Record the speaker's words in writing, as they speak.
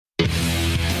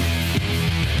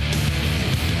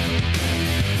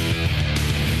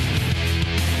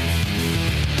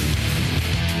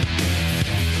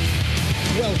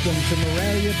Welcome to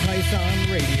Morelia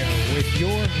Python Radio with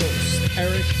your hosts,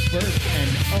 Eric Burke and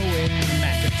Owen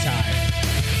McIntyre.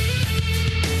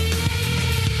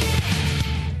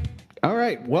 All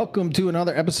right, welcome to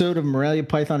another episode of Morelia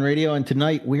Python Radio, and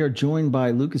tonight we are joined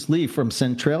by Lucas Lee from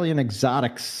Centralian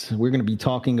Exotics. We're going to be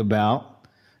talking about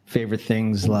favorite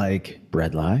things like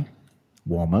breadlie,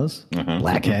 womas,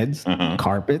 blackheads,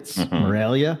 carpets,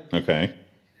 Morelia. Okay.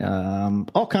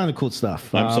 All kinds of cool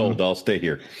stuff. I'm sold. I'll stay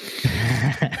here.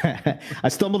 I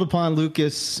stumbled upon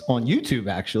Lucas on YouTube,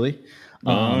 actually.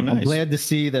 Nice. I'm glad to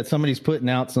see that somebody's putting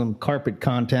out some carpet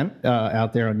content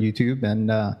out there on YouTube,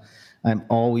 and I'm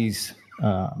always...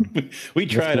 we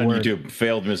tried on YouTube,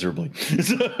 failed miserably.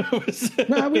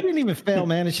 No, we didn't even fail,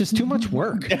 man. It's just too much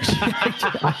work.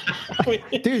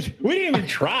 Dude, we didn't even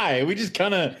try. We just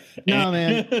kind of... No,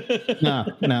 man. No,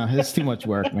 it's too much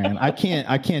work, man. I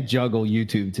can't juggle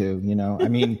YouTube too, you know. I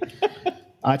mean,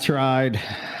 I tried.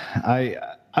 I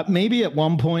maybe at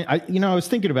one point, I was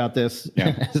thinking about this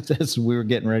as we were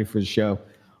getting ready for the show.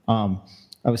 I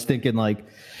was thinking like,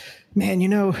 man,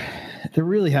 there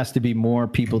really has to be more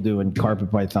people doing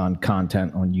Carpet Python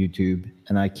content on YouTube,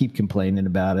 and I keep complaining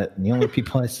about it. And the only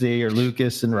people I see are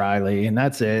Lucas and Riley, and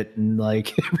that's it. And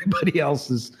like everybody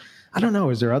else is, I don't know.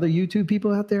 Is there other YouTube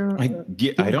people out there? I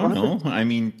don't know. I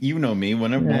mean, you know me.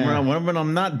 Whenever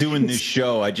I'm not doing this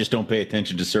show, I just don't pay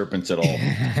attention to serpents at all.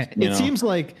 It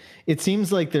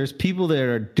seems like there's people that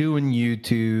are doing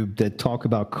YouTube that talk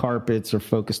about carpets or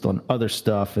focused on other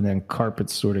stuff, and then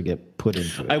carpets sort of get put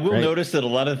into it. I will notice that a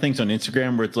lot of things on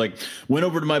Instagram where it's like, went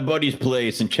over to my buddy's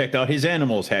place and checked out his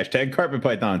animals, hashtag carpet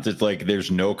pythons. It's like, there's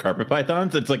no carpet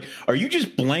pythons. It's like, are you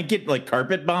just blanket like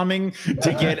carpet bombing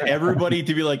to get everybody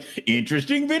to be like,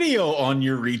 interesting video on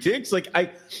your retics? Like, I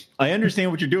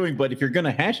understand what you're doing, but if you're going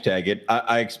to hashtag it,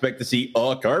 I expect to see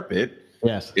a carpet.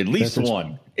 Yes. At least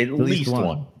one. At least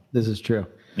one. This is true.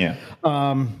 Yeah.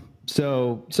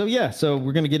 So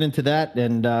we're going to get into that,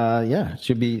 and it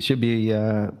should be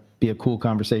a cool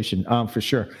conversation for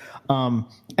sure. And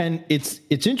it's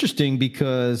interesting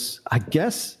because I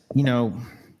guess I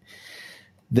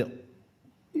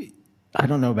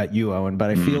don't know about you, Owen, but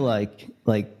I feel like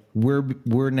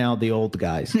we're now the old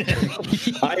guys.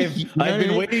 I've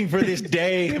been waiting for this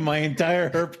day my entire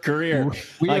herp career.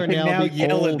 I can now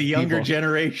yell at the younger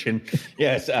generation.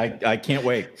 Yes, I can't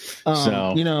wait.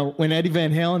 When Eddie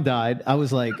Van Halen died, I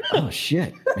was like, oh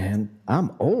shit, man,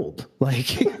 I'm old. Like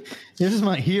this is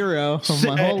my hero of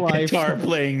my whole life. Guitar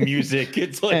playing music.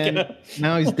 It's like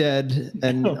now he's dead,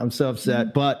 and I'm so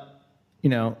upset. But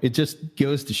it just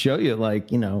goes to show you,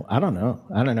 like, I don't know,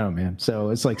 man. So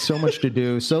it's like so much to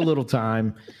do, so little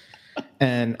time.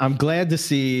 And I'm glad to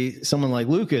see someone like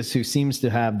Lucas who seems to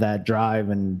have that drive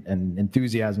and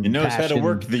enthusiasm. He knows how to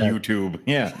work the YouTube.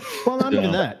 Yeah. Well, not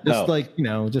even that. Just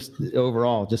just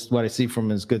overall, just what I see from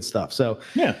his good stuff. So,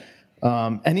 yeah.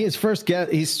 And his first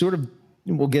guest, he's sort of,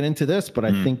 we'll get into this, but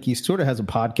I think he sort of has a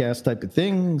podcast type of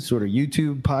thing, sort of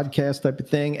YouTube podcast type of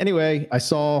thing. Anyway, I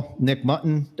saw Nick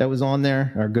Mutton that was on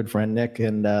there, our good friend Nick,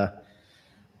 and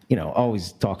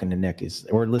always talking to Nick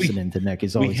or listening to Nick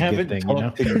is always a good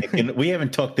thing. We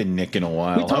haven't talked to Nick in a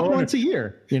while. We talk once a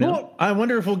year. Well, I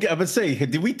wonder if I would say,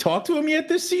 did we talk to him yet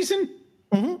this season?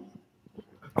 Mm-hmm.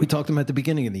 We talked to him at the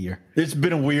beginning of the year. It's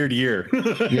been a weird year.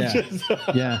 Yeah.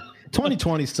 Yeah.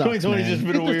 2020 sucks. 2020's just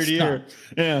been a weird year.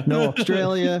 Yeah. No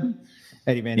Australia.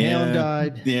 Eddie Van Halen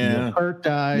died. Yeah. Kurt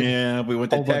died. Yeah. We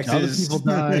went to Texas. Other people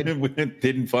died. We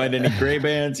didn't find any gray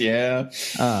bands. Yeah.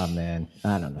 Oh, man.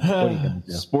 I don't know. What are you going to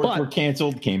do? Sports were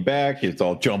canceled, came back. It's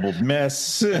all jumbled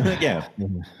mess. Yeah.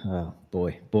 Oh,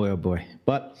 boy. Oh, boy.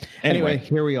 But anyway,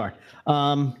 here we are.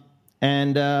 I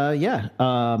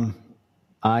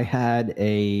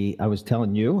was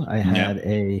telling you,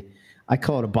 I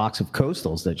call it a box of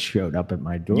Coastals that showed up at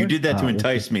my door. You did that to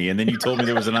entice me, and then you told me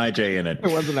there was an IJ in it.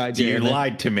 There was an IJ in it. You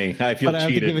lied to me. I feel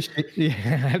cheated. I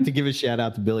have to give a shout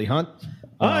out to Billy Hunt.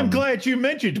 I'm glad you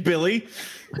mentioned Billy.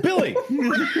 Billy.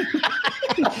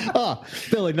 Oh,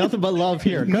 Billy, nothing but love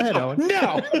here. Go ahead, Owen.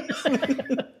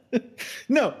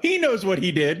 No, he knows what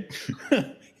he did.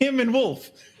 Him and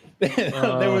Wolf.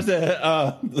 There was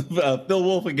Phil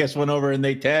Wolf, I guess, went over and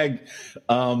they tagged.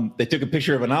 They took a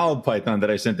picture of an olive python that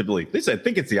I sent to Billy. I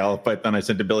think it's the olive python I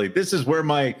sent to Billy. This is where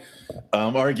my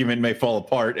argument may fall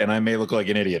apart, and I may look like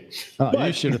an idiot.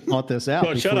 You should have thought this out.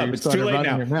 Oh, shut up! It's too late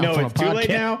now. No, it's too late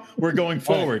now. We're going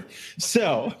forward.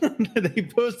 So they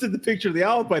posted the picture of the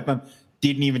olive python.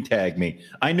 Didn't even tag me.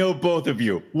 I know both of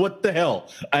you. What the hell?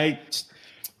 They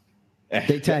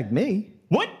tagged me.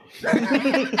 What?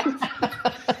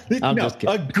 I'm just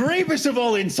kidding. A gravest of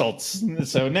all insults.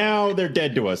 So now they're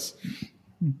dead to us.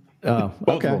 Oh,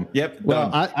 Both okay. of them. Yep.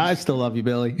 Well, I still love you,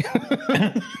 Billy.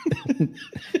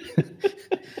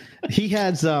 He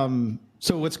has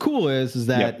so what's cool is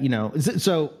that,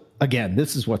 so again,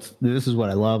 this is what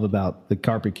I love about the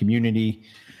carpet community,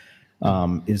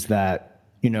 is that,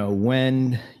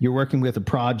 when you're working with a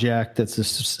project that's a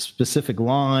specific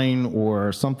line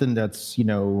or something that's,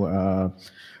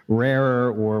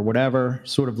 rarer or whatever,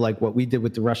 sort of like what we did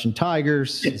with the Russian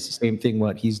Tigers. It's the same thing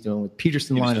what he's doing with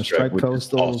Peterson line of striped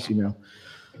coastals, awesome.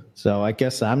 So I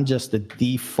guess I'm just the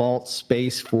default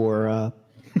space for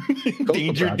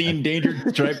endangered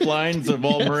striped lines of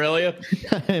all Morelia.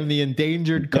 I'm the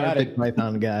endangered carpet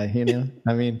python guy,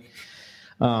 I mean,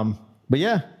 but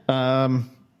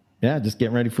yeah, just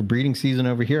getting ready for breeding season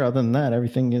over here. Other than that,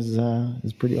 everything is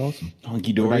pretty awesome.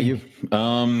 Hunky dory. What about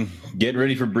you? Getting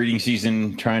ready for breeding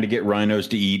season, trying to get rhinos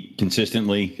to eat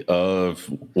consistently of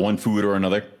one food or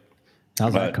another.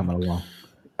 How's that coming along?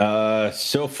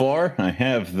 So far, I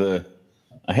had the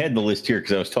list here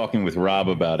because I was talking with Rob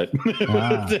about it.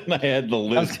 And I had the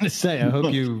list. I was going to say, I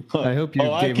hope you.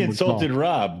 I consulted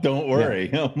Rob. Don't worry.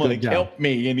 Yeah. I'm like, help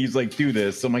me, and he's like, do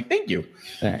this. So I'm like, thank you.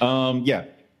 Right. Yeah.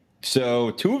 So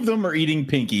 2 of them are eating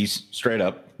pinkies straight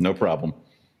up, no problem,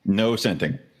 no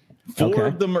scenting. 4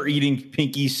 of them are eating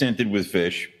pinkies scented with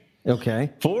fish. Okay.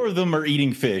 4 of them are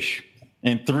eating fish,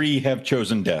 and 3 have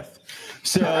chosen death.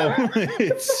 So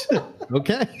it's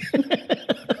okay.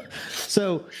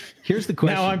 So here's the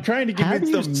question. Now I'm trying to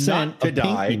convince them not to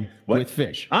die with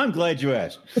fish. I'm glad you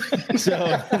asked.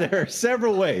 So there are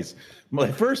several ways.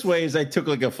 My first way is I took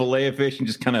like a fillet of fish and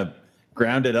just kind of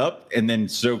ground it up and then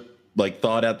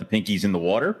thawed out the pinkies in the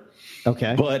water.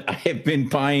 Okay. But I have been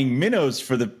buying minnows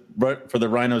for the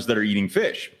rhinos that are eating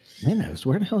fish. Minnows?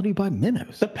 Where the hell do you buy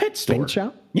minnows? The pet store. Bait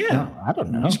shop? Yeah. No, I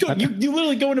don't know. You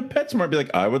literally go into PetSmart and be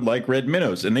like, I would like red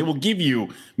minnows. And they will give you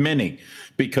many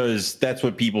because that's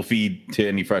what people feed to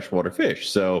any freshwater fish.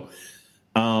 So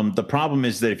the problem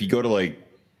is that if you go to like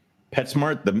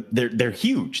PetSmart, they're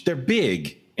huge. They're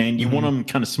big. And you want them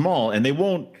kind of small. And they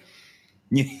won't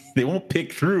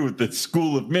pick through the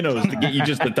school of minnows to get you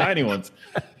just the tiny ones.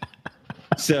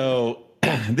 So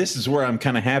this is where I'm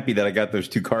kind of happy that I got those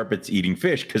 2 carpets eating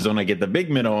fish, because when I get the big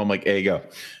minnow, I'm like, hey, go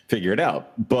figure it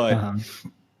out. But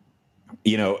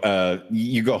you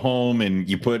go home and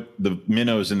you put the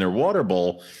minnows in their water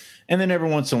bowl, and then every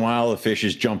once in a while, a fish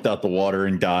has jumped out the water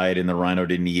and died, and the rhino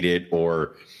didn't eat it,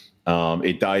 or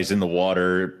it dies in the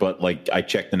water. But like I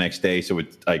check the next day, so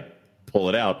I pull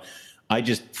it out. I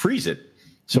just freeze it.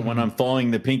 So when I'm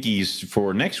thawing the pinkies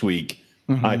for next week,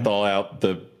 I thaw out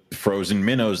the frozen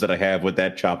minnows that I have with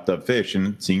that chopped up fish,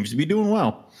 and it seems to be doing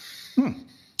well.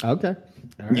 Okay.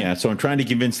 Right. Yeah. So I'm trying to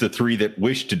convince the 3 that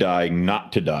wish to die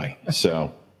not to die.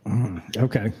 So,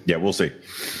 okay. Yeah, we'll see.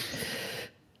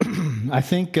 I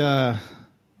think, so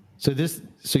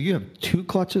you have 2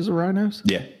 clutches of rhinos?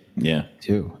 Yeah. Yeah.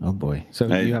 2. Oh boy. So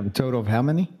you have a total of how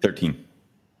many? 13.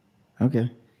 Okay.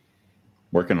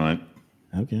 Working on it.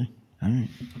 Okay. All right.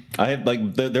 I had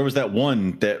there was that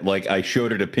one that I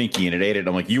showed it a pinky and it ate it.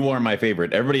 I'm like, you are my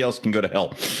favorite. Everybody else can go to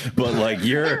hell, but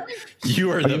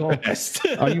you are the best.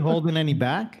 Are you holding any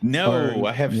back? No,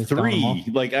 I have 3.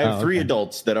 I have 3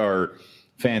 adults that are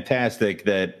fantastic.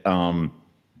 That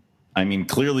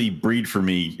clearly breed for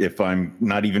me. If I'm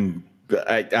not even,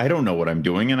 I don't know what I'm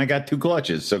doing, and I got 2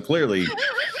 clutches, so clearly.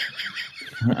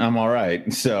 I'm all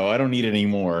right, so I don't need any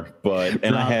more. But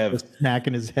Rob I have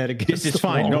smacking his head against. It's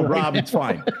fine. No, Rob, it's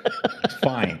fine. It's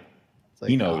fine.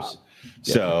 He knows.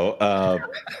 Yeah. So,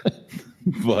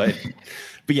 but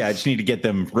yeah, I just need to get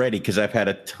them ready because I've had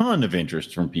a ton of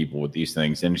interest from people with these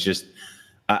things, and it's just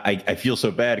I feel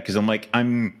so bad because I'm like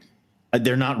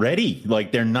they're not ready.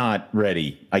 They're not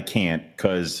ready. I can't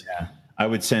because I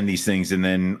would send these things, and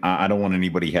then I don't want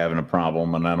anybody having a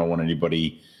problem, and I don't want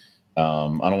anybody.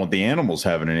 I don't want the animals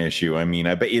having an issue. I mean,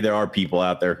 I bet you there are people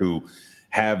out there who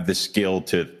have the skill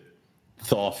to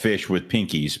thaw fish with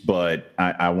pinkies, but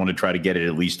I want to try to get it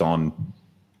at least on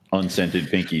unscented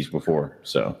pinkies before.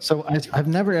 So I've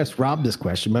never asked Rob this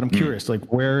question, but I'm curious.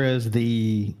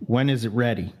 When is it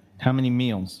ready? How many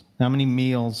meals? I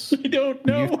don't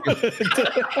know.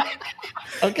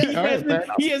 Okay,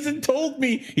 he hasn't told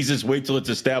me. He says, wait till it's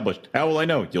established. How will I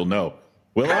know? You'll know.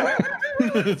 Will I?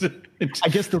 I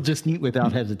guess they'll just eat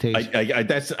without hesitation. I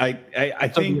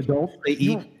think the adults, they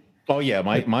eat. Oh yeah,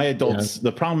 my adults. Yeah.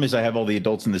 The problem is I have all the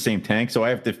adults in the same tank, so I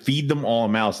have to feed them all a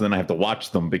mouse, and then I have to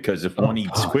watch them because if one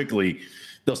eats quickly,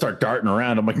 they'll start darting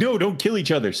around. I'm like, no, don't kill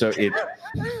each other. So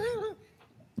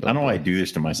I don't know why I do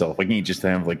this to myself. Why can't you just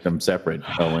have like them separate,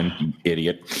 Owen, you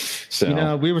idiot?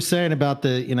 So we were saying about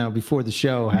the, before the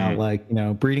show, how like,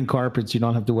 breeding carpets, you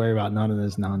don't have to worry about none of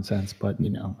this nonsense. But, I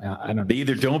don't know. They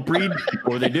either don't breed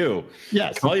or they do.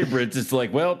 Yes. Colubrids, it's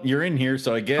like, well, you're in here,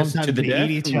 so I guess Sometimes to the they death.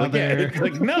 eat each Like, yeah, other. it's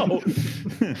like, no,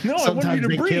 Sometimes I want you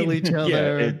they to breed. kill each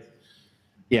other.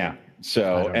 Yeah.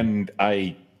 So, and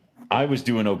I was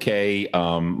doing okay.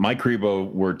 My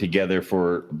Crebo were together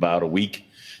for about a week,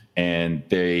 and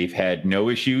they've had no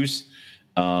issues.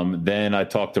 Then I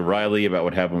talked to Riley about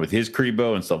what happened with his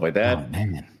Crebo and stuff like that. Oh,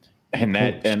 man. And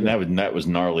that was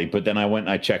gnarly. But then I went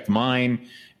and I checked mine,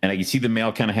 and I can see the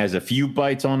male kind of has a few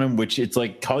bites on him, which it's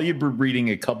like colubrid breeding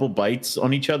a couple bites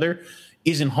on each other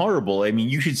isn't horrible. I mean,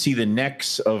 you should see the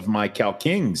necks of my Cal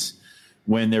Kings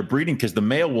when they're breeding, because the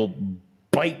male will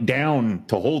bite down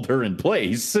to hold her in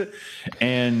place.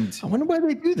 And I wonder why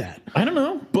they do that. I don't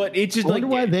know, but it's just I wonder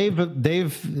why they've I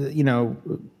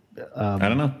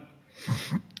don't know.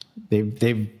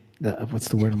 They've what's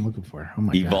the word I'm looking for? Oh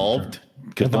my Evolved.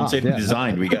 Because don't say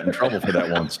designed. We got in trouble for that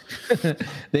once.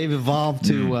 They've evolved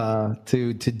to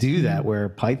do that where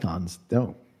pythons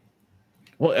don't.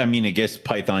 Well, I mean, I guess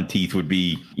python teeth would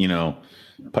be,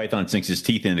 python sinks his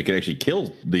teeth in, it could actually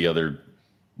kill the other.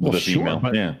 Well, the female. Sure,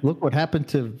 but yeah. Look what happened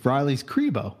to Riley's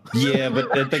Crebo. Yeah, but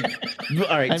all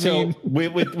right.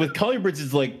 With colubrids,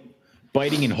 it's like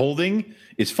biting and holding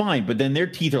is fine, but then their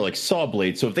teeth are like saw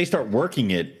blades. So if they start working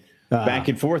it back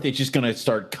and forth, it's just going to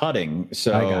start cutting.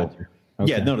 So I got you.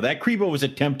 Okay. Yeah, no, that Crebo was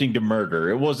attempting to murder.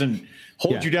 It wasn't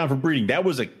hold you down for breeding. That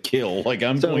was a kill. Like,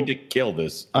 I'm going to kill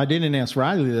this. I didn't ask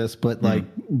Riley this, but like,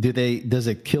 does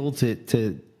it kill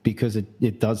to because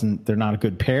it doesn't, they're not a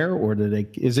good pair, or do they,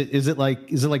 is it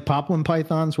like poplin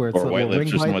pythons where it's or white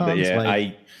lips or something like that?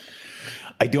 Yeah,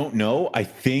 I don't know. I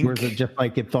think, or is it just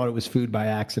like it thought it was food by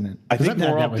accident? I think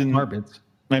more often, carpets.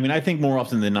 I mean, I think more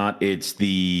often than not, it's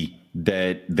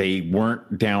that they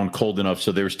weren't down cold enough,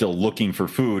 so they were still looking for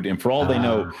food, and for all they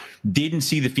know, didn't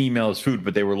see the female as food,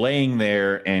 but they were laying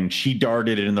there, and she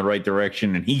darted it in the right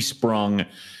direction, and he sprung.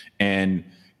 And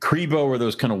Crebo are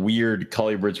those kind of weird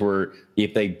colubrids where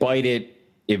if they bite it,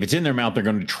 if it's in their mouth, they're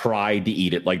going to try to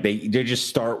eat it. Like they just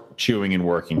start chewing and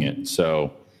working it.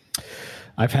 So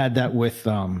I've had that with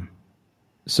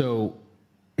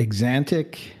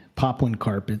Exantic poplin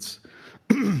carpets.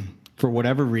 For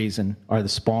whatever reason, are the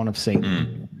spawn of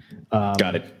Satan.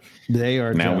 Got it. They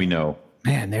are. Now we know.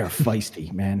 Man, they're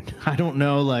feisty, man. I don't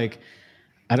know.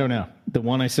 The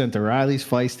one I sent to Riley's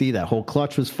feisty. That whole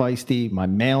clutch was feisty. My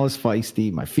male is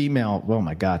feisty. My female, oh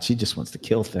my God, she just wants to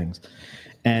kill things.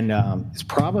 And it's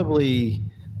probably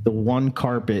the one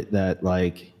carpet that,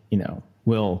 like,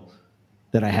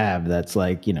 that I have that's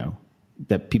like,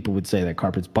 that people would say that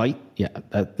carpets bite. Yeah,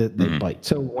 they bite.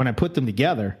 So when I put them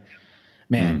together,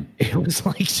 man, it was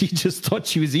like she just thought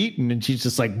she was eating, and she's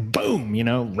just like, boom,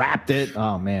 wrapped it.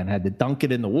 Oh man, had to dunk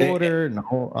it in the water and the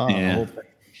whole thing.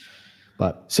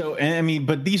 But so, I mean,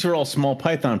 but these are all small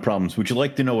python problems. Would you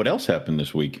like to know what else happened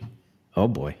this week? Oh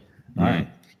boy! All right,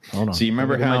 hold on. So you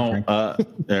remember how?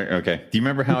 Okay. Do you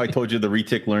remember how I told you the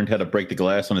retic learned how to break the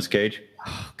glass on his cage?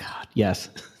 Oh God, yes.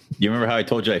 You remember how I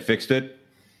told you I fixed it?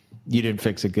 You didn't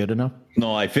fix it good enough?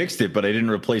 No, I fixed it, but I didn't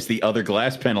replace the other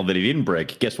glass panel that he didn't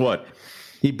break. Guess what?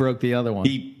 He broke the other one.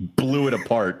 He blew it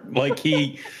apart.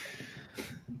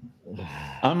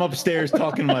 I'm upstairs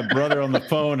talking to my brother on the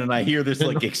phone, and I hear this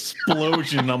like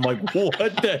explosion. I'm like, what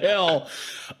the hell?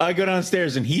 I go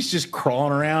downstairs, and he's just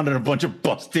crawling around in a bunch of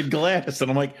busted glass. And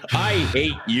I'm like, I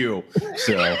hate you.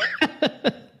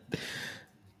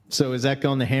 So is that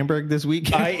going to Hamburg this week?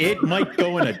 It might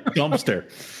go in a dumpster.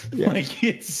 Yeah. Like,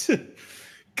 it's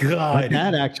God. My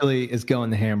dad actually is going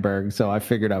to Hamburg, so I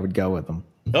figured I would go with him.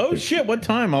 Oh shit! What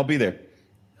time? I'll be there.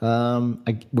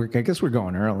 I guess we're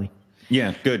going early.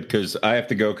 Yeah, good, because I have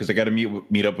to go because I got to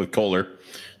meet up with Kohler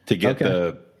to get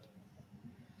the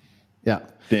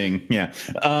thing. Yeah,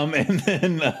 and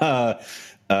then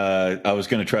I was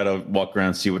going to try to walk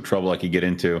around, see what trouble I could get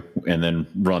into, and then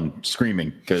run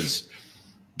screaming because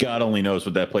God only knows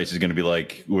what that place is going to be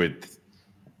like with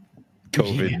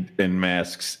COVID and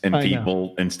masks and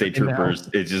people and state troopers.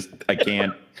 It's just I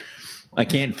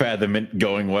can't fathom it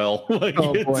going well.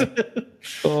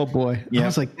 Oh boy. Yeah. I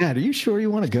was like, Dad, are you sure you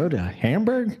want to go to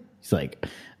Hamburg? He's like,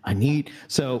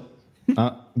 so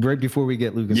right before we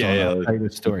get Lucas on, I'll tell you the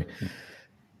story.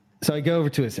 So I go over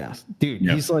to his house. Dude,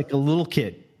 he's like a little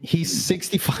kid. He's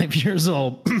 65 years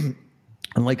old and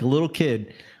like a little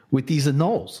kid with these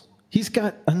anoles. He's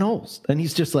got anoles, and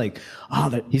he's just like,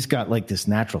 he's got like this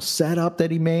natural setup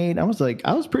that he made. I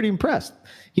was pretty impressed.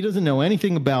 He doesn't know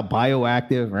anything about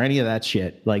bioactive or any of that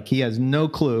shit. Like, he has no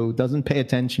clue, doesn't pay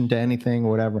attention to anything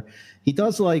or whatever. He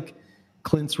does like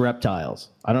Clint's reptiles.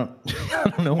 I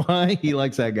don't know why he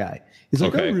likes that guy. He's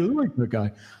like, I really like that guy.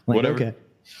 I'm like, whatever.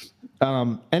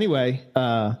 Okay. Anyway,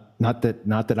 not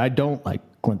that I don't like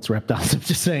Clint's reptiles. I'm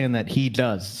just saying that he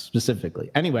does specifically.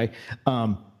 Anyway,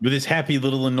 with his happy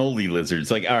little anole lizards.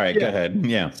 Like, all right, go ahead.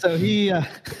 Yeah. So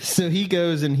he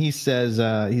goes and he says,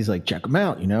 he's like, check them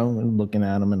out, I'm looking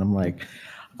at him, and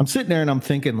I'm sitting there and I'm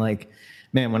thinking, like,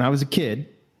 man, when I was a kid,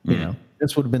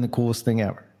 this would have been the coolest thing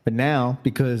ever. But now,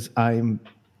 because I'm,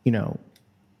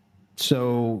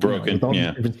 so broken, with all these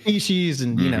different species,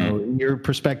 and your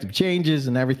perspective changes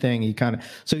and everything,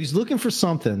 so he's looking for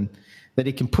something that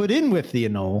he can put in with the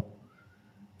anole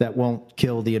that won't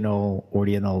kill the anole or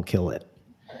the anole kill it.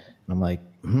 And I'm like,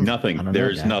 nothing.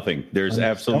 There's nothing. There's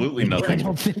absolutely nothing. I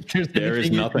don't think there is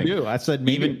nothing. To do. I said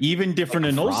maybe even different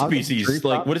anole species.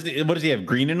 Like, what does he have?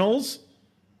 Green anoles?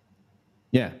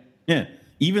 Yeah. Yeah.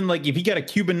 Even like if he got a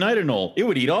Cuban night anole, it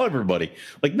would eat everybody.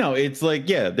 Like, no, it's like,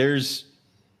 there's,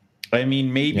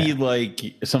 maybe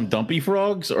like some dumpy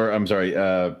frogs, or I'm sorry,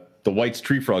 the White's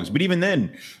tree frogs. But even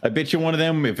then, I bet you one of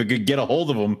them, if it could get a hold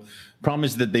of them, problem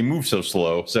is that they move so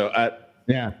slow. So I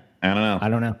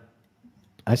don't know.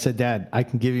 I said, Dad, I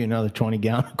can give you another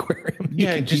 20-gallon aquarium.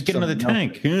 Yeah, just get another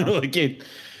tank. Of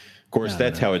course,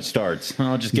 that's how it starts.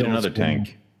 I'll just get another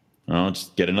tank.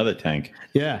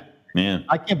 Yeah. Yeah.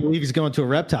 I can't believe he's going to a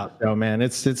reptile show, man.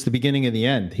 It's the beginning of the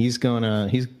end. He's gonna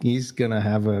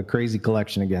have a crazy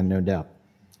collection again, no doubt.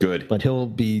 Good. But he'll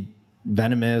be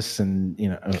venomous and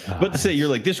But to say, you're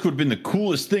like, this would have been the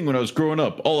coolest thing when I was growing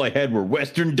up. All I had were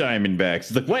Western Diamondbacks.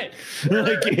 It's like, what?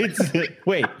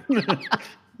 Wait.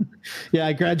 Yeah,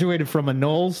 I graduated from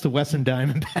anoles to Western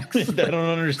Diamondbacks. I don't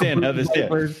understand how this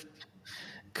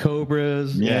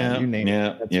Cobras. Yeah, you name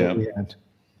it. That's what we had.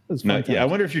 I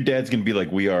wonder if your dad's gonna be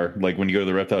like we are, like when you go to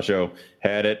the reptile show,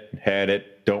 had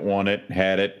it, don't want it,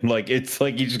 had it. Like, it's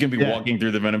like you're just gonna be walking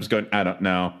through the venoms going, I don't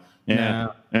know. Yeah.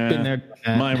 Been there.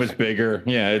 Mine was bigger.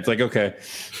 Yeah, it's like, okay.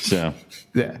 So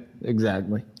yeah,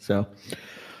 exactly. So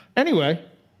anyway,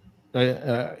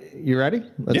 you ready?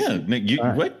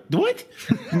 What? What?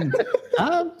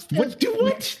 Do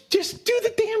what? Just do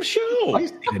the damn show.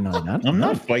 I'm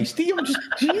not feisty. I'm just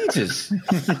Jesus.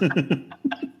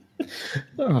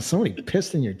 Oh, somebody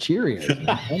pissed in your Cheerios.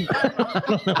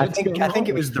 I think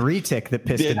it was the retic that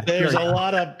pissed in. There's a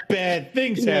lot of bad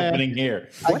things happening here.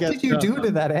 What did you do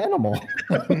to that animal?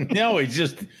 No,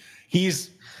 he's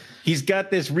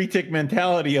got this retic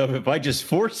mentality of, if I just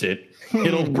force it,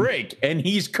 it'll break, and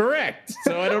he's correct.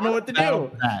 So I don't know what to do.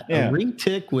 A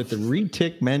retic with a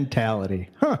retic mentality.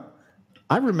 Huh.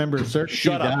 I remember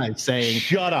certain guys saying,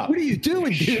 "Shut up. What are you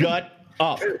doing, dude? Shut up."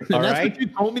 All that's right. What you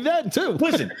told me that too.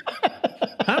 Listen,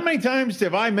 how many times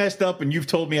have I messed up and you've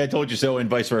told me I told you so, and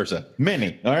vice versa?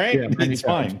 Many. All right. Yeah, it's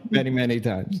fine. Many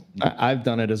times. I've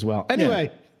done it as well.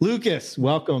 Anyway, Lucas,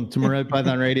 welcome to Morelia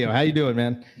Python Radio. How you doing,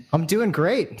 man? I'm doing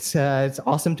great. It's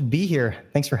awesome to be here.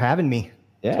 Thanks for having me.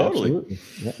 Yeah, totally. Absolutely.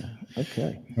 Yeah.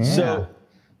 Okay. Yeah. So,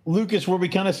 Lucas, where we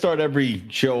kind of start every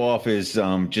show off is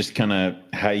just kind of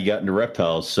how you got into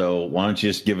reptiles. So why don't you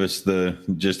just give us the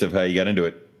gist of how you got into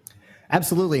it?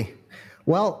 Absolutely.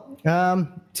 Well,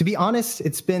 to be honest,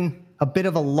 it's been a bit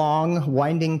of a long,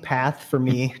 winding path for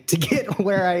me to get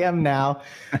where I am now.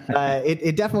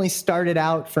 It definitely started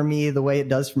out for me the way it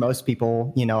does for most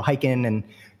people, hiking and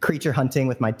creature hunting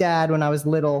with my dad when I was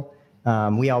little.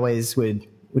 We always would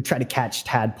try to catch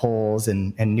tadpoles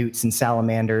and newts and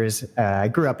salamanders. I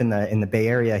grew up in the Bay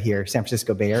Area here, San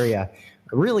Francisco Bay Area,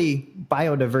 a really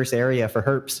biodiverse area for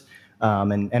herps.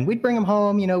 And we'd bring them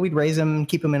home, we'd raise them,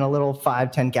 keep them in a little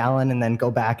 5-10 gallon, and then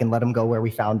go back and let them go where we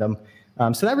found them.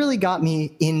 So that really got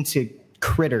me into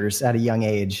critters at a young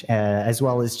age, as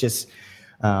well as just,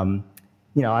 I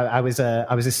was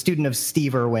a student of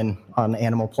Steve Irwin on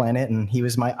Animal Planet, and he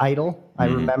was my idol. Mm-hmm. I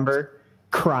remember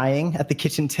crying at the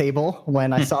kitchen table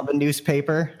when I saw the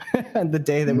newspaper the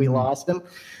day that we lost him.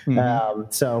 Mm-hmm.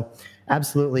 So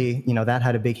absolutely, that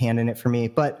had a big hand in it for me.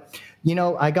 But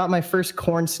I got my first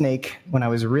corn snake when I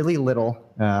was really little,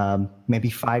 maybe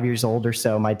 5 years old or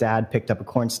so. My dad picked up a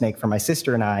corn snake for my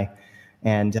sister and I,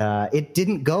 and it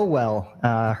didn't go well.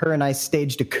 Her and I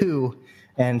staged a coup,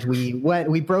 and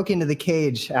we broke into the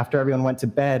cage after everyone went to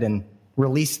bed and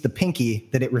released the pinky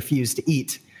that it refused to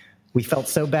eat. we felt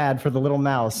so bad for the little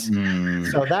mouse.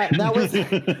 So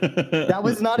that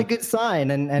was not a good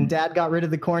sign. And Dad got rid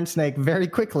of the corn snake very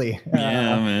quickly.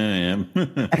 Man.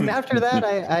 And after that,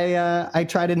 I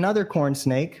tried another corn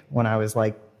snake when I was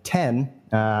like 10,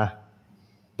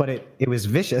 but it was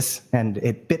vicious and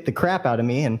it bit the crap out of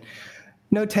me. And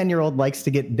no 10-year-old likes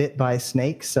to get bit by a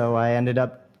snake, so I ended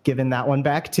up giving that one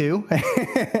back too.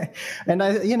 And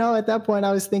at that point,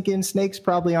 I was thinking snakes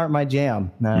probably aren't my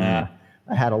jam.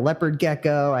 I had a leopard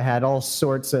gecko. I had all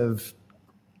sorts of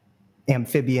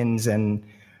amphibians and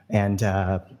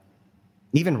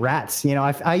even rats.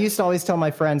 I used to always tell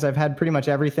my friends I've had pretty much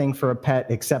everything for a pet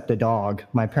except a dog.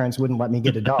 My parents wouldn't let me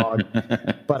get a dog,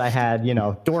 but I had,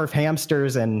 dwarf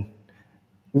hamsters and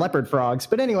leopard frogs.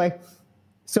 But anyway,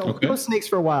 so no snakes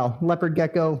for a while, leopard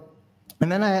gecko.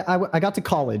 And then I got to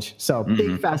college. So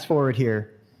big fast forward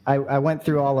here. I went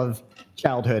through all of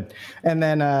childhood and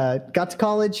then got to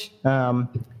college.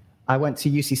 I went to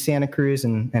UC Santa Cruz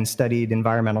and studied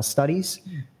environmental studies.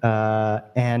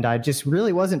 And I just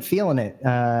really wasn't feeling it.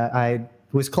 I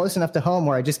was close enough to home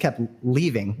where I just kept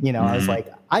leaving. I was like,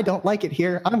 I don't like it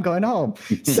here. I'm going home.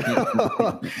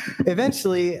 So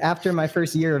eventually, after my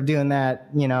first year of doing that,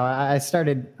 I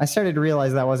started to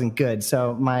realize that wasn't good.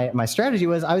 So my strategy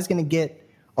was I was going to get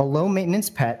a low maintenance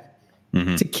pet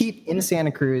to keep in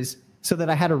Santa Cruz so that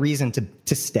I had a reason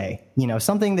to stay,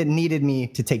 something that needed me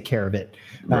to take care of it,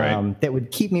 that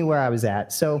would keep me where I was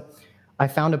at. So I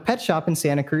found a pet shop in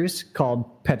Santa Cruz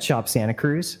called Pet Shop Santa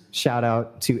Cruz. Shout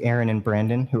out to Aaron and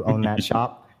Brandon who own that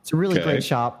shop. It's a really great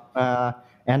shop.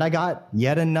 And I got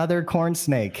yet another corn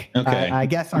snake. I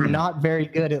guess I'm not very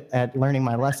good at learning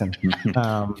my lesson.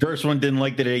 First one didn't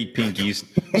like that it ate pinkies.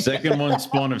 Second one,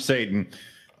 spawn of Satan.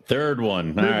 Third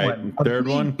one. All right. Third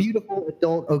one. Beautiful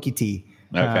adult Okiti.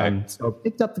 Okay. So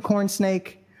picked up the corn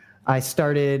snake. I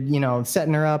started,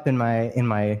 setting her up in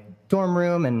my dorm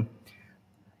room, and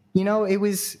it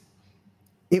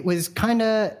was kind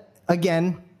of,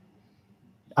 again,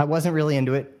 I wasn't really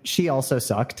into it. She also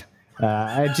sucked.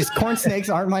 Corn snakes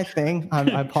aren't my thing.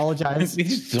 I apologize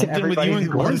to everybody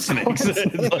who loves corn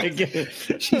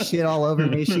snakes. She shit all over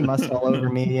me. She must all over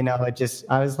me.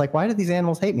 I was like, why do these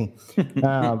animals hate me?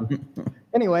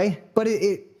 Anyway, but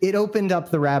it opened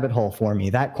up the rabbit hole for me.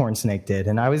 That corn snake did.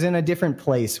 And I was in a different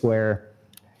place where,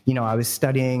 I was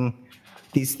studying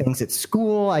these things at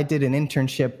school. I did an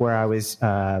internship where I was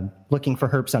looking for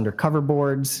herps under cover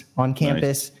boards on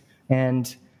campus. Nice.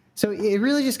 And so it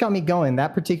really just got me going.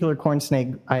 That particular corn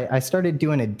snake, I started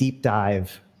doing a deep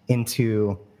dive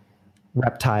into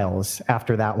reptiles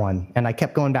after that one. And I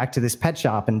kept going back to this pet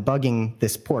shop and bugging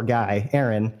this poor guy,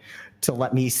 Aaron, to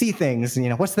let me see things.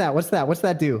 What's that? What's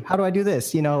that do? How do I do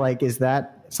this? Is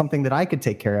that something that I could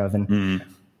take care of? And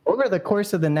over the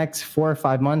course of the next 4 or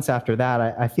 5 months after that,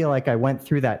 I feel like I went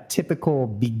through that typical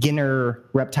beginner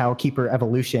reptile keeper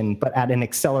evolution, but at an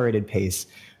accelerated pace.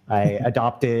 I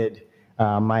adopted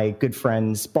my good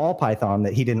friend's ball python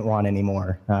that he didn't want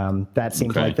anymore. That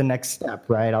seemed like the next step,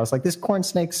 right? I was like, this corn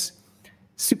snake's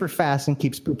super fast and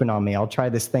keeps pooping on me. I'll try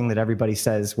this thing that everybody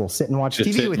says will sit and watch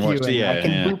TV with you, and I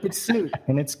can boop its snoot,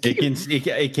 and it's cute.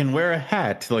 It can wear a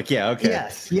hat.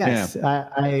 Yes.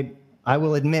 Yeah. I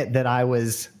will admit that I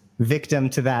was victim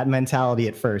to that mentality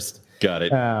at first. Got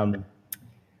it.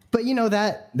 But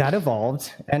that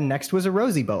evolved, and next was a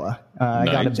rosy boa. I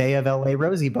got a Bay of LA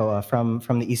rosy boa from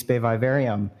the East Bay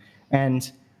Vivarium,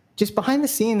 and just behind the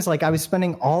scenes, I was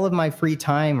spending all of my free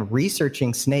time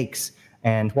researching snakes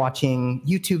and watching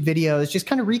YouTube videos, just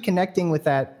kind of reconnecting with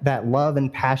that love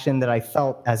and passion that I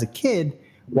felt as a kid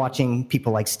watching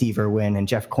people like Steve Irwin and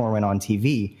Jeff Corwin on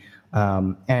TV.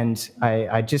 And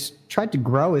I just tried to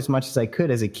grow as much as I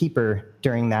could as a keeper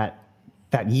during that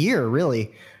year,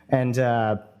 really. And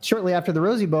shortly after the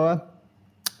rosy boa,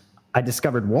 I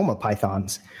discovered Woma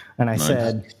pythons. And I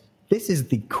said, this is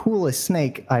the coolest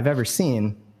snake I've ever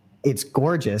seen. It's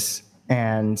gorgeous,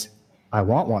 and I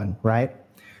want one, right?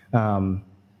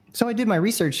 So I did my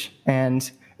research, and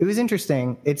it was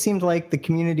interesting. It seemed like the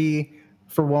community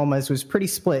for Womas was pretty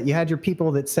split. You had your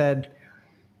people that said,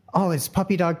 oh, it's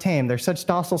puppy dog tame. They're such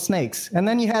docile snakes. And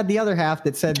then you had the other half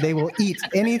that said they will eat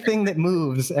anything that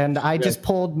moves. And I just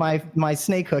pulled my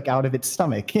snake hook out of its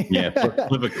stomach. Flip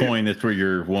a coin. That's where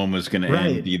your Woma's going to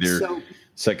end, either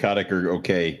psychotic or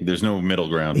okay. There's no middle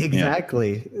ground.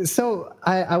 Exactly. Yeah. So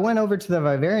I went over to the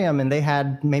vivarium, and they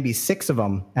had maybe 6 of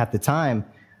them at the time.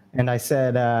 And I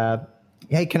said,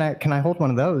 hey, can I hold one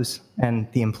of those? And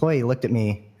the employee looked at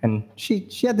me, and she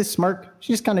had this smirk.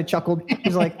 She just kind of chuckled.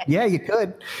 She's like, yeah, you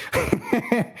could.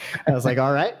 I was like,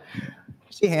 all right.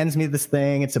 She hands me this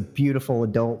thing. It's a beautiful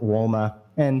adult Woma.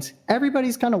 and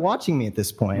everybody's kind of watching me at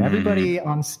this point. Everybody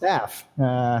on staff,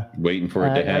 waiting for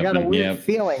it to happen. I got a weird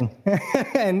feeling,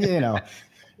 and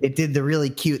it did the really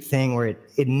cute thing where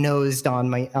it nosed on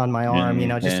my arm,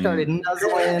 just started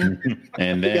nuzzling,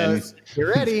 and then he goes, "You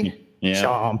ready?"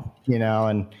 Chomp,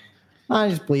 and I'm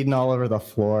just bleeding all over the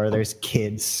floor. There's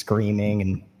kids screaming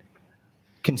and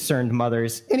concerned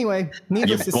mothers. Anyway,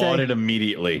 needless to say, bought it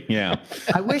immediately. Yeah.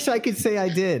 I wish I could say I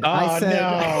did. Oh,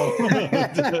 no.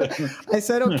 I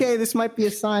said, okay, this might be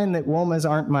a sign that Womas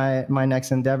aren't my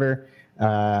next endeavor.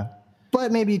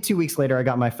 But maybe 2 weeks later, I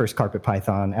got my first carpet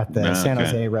python at the San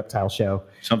Jose Reptile Show.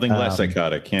 Something less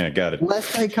psychotic. Yeah, got it. Less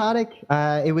psychotic.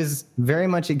 It was very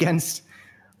much against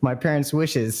my parents'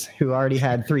 wishes, who already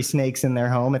had 3 snakes in their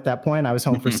home at that point. I was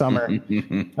home for summer.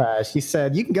 She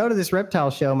said, you can go to this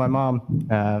reptile show, my mom.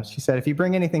 She said, if you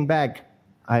bring anything back,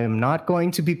 I am not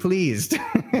going to be pleased.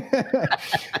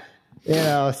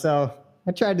 So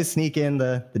I tried to sneak in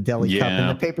the deli cup in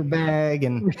the paper bag.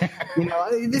 And,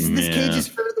 this cage is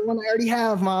for the one I already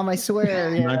have, Mom, I swear.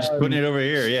 I'm just putting it over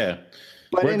here, yeah.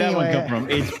 But where'd that one come from?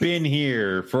 It's been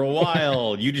here for a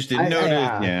while. You just didn't notice.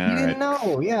 Yeah, you didn't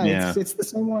know. Yeah. It's the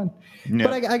same one. Yeah.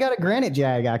 But I got a granite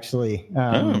jag, actually.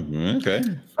 Okay.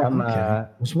 From I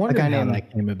was wondering how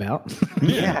that came about.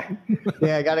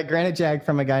 I got a granite jag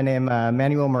from a guy named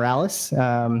Manuel Morales.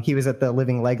 He was at the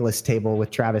Living Legless table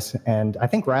with Travis, and I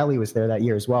think Riley was there that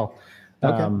year as well.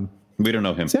 Okay. We don't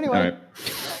know him. So anyway, all right.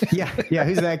 Yeah,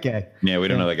 who's that guy? Yeah, we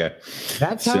don't know that guy.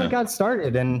 That's how it got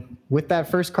started. And with that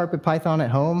first carpet python at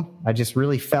home, I just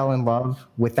really fell in love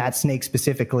with that snake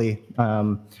specifically.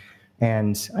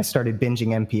 And I started binging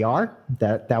NPR.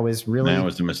 That was really... That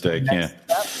was a mistake,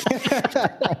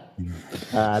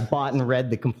 I bought and read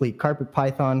the complete carpet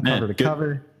python cover to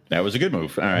cover. That was a good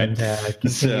move. All right. And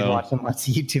continued watching lots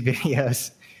of YouTube videos.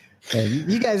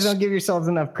 You guys don't give yourselves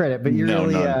enough credit, but you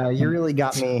really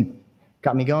got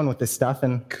me going with this stuff,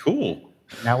 and cool.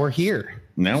 Now we're here.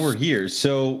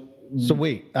 So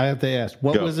wait, I have to ask,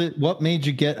 what was it? What made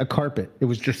you get a carpet? It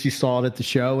was just you saw it at the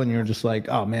show, and you're just like,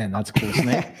 oh man, that's a cool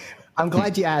snake. I'm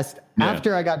glad you asked.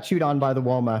 After I got chewed on by the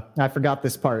Woma, I forgot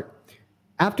this part.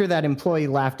 After that employee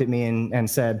laughed at me and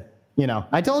said,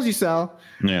 I told you so.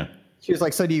 Yeah. She was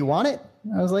like, so do you want it?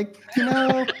 I was like,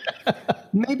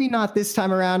 maybe not this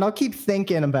time around. I'll keep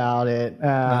thinking about it.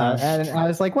 And I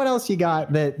was like, what else you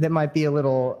got that might be a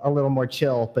little more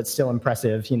chill, but still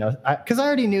impressive? Because I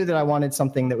already knew that I wanted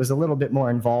something that was a little bit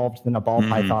more involved than a ball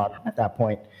python at that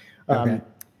point.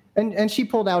 And she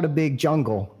pulled out a big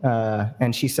jungle,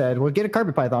 and she said, well, get a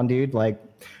carpet python, dude. Like,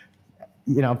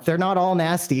 they're not all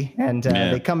nasty, and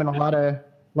they come in a lot of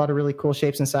really cool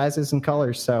shapes and sizes and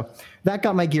colors. So that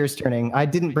got my gears turning. I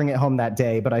didn't bring it home that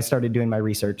day, but I started doing my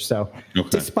research. So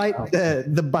despite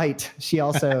the bite, she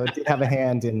also did have a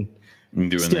hand in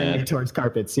steering me towards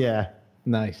carpets. Yeah.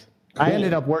 Nice. Cool. I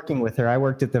ended up working with her. I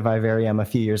worked at the Vivarium a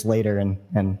few years later,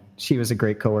 and she was a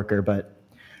great coworker, but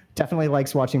definitely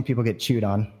likes watching people get chewed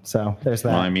on. So there's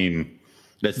that. Well, I mean,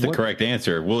 that's the correct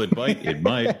answer. Will it bite? It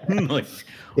might.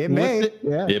 It may.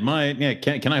 It might. Yeah.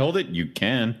 Can I hold it? You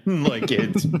can.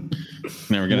 It's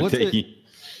never going to take you.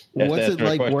 What's it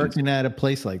like working at a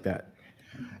place like that?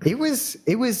 It was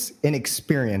an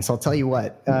experience. I'll tell you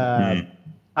what. I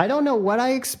don't know what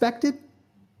I expected,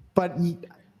 but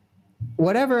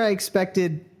whatever I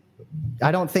expected,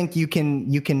 I don't think you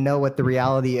can know what the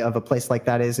reality of a place like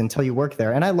that is until you work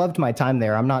there. And I loved my time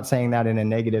there. I'm not saying that in a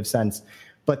negative sense.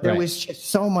 But there was just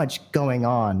so much going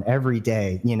on every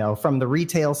day, from the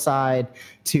retail side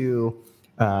to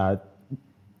the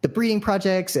breeding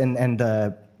projects and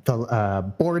the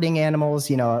boarding animals.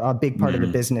 A big part of the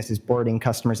business is boarding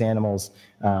customers' animals,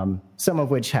 some of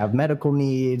which have medical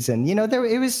needs. And,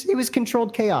 it was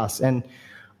controlled chaos. And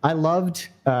I loved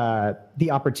the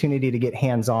opportunity to get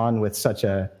hands-on with such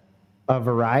a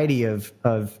variety of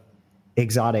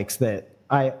exotics that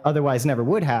I otherwise never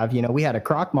would have. We had a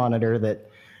croc monitor that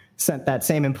sent that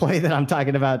same employee that I'm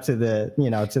talking about to the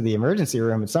emergency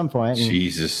room at some point. And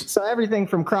Jesus. So everything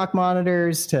from croc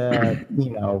monitors to,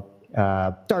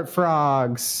 dart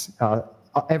frogs,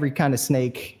 every kind of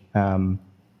snake, a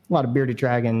lot of bearded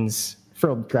dragons,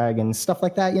 frilled dragons, stuff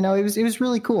like that. It was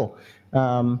really cool.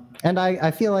 And I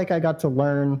feel like I got to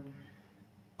learn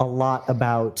a lot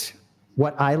about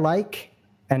what I like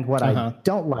and what I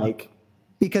don't like.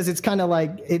 Because it's kind of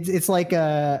like it's like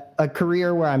a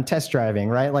career where I'm test driving,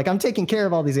 right? Like I'm taking care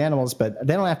of all these animals, but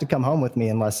they don't have to come home with me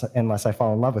unless I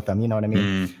fall in love with them. You know what I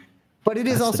mean? But it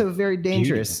is also very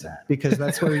dangerous because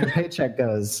that's where your paycheck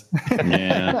goes.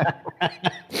 Yeah,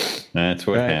 that's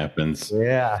what happens.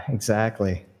 Yeah,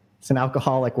 exactly. It's an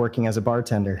alcoholic working as a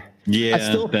bartender. Yeah, I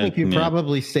still think you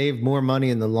probably saved more money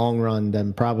in the long run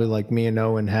than probably like me and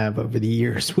Owen have over the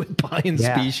years with buying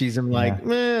species. I'm like,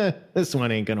 this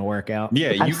one ain't gonna work out.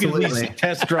 Yeah, you Absolutely. can at least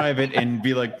test drive it and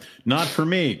be like, not for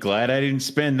me. Glad I didn't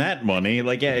spend that money.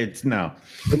 Like, yeah, it's no.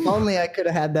 If only I could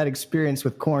have had that experience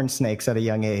with corn snakes at a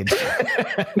young age.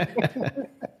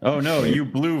 Oh no, you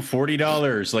blew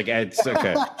 $40. Like, it's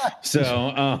okay. So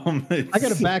I got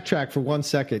to backtrack for 1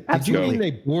 second. Did you Absolutely. mean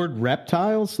they board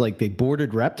reptiles? Like they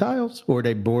boarded reptiles, or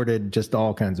they boarded just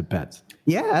all kinds of pets?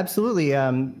 Yeah, absolutely.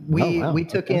 We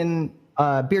took in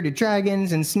bearded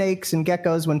dragons and snakes and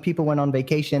geckos when people went on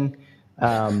vacation.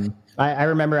 I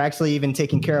remember actually even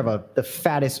taking care of the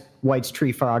fattest White's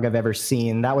tree frog I've ever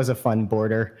seen. That was a fun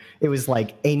boarder. It was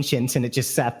like ancient, and it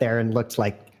just sat there and looked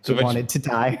like it wanted to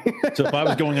die. So if I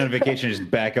was going on a vacation,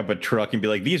 just back up a truck and be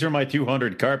like, these are my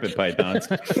 200 carpet pythons.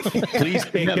 Please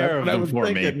take care of them for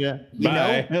me. Yeah.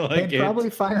 Bye. They'd probably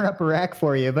fire up a rack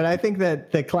for you, but I think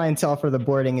that the clientele for the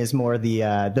boarding is more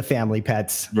the family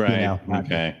pets. Right. You know?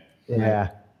 Okay. Yeah.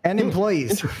 And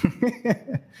employees.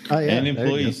 Oh, yeah, And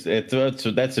employees.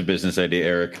 That's a business idea,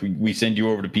 Eric. We send you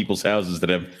over to people's houses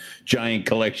that have giant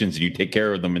collections, and you take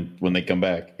care of them when they come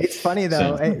back. It's funny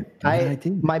though.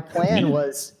 My plan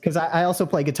was, because I also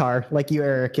play guitar like you,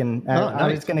 Eric, and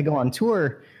I was going to go on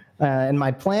tour. And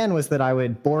my plan was that I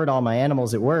would board all my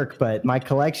animals at work, but my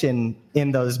collection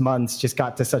in those months just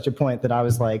got to such a point that I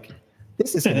was like,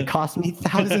 this is going to cost me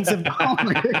thousands of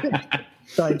dollars.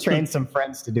 So I trained some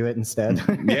friends to do it instead.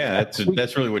 Yeah,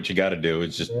 that's really what you got to do.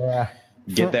 Is just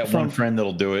get that one friend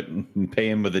that'll do it and pay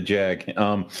him with a jag.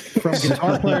 From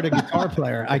guitar player to guitar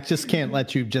player, I just can't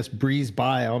let you just breeze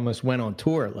by. I almost went on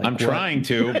tour. Like, I'm trying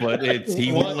to, but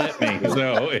he won't let me.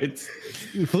 So it's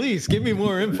please give me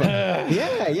more info.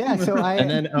 Yeah. So and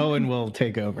then Owen will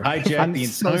take over. I'm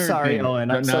so sorry,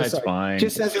 Owen. I'm so it's sorry. fine.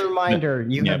 Just as a reminder,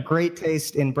 you have great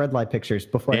taste in breadlight pictures.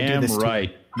 Before I do this,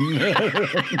 right.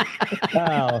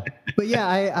 But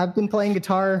yeah, I've been playing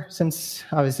guitar since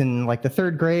I was in like the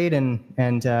third grade, and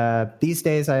these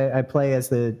days I play as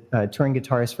the touring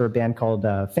guitarist for a band called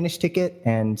Finish Ticket.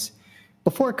 And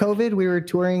before COVID, we were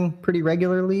touring pretty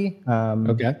regularly.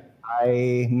 Okay.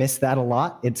 I miss that a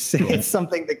lot. It's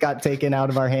something that got taken out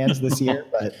of our hands this year,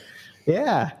 but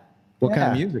yeah. What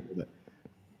kind of music is it?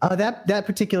 That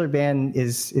particular band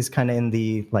is kind of in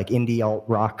the like indie alt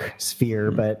rock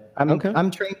sphere, but I'm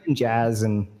trained in jazz,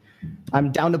 and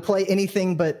I'm down to play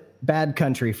anything but bad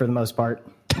country for the most part.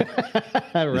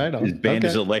 Right on. His band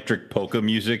is electric polka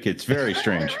music. It's very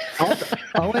strange.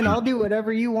 Owen, I'll do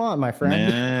whatever you want, my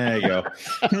friend. There you go.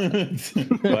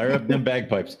 Fire up them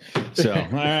bagpipes. So, all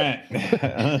right.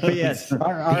 But yes,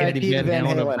 R.I.P. to Van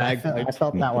Halen. I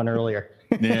felt that one earlier.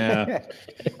 Yeah.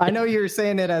 I know you're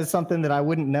saying it as something that I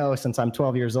wouldn't know since I'm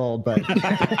 12 years old, but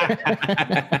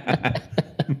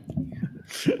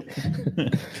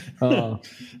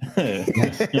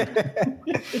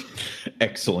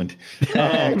Excellent.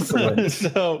 Excellent.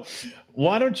 So,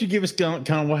 why don't you give us kind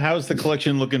of how's the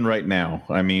collection looking right now?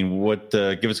 I mean,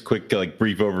 give us a quick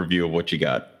brief overview of what you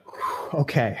got.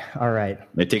 Okay. All right.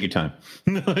 Take your time.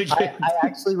 I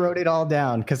actually wrote it all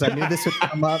down because I knew this would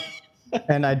come up,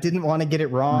 and I didn't want to get it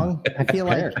wrong. I feel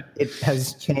like it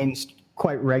has changed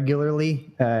quite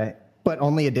regularly, but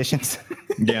only additions.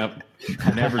 Yeah.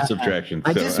 Never subtraction.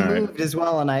 I just moved as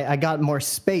well, and I got more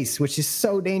space, which is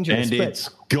so dangerous. And it's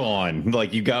gone.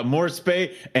 Like you got more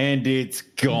space, and it's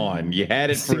gone. You had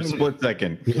it for a split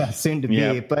second. Yeah, soon to be.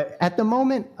 Yep. But at the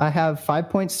moment, I have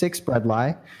 5.6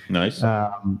 Bredli. Nice.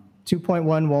 2.1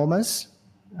 Wolmas,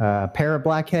 a pair of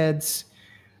blackheads,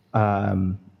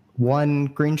 one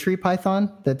green tree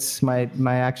python. That's my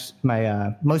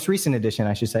most recent addition,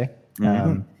 I should say.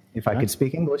 If I could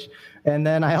speak English. And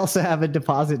then I also have a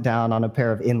deposit down on a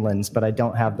pair of inlands, but I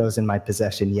don't have those in my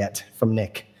possession yet from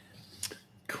Nick.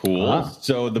 Cool.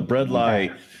 So the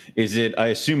Bredli, is it, I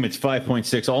assume it's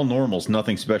 5.6, all normals,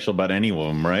 nothing special about any of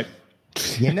them, right?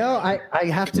 You know, I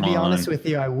have to be honest with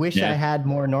you. I wish I had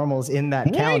more normals in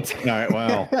that count. All right,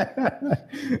 wow.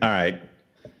 All right.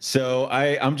 So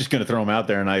I'm just going to throw them out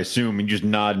there, and I assume, and just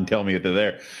nod and tell me if they're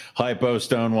there. Hypo,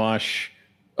 Stonewash,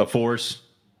 a Force.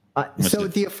 So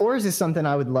the Afors is something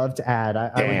I would love to add. I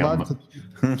would love to keep,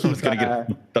 thought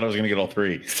I was gonna get all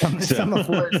three. Some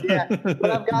Afors, yeah.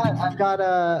 But I've got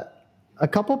a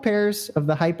couple pairs of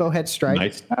the Hypo Het Stripe.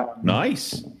 Nice.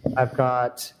 Nice. I've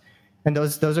got, and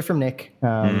those are from Nick.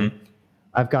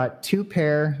 I've got 2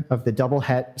 pair of the double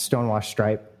Het Stonewash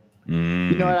Stripe.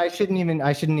 You know what? I shouldn't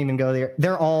even go there.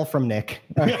 They're all from Nick.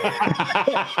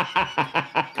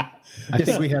 I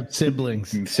think we have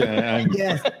siblings.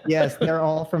 Yes, they're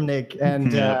all from Nick.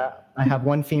 And I have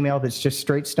one female that's just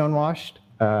straight stonewashed.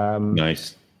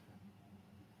 Nice.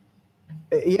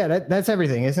 Yeah, that's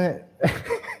everything, isn't it?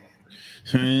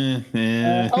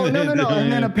 Oh, no.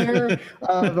 And then a pair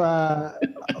of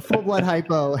full-blood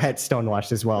hypo het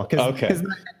stonewashed as well. Because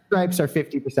the stripes are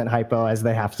 50% hypo, as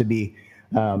they have to be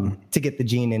to get the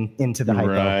gene into the hypo.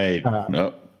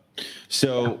 Right.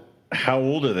 So how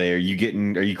old are they? Are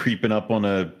you creeping up on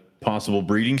a possible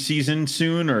breeding season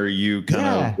soon, or are you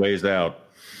kind of ways out?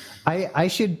 I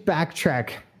should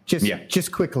backtrack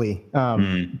just quickly.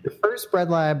 The first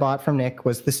bredli I bought from Nick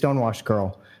was the Stonewashed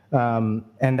Girl.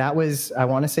 And that was, I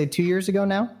want to say 2 years ago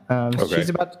now. She's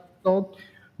about 2 years old.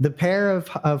 The pair of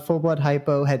full-blood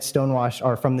hypo het stonewashed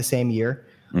are from the same year.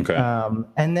 Okay.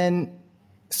 And then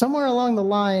somewhere along the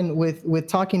line with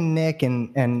talking to Nick,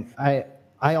 and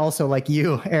I also, like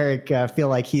you, Eric, feel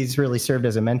like he's really served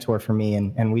as a mentor for me,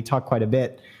 and we talk quite a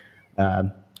bit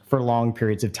for long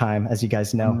periods of time, as you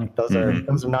guys know. Those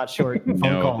are not short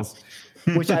phone calls,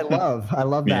 which I love. I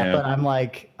love that, but I'm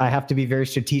like, I have to be very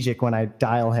strategic when I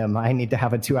dial him. I need to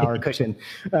have a 2-hour cushion.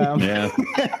 One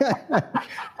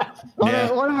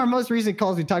of our most recent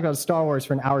calls, we talked about Star Wars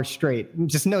for an hour straight,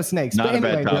 just no snakes. Not a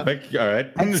bad topic. All right.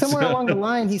 And somewhere along the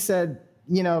line, he said,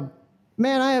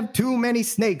 man, I have too many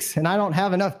snakes and I don't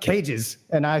have enough cages.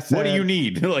 And I said, what do you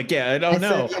need? Like, I don't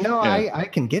know. Said, I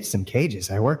can get some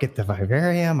cages. I work at the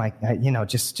vivarium. I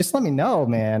just let me know,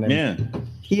 man. And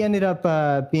he ended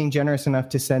up being generous enough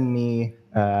to send me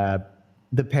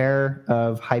the pair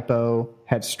of hypo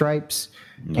het stripes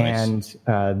and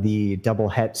the double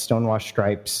het stonewashed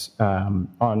stripes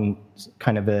on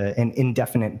kind of an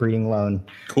indefinite breeding loan,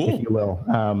 if you will.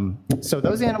 So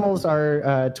those animals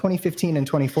are 2015 and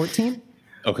 2014.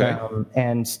 Okay.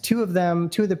 And two of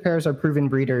the pairs are proven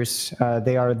breeders.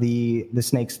 They are the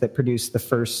snakes that produce the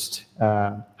first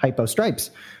hypo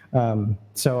stripes.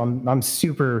 So I'm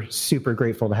super, super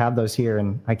grateful to have those here,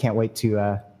 and I can't wait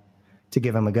to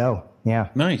give them a go. Yeah.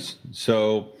 Nice.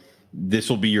 So this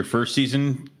will be your first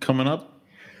season coming up?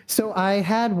 So I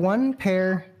had one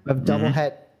pair of double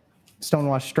het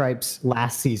stonewashed stripes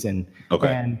last season. Okay.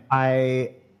 And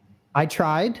I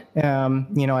tried,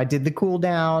 I did the cool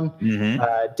down,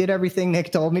 did everything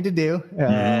Nick told me to do.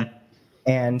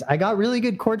 And I got really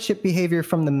good courtship behavior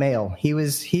from the male. He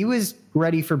was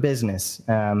ready for business.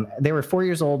 They were 4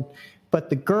 years old, but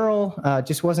the girl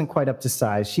just wasn't quite up to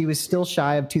size. She was still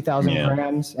shy of 2,000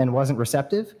 grams and wasn't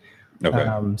receptive. Okay.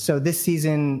 So this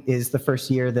season is the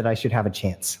first year that I should have a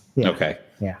chance. Yeah. Okay.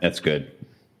 Yeah. That's good.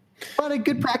 But a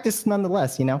good practice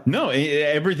nonetheless, No,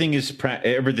 everything is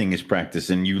practice,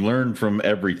 and you learn from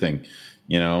everything,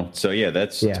 So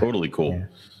that's totally cool. Yeah.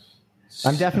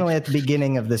 I'm definitely at the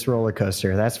beginning of this roller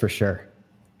coaster. That's for sure.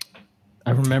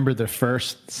 I remember the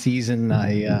first season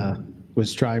I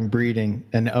was trying breeding,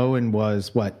 and Owen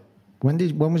was what? When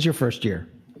was your first year?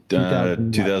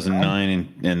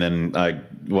 2009, and then I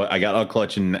got out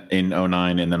clutch in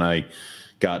 2009, and then I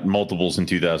got multiples in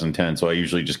 2010. So I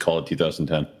usually just call it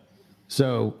 2010.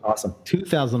 So awesome.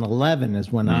 2011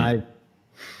 is when it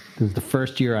was the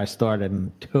first year I started,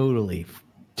 and totally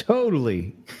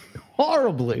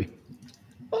horrible.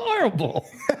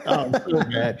 Oh, so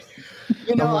bad.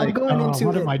 I'm going into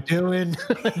what am I doing?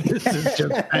 This is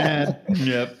just bad.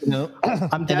 Yep.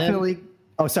 I'm definitely.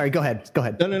 Oh, sorry. Go ahead.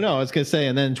 No. I was going to say,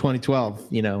 and then 2012,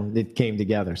 it came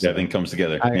together. So everything comes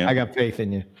together. I got faith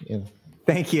in you.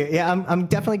 Thank you. Yeah, I'm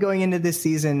definitely going into this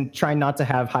season trying not to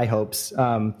have high hopes.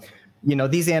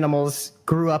 These animals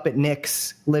grew up at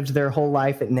Nick's, lived their whole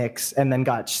life at Nick's, and then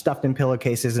got stuffed in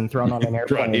pillowcases and thrown on an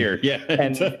airplane here,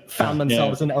 and found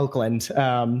themselves in Oakland.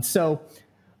 So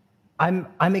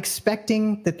I'm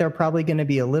expecting that they're probably going to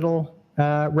be a little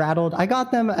rattled. I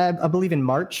got them, I believe, in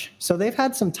March, so they've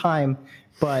had some time,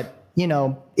 but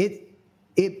it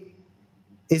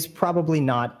is probably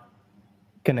not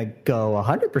going to go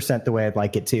 100% the way I'd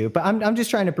like it to. But I'm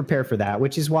just trying to prepare for that,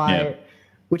 which is why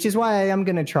I am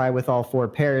going to try with all four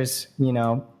pairs.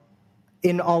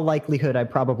 In all likelihood, I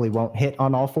probably won't hit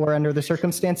on all four under the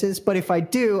circumstances, but if I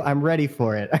do, I'm ready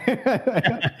for it.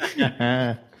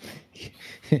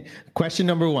 Question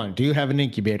number 1: do you have an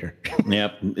incubator?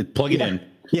 Yep, plug it in.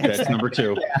 Yeah, that's number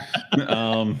 2.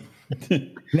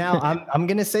 Now I'm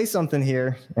going to say something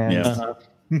here, and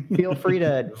feel free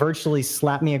to virtually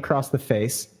slap me across the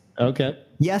face. Okay.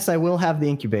 Yes, I will have the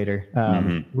incubator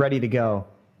ready to go.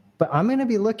 But I'm going to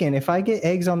be looking, if I get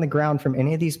eggs on the ground from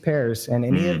any of these pairs and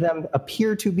any of them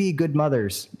appear to be good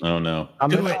mothers. Oh, no. I'm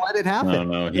going to let it happen. Oh,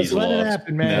 no. He's let lost. it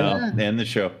happen, man. No, end the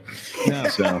show. No.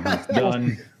 So it's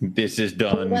done. This is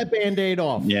done. Pull that Band-Aid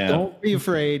off. Yeah. Don't be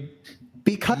afraid.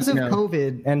 Because of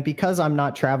COVID and because I'm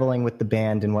not traveling with the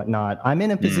band and whatnot, I'm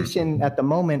in a position at the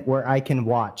moment where I can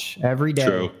watch every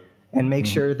day and make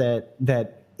sure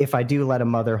that if I do let a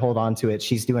mother hold on to it,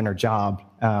 she's doing her job.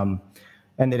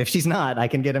 And that if she's not, I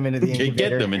can get them into the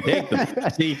incubator. Get them and take them.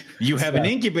 See, you have an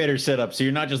incubator set up, so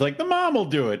you're not just like, the mom will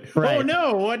do it. Right. Oh,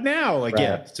 no, what now? Like, Right.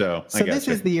 yeah, so this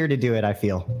is the year to do it, I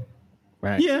feel.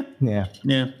 Right. Yeah.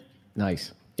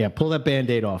 Nice. Yeah, pull that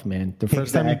Band-Aid off, man. The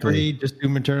first time you breed, just do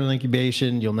maternal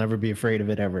incubation. You'll never be afraid of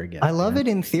it ever again. I love it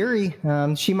in theory.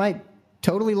 She might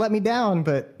totally let me down,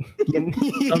 but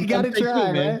you got to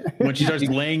try, man. When she starts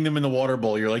laying them in the water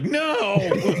bowl, you're like, no.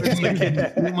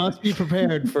 You must be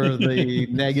prepared for the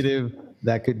negative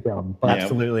that could come. But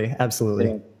Absolutely.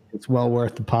 it's well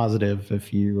worth the positive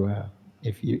if you're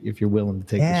willing to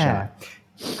take the shot.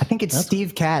 I think it's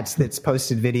Steve Katz that's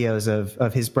posted videos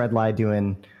of his bredli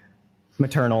doing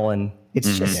maternal, and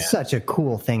it's just such a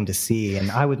cool thing to see.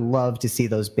 And I would love to see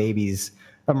those babies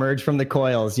emerge from the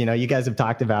coils. You know, you guys have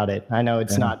talked about it. I know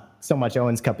it's not so much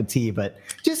Owen's cup of tea, but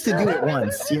just to do it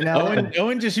once, you know.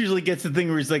 Owen just usually gets the thing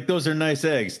where he's like, those are nice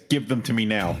eggs. Give them to me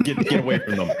now. Get away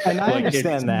from them. And I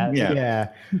understand that.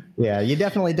 Yeah. You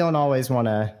definitely don't always want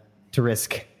to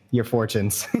risk your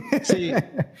fortunes. See,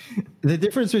 the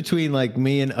difference between like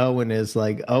me and Owen is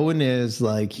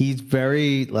he's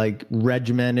very like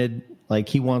regimented. Like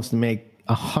he wants to make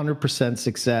 100%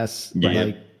 success. Yeah.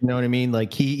 Like, you know what I mean?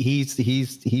 Like he's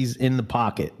in the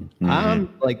pocket. Mm-hmm.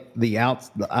 I'm like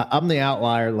I'm the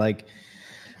outlier. Like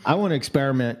I want to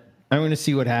experiment. I want to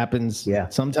see what happens. Yeah.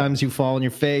 Sometimes you fall on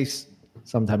your face.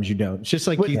 Sometimes you don't. It's just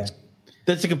like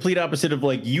That's the complete opposite of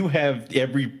like you have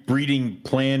every breeding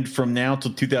planned from now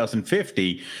till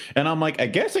 2050, and I'm like, I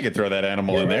guess I could throw that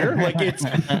animal in there. Like it's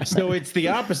the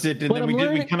opposite, and But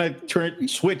then we kind of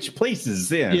switch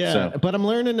places. Yeah. But I'm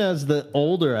learning as the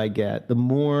older I get, the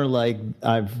more like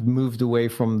I've moved away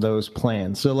from those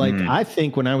plans. So like I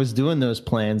think when I was doing those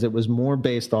plans, it was more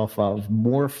based off of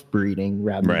morph breeding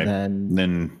rather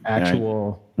than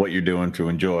actual. What you're doing to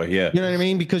enjoy, You know what I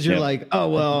mean? Because you're like, oh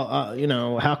well, you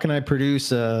know, how can I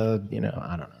produce I don't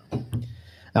know,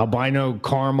 albino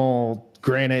caramel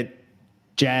granite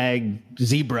jag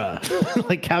zebra?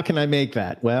 Like, how can I make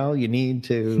that? Well, you need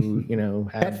to,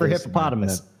 have head for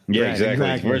hippopotamus. Yeah, Right,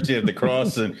 exactly. First you have to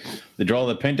cross and they draw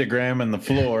the pentagram in the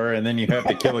floor, and then you have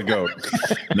to kill a goat.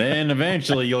 Then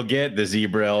eventually you'll get the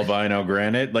zebra albino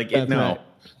granite. Like Right.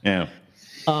 Yeah.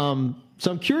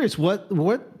 So I'm curious, why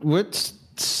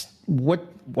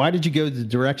did you go the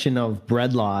direction of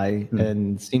bredli?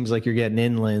 And it seems like you're getting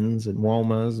inlands and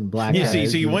womas and black. Yeah,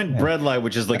 so you went bredli,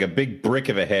 which is like a big brick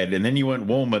of a head, and then you went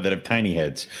woma that have tiny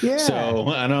heads. Yeah. So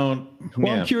I don't.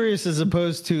 Well, I'm curious as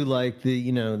opposed to like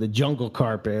the jungle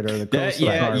carpet or the coastal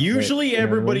carpet. Usually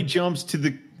everybody jumps to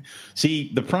the.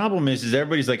 See, the problem is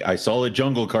everybody's like, I saw a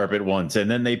jungle carpet once, and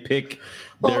then they pick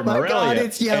their my Morelia, God,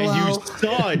 it's yellow. and you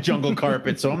saw a jungle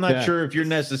carpet. So I'm not sure if you're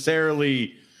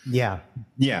necessarily. Yeah.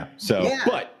 So,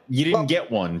 but you didn't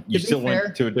get one. You still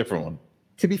went to a different one.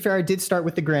 To be fair, I did start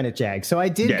with the granite jag. So I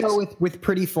did go with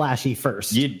pretty flashy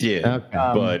first. You did,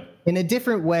 but in a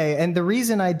different way. And the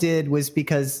reason I did was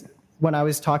because when I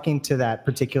was talking to that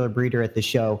particular breeder at the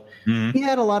show, he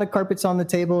had a lot of carpets on the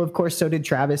table. Of course, so did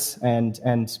Travis,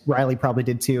 and Riley probably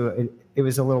did too. It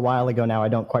was a little while ago now. I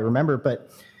don't quite remember. But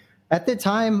at the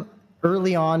time,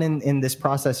 early on in this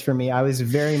process for me, I was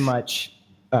very much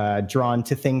drawn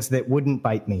to things that wouldn't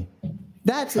bite me.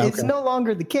 It's no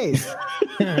longer the case. So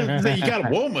you got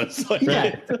womas.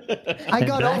 I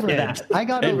got over that. I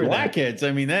got over blackheads.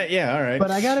 I mean that. Yeah. All right. But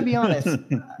I got to be honest.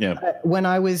 When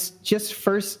I was just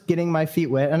first getting my feet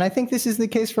wet, and I think this is the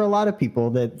case for a lot of people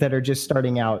that are just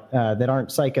starting out, that aren't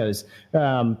psychos.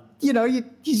 You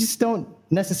just don't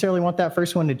necessarily want that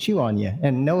first one to chew on you.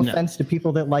 And no offense to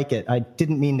people that like it. I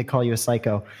didn't mean to call you a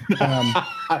psycho.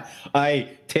 I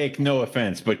take no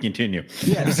offense, but continue.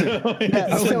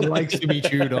 So likes to be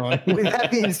chewed on. With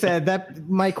that being said,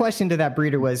 my question to that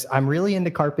breeder was, I'm really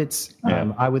into carpets.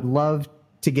 I would love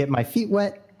to get my feet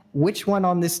wet. Which one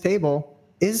on this table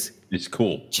is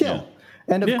cool? Chill.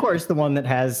 Yeah. And of course, the one that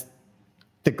has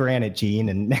the granite gene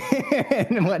and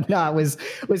whatnot was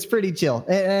pretty chill.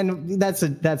 And that's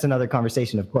another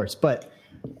conversation, of course. But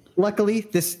luckily,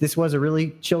 this was a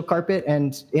really chill carpet.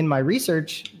 And in my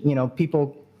research,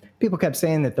 people kept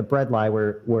saying that the bredli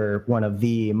were one of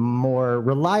the more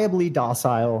reliably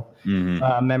docile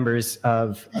members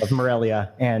of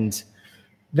Morelia, and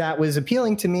that was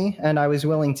appealing to me. And I was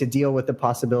willing to deal with the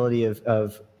possibility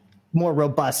of more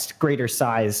robust, greater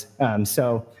size.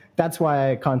 So that's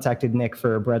why I contacted Nick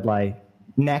for a bredli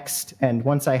next. And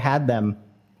once I had them,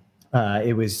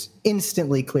 it was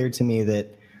instantly clear to me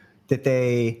that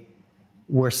they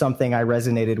were something I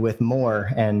resonated with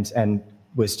more and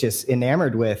was just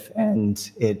enamored with,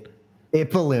 and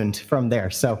it ballooned from there.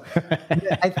 So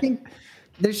I think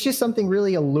there's just something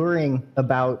really alluring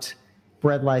about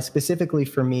bredli, specifically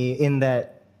for me, in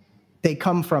that they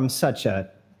come from such a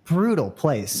brutal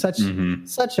place, such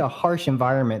a harsh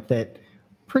environment that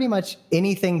pretty much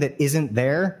anything that isn't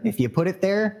there, if you put it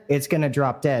there, it's going to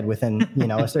drop dead within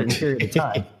a certain period of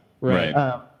time.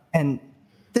 Right. And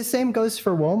the same goes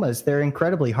for womas. They're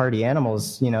incredibly hardy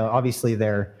animals. Obviously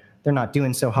they're not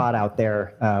doing so hot out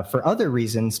there for other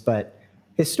reasons, but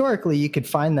historically you could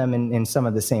find them in some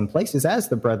of the same places as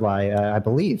the bredli, I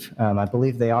believe. I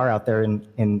believe they are out there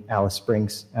in Alice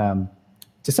Springs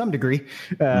to some degree.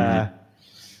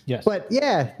 Yes. But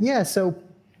yeah. So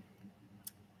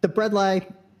the bredli,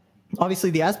 obviously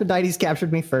the Aspidites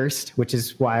captured me first, which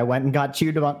is why I went and got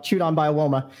chewed on by a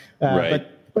woma. Right.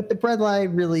 But the bredli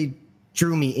really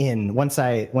drew me in once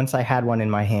I had one in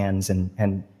my hands,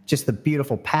 and just the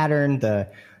beautiful pattern, the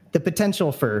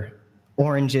potential for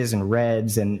oranges and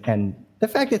reds, and the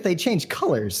fact that they change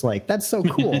colors, like that's so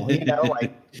cool.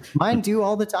 Like mine do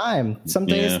all the time. Some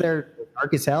days they're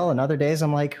dark as hell, and other days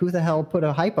I'm like, who the hell put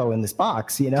a hypo in this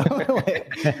box?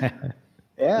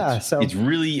 Yeah. So it's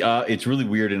really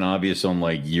weird and obvious on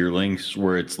like yearlings,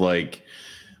 where it's like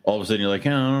all of a sudden you're like, I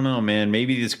don't know, man,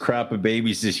 maybe this crop of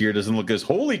babies this year doesn't look as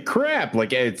holy crap.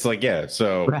 Like it's like, yeah.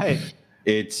 So right.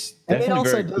 It's and definitely it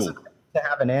also very doesn't cool to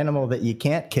have an animal that you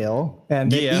can't kill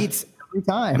and it eats every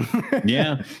time.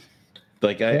 Yeah.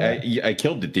 Like I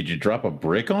killed it. Did you drop a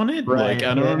brick on it? Right. Like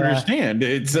I don't understand.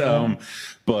 It's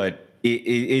but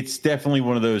it's definitely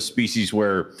one of those species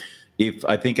where if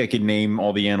I think I could name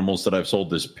all the animals that I've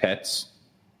sold as pets,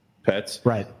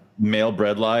 right? Male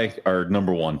bredli are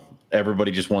number one.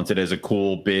 Everybody just wants it as a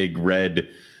cool, big, red,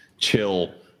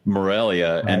 chill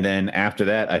Morelia. Right. And then after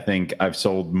that, I think I've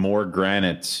sold more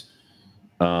granites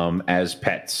as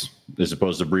pets as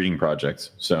opposed to breeding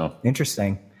projects. So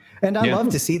interesting. And I love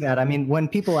to see that. I mean, when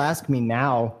people ask me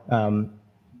now,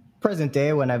 present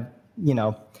day, when I've,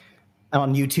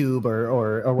 on YouTube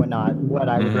or whatnot, what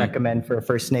I would recommend for a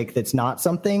first snake that's not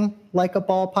something like a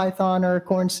ball python or a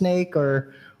corn snake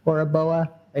or a boa,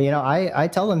 I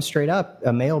tell them straight up,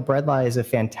 a male bredli is a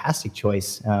fantastic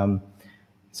choice.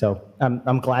 So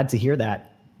I'm glad to hear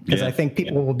that, because I think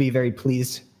people will be very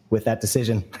pleased with that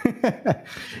decision.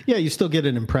 Yeah, you still get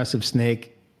an impressive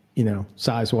snake,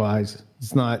 size wise.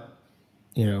 It's not,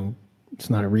 it's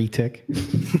not a retic.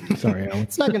 Sorry, Alan.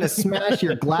 It's not going to smash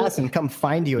your glass and come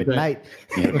find you at night.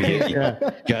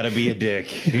 Gotta be a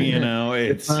dick.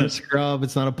 It's not a scrub.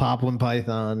 It's not a poplin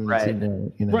python. Right.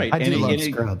 Right. I do love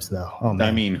scrubs, though. Oh, man.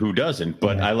 I mean, who doesn't?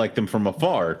 But I like them from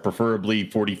afar, preferably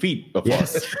 40 feet afar.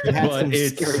 Yes. But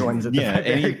it's scary ones at the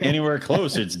anywhere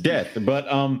close, it's death. But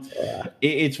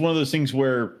it's one of those things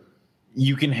where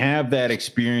you can have that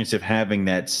experience of having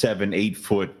that 7-8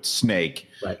 foot snake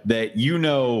that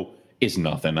is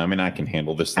nothing. I mean, I can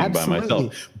handle this thing by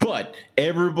myself. But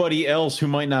everybody else who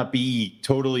might not be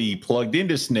totally plugged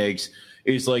into snakes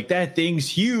is like, that thing's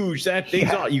huge. That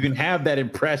thing's you can have that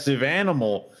impressive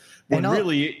animal when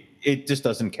really it just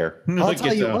doesn't care. I'll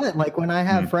tell you what, like when I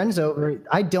have friends over,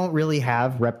 I don't really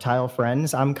have reptile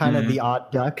friends. I'm kind of the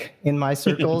odd duck in my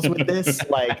circles with this.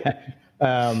 Like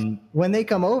when they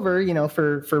come over,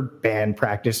 for band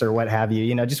practice or what have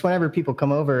you, just whenever people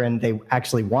come over and they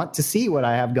actually want to see what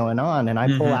I have going on, and I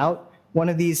pull out one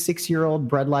of these 6-year-old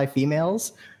bredli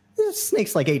females, this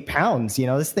snake's like 8 pounds.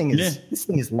 This thing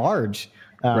is large.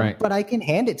 But I can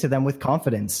hand it to them with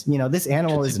confidence. This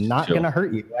animal is not going to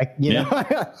hurt you.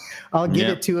 I'll give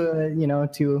it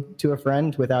to a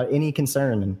friend without any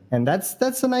concern, and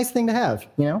that's a nice thing to have.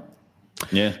 Yeah.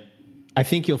 I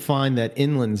think you'll find that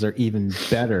inlands are even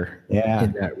better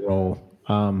in that role.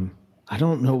 I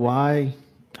don't know why.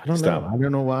 I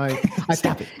don't know why.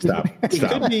 Stop.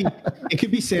 It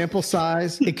could be sample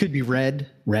size. It could be red.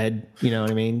 You know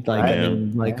what I mean?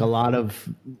 Like a lot of,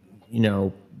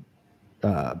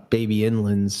 baby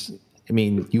inlands. I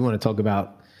mean, you want to talk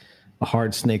about a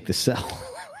hard snake to sell.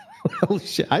 Holy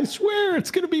shit. I swear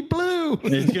it's going to be blue.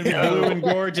 It's going to be blue and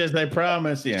gorgeous, I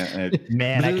promise. Yeah.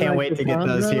 Man, I can't wait to get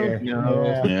those here.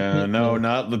 No,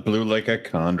 not the blue like a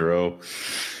chondro.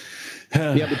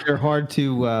 Yeah, but they're hard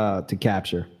to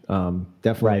capture.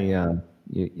 Definitely,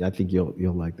 I think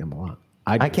you'll like them a lot.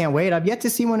 I can't wait. I've yet to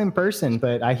see one in person,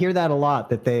 but I hear that a lot,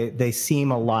 that they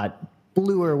seem a lot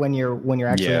bluer when you're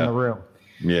actually in the room.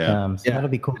 Yeah. So that'll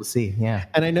be cool to see. Yeah.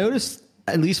 And I noticed,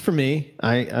 at least for me,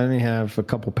 I only have a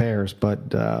couple pairs,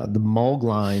 but the Mulg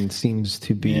line seems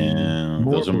to be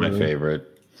those are my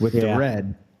favorite with the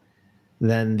red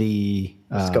than the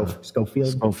Schofield.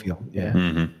 Schofield, yeah.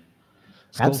 Mm-hmm.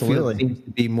 Absolutely. Seems to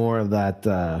be more of that.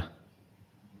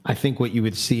 I think what you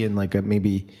would see in like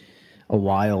maybe a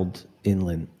wild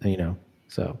inland,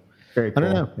 So Very cool. I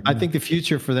don't know. I think the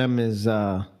future for them is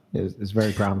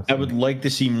very promising. I would like to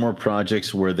see more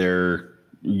projects where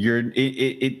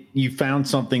you found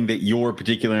something that your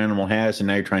particular animal has, and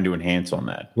now you're trying to enhance on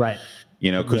that. Right.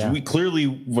 You know, because we clearly,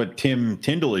 what Tim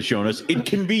Tyndall has shown us, it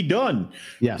can be done.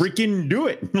 Yes. Freaking do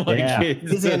it.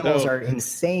 His animals are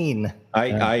insane.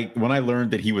 I when I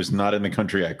learned that he was not in the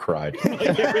country, I cried.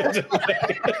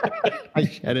 I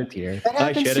shed a tear. That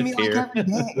happens to me like every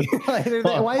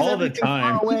day. Why is all the everything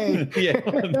time. far away? Yeah,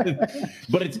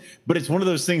 but it's one of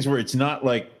those things where it's not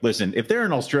like, listen, if they're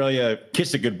in Australia,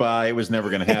 kiss it goodbye. It was never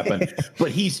going to happen.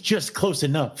 But he's just close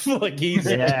enough. Like he's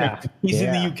in the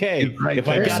UK. Right if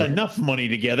there. I got enough money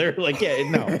together,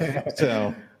 no.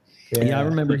 So. Yeah, I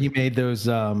remember he made those.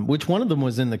 Which one of them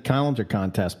was in the calendar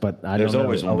contest? But I There's don't know.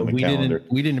 always one in the calendar.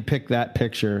 We didn't pick that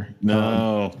picture.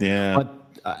 No, But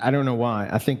I don't know why.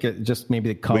 I think it just maybe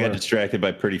the color. we got distracted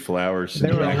by pretty flowers.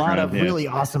 There were a lot of really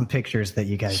awesome pictures that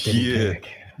you guys didn't pick.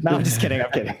 No, I'm just kidding.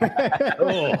 I'm kidding.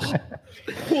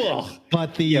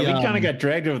 But we kind of got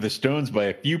dragged over the stones by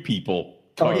a few people.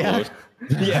 Carlos.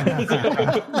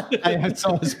 I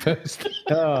saw his post.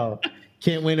 Oh.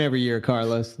 Can't win every year,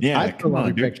 Carlos. Yeah, I come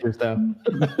on, dude. pictures though.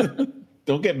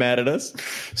 Don't get mad at us.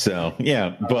 So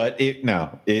but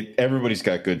everybody's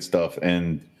got good stuff,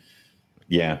 and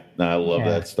I love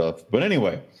that stuff. But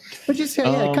anyway, but just kind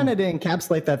of to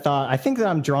encapsulate that thought, I think that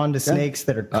I'm drawn to snakes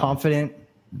that are confident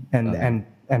and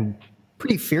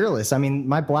pretty fearless. I mean,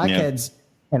 my blackheads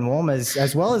and womas,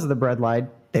 as well as the breadlight,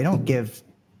 they don't give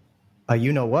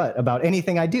you know what about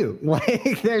anything I do.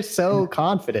 Like they're so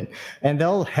confident, and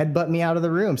they'll headbutt me out of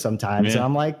the room sometimes. And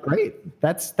I'm like, great,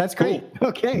 that's great. Cool.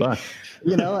 Okay, bye.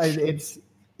 You know, it's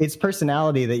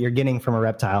personality that you're getting from a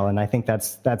reptile, and I think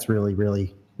that's really,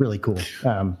 really, really cool.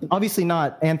 Obviously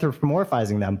not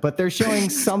anthropomorphizing them, but they're showing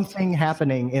something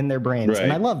happening in their brains,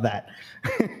 and I love that.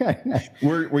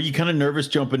 Were you kind of nervous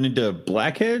jumping into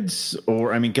blackheads,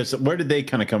 or because where did they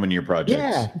kind of come into your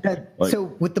projects? So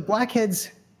with the blackheads,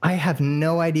 I have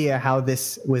no idea how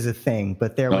this was a thing,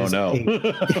 but there was. No,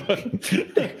 it's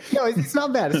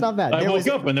not bad. It's not bad. I woke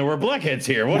up and there were blackheads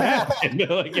here. What happened?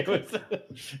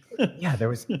 There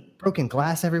was broken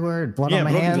glass everywhere, blood on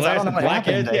my hands. I don't know what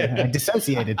happened. I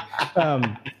dissociated.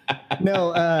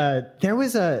 There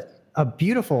was a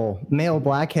beautiful male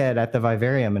blackhead at the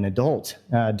vivarium, an adult,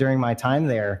 during my time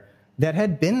there, that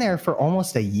had been there for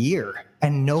almost a year,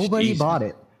 and nobody bought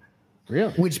it.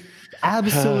 Really? Which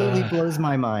absolutely blows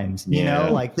my mind. You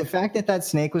know, like the fact that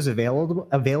snake was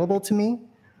available to me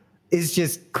is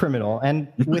just criminal. And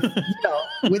with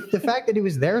with the fact that it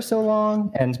was there so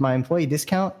long and my employee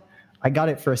discount, I got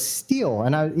it for a steal.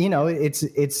 And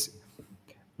it's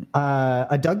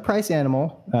a Doug Price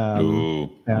animal.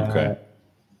 Okay.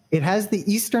 It has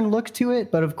the Eastern look to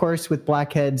it, but of course with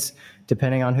blackheads,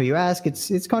 depending on who you ask,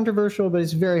 it's controversial, but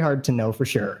it's very hard to know for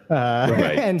sure.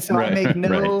 And so I make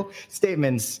no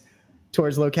statements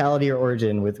towards locality or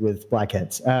origin with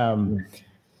blackheads.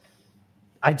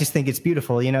 I just think it's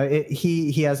beautiful. You know,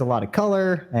 he has a lot of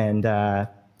color, and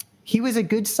he was a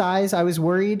good size. I was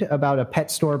worried about a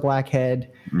pet store blackhead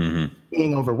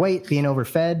being overweight, being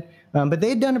overfed. But they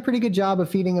had done a pretty good job of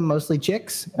feeding him mostly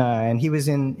chicks, and he was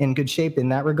in good shape in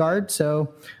that regard.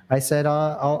 So I said,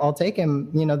 I'll take him.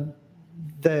 You know,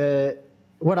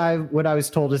 what I was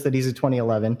told is that he's a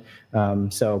 2011.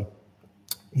 So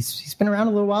he's been around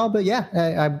a little while, but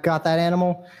I got that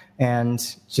animal and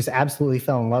just absolutely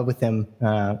fell in love with him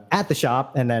at the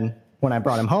shop. And then when I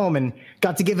brought him home and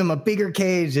got to give him a bigger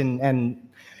cage and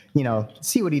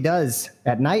see what he does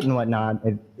at night and whatnot,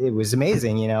 it was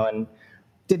amazing, and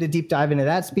did a deep dive into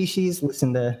that species,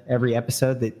 listened to every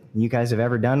episode that you guys have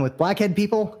ever done with blackhead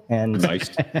people. And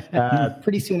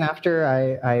pretty soon after,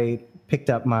 I picked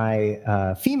up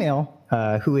my female,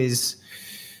 who is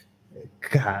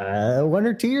 1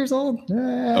 or 2 years old.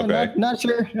 Not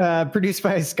sure. Produced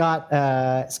by Scott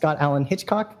Allen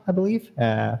Hitchcock, I believe,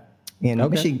 in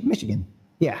Michigan.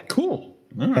 Yeah. Cool.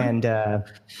 Right. And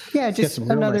just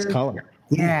another nice color.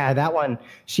 Yeah, that one.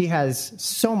 She has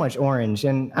so much orange,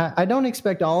 and I don't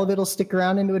expect all of it'll stick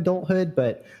around into adulthood,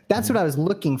 but that's what I was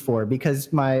looking for,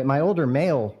 because my older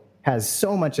male has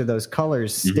so much of those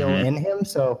colors still in him.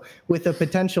 So with a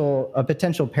potential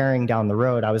pairing down the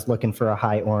road, I was looking for a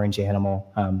high orange animal.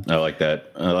 I like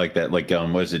that. Like,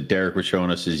 what is it? Derek was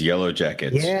showing us his yellow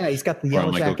jackets. Yeah, he's got the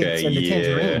yellow jackets and the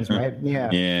tangerines, right?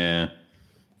 Yeah.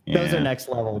 Those are next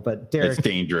level, but Derek, it's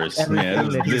dangerous. It's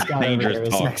dangerous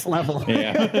talk. Next level.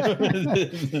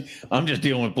 I'm just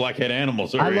dealing with blackhead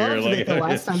animals over here. That the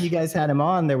last time you guys had him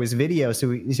on, there was video, so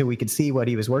we could see what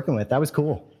he was working with. That was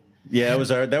cool. Yeah,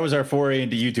 that was our foray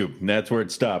into YouTube. And that's where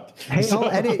it stopped. Hey, I'll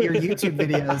edit your YouTube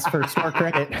videos for store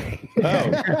credit.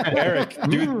 Oh, Eric,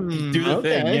 do the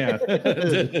thing.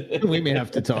 Yeah, We may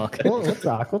have to talk. We'll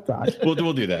talk.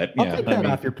 we'll do that. I'll Yeah, take that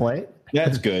off your plate.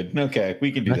 That's good. Okay,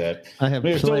 we can do that. I have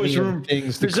There's plenty always of room.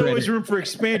 things to There's always credit. room for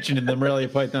expansion in the Morelia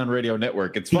Python Radio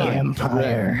Network. It's fine.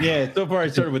 Empire. Yeah. So far, I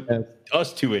started with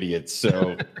us two idiots.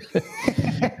 So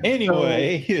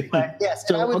anyway, But yes,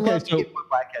 I would love to get more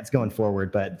blackheads going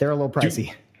forward, but they're a little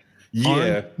pricey.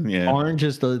 yeah. Orange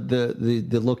is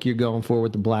the look you're going for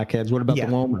with the blackheads. What about Yeah.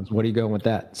 the Womas? What are you going with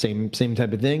that? Same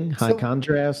type of thing? High So-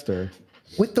 contrast or?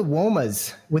 With the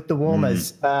Womas,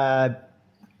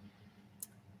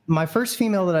 my first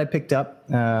female that I picked up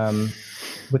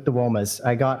with the Womas,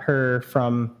 I got her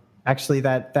from actually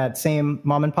that same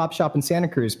mom and pop shop in Santa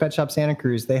Cruz, Pet Shop Santa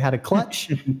Cruz. They had a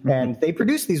clutch, and they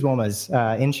produced these Womas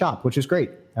in shop, which was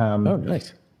great. Oh,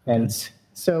 nice. And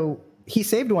so he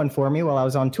saved one for me while I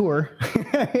was on tour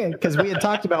because we had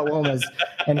talked about Womas,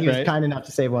 and he was Right. kind enough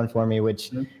to save one for me,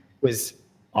 which was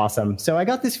awesome. So I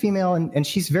got this female, and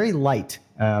she's very light.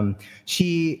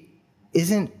 She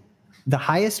isn't the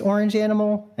highest orange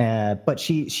animal, but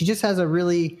she just has a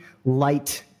really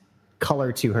light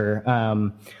color to her.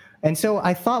 And so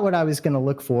I thought what I was going to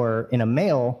look for in a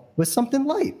male was something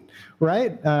light,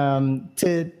 right?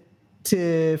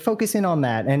 To focus in on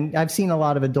that. And I've seen a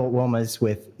lot of adult Womas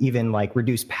with even like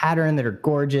reduced pattern that are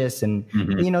gorgeous. And,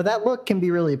 that look can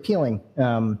be really appealing.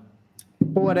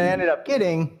 But what I ended up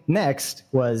getting next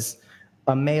was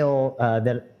a male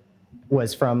that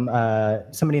was from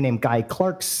somebody named Guy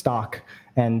Clark's stock.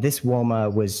 And this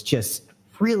Woma was just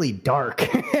really dark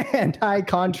and high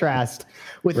contrast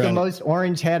with the most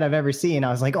orange head I've ever seen.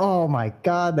 I was like, oh my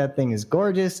God, that thing is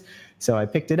gorgeous. So I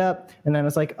picked it up, and then I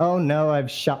was like, oh no,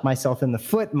 I've shot myself in the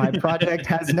foot. My project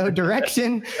has no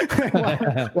direction.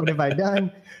 What have I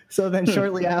done? So then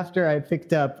shortly after, I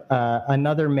picked up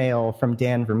another male from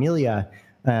Dan Vermiglia,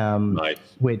 Nice.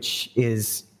 which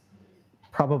is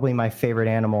probably my favorite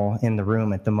animal in the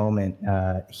room at the moment.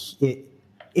 It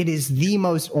is the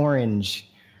most orange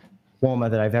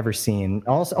Woma that I've ever seen.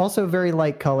 Also very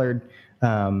light colored,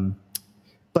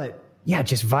 but yeah,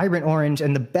 just vibrant orange.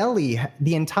 And the belly,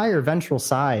 the entire ventral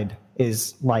side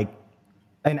is like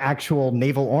an actual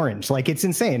navel orange. Like it's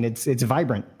insane. It's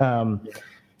vibrant.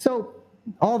 So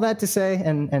all that to say,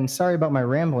 and sorry about my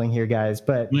rambling here, guys,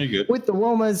 but No, you're good. with the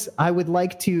Womas, I would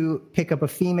like to pick up a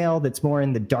female that's more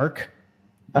in the dark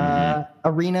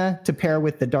arena to pair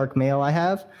with the dark male I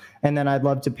have. And then I'd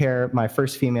love to pair my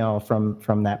first female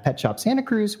from that Pet Shop Santa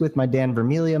Cruz with my Dan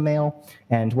Vermiglia male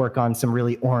and work on some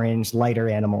really orange, lighter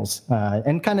animals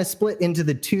and kind of split into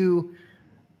the two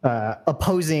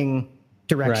opposing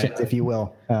directions, if you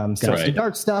will. So some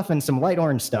dark stuff and some light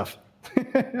orange stuff.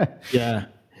 Yeah.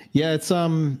 It's I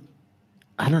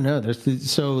don't know.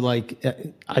 So like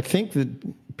I think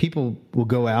that people will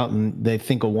go out and they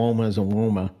think a Woma is a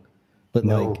Woma, but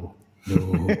No.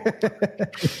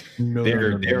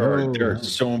 There are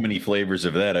so many flavors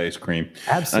of that ice cream.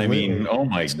 Absolutely. I mean, oh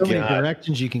my so many God.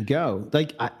 directions you can go.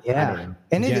 Like I don't know.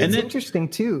 And Yeah. it's interesting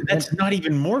too. That's not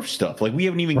even morph stuff. Like we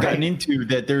haven't even gotten into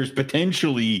that. There's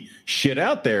potentially shit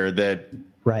out there that.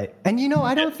 Right. And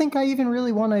I don't think I even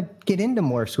really want to get into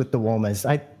morphs with the Womas.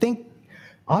 I think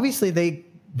obviously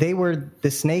they were the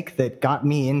snake that got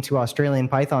me into Australian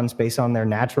pythons based on their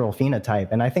natural phenotype.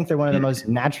 And I think they're one of the most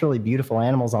naturally beautiful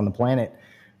animals on the planet.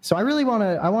 So I really want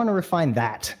to refine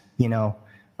that,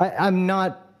 I'm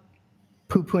not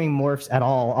poo-pooing morphs at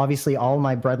all. Obviously all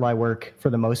my bredli work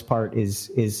for the most part is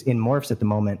in morphs at the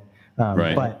moment.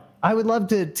 But I would love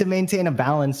to maintain a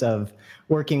balance of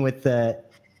working with the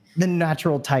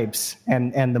natural types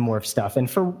and the morph stuff. And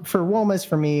for Womas,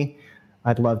 for me,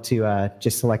 I'd love to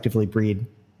just selectively breed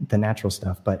the natural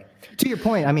stuff. But to your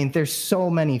point, I mean, there's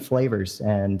so many flavors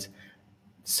and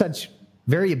such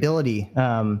variability.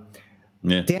 Dan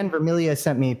Vermiglia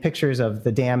sent me pictures of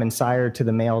the dam and sire to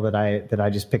the male that I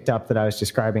just picked up that I was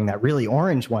describing, that really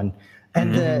orange one.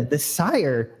 And the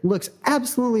sire looks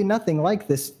absolutely nothing like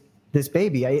this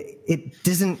baby.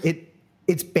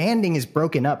 Its banding is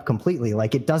broken up completely.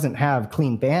 Like it doesn't have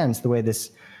clean bands the way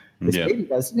this baby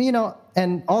does,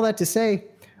 and all that to say,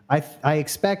 I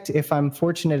expect if I'm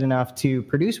fortunate enough to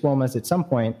produce Womas at some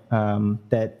point,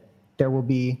 that there will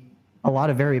be a lot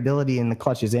of variability in the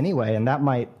clutches anyway. And that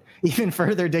might even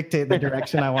further dictate the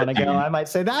direction I want to go. I might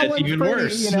say that one's even pretty,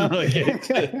 worse.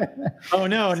 Oh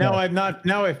no! Now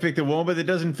I've picked a Woma that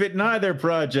doesn't fit in either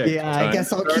project. Yeah, I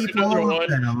guess I'll keep another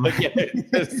one.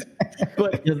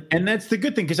 But and that's the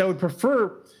good thing, because I would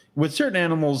prefer with certain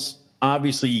animals.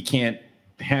 Obviously, you can't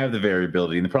have the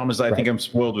variability, and the problem is I think I'm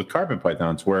spoiled with carpet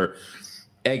pythons, where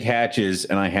egg hatches,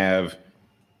 and I have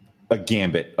a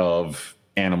gambit of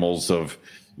animals of,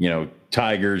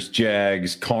 tigers,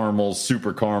 jags, caramels,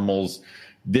 super caramels,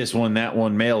 this one, that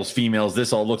one, males, females,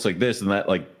 this all looks like this and that.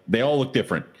 Like, they all look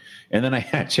different. And then I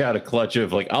hatch out a clutch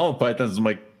of like olive pythons. I'm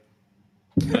like,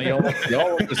 they all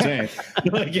look the same.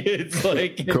 Like, it's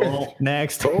like, cool.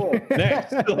 Next. Cool.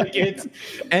 Next. Like,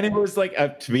 and it was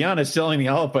like, to be honest, selling the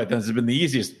olive pythons has been the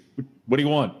easiest. What do you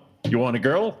want? You want a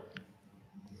girl?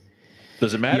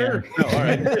 Does it matter? Yeah. No, all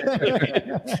right.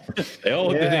 They all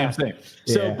look the damn same.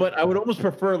 So, but I would almost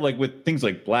prefer, like with things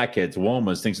like blackheads,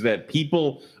 womas, things like that,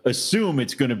 people assume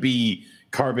it's going to be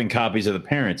carbon copies of the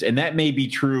parents. And that may be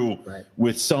true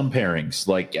with some pairings.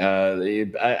 Like,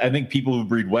 I think people who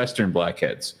breed Western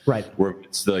blackheads, where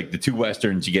it's like the two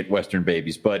Westerns, you get Western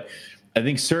babies. But I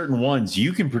think certain ones,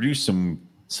 you can produce some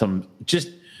just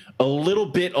a little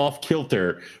bit off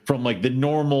kilter from like the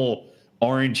normal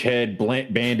orange head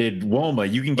banded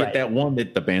woma. You can get that one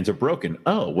that the bands are broken.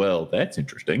 Oh, well, that's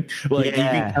interesting. Like, you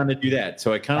can kind of do that.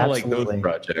 So I kind of like those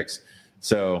projects.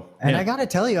 So, and I got to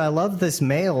tell you, I love this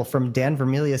male from Dan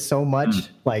Vermelia so much.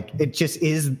 Like, it just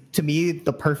is, to me,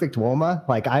 the perfect woma.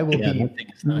 Like, I will be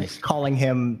calling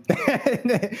him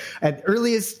at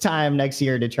earliest time next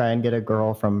year to try and get a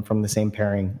girl from the same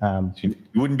pairing. You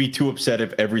wouldn't be too upset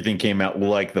if everything came out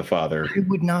like the father. I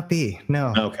would not be.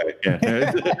 No. Okay. Yeah.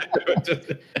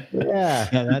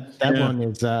 That one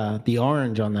is the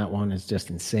orange on that one is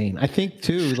just insane. I think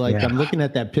too. Like, I'm looking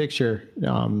at that picture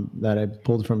that I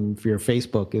pulled from your Facebook.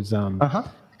 Is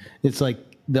it's like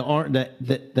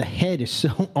the head is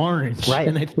so orange,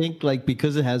 and I think like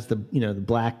because it has the the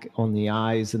black on the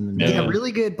eyes and the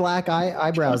really good black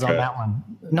eyebrows on that one.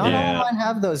 Not all of mine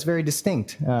have those very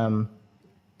distinct. The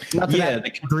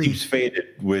keeps faded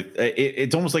with it.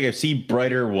 It's almost like I see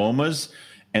brighter womas,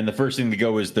 and the first thing to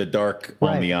go is the dark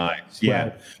on the eyes.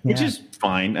 Which is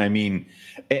fine. I mean,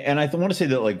 and I want to say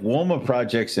that like woma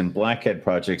projects and blackhead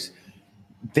projects,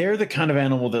 they're the kind of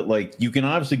animal that like you can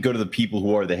obviously go to the people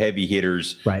who are the heavy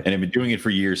hitters and have been doing it for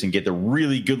years and get the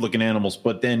really good looking animals,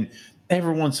 but then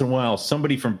every once in a while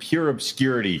somebody from pure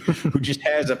obscurity who just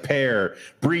has a pair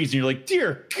breeds and you're like,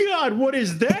 dear God, what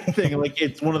is that thing? Like,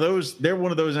 it's one of those, they're one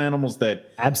of those animals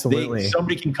that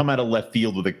somebody can come out of left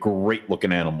field with a great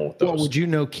looking animal with those. Well, would you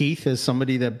know Keith as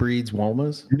somebody that breeds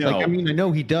womas? No. Like, I mean, I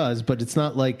know he does, but it's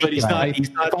not like, but he's not. If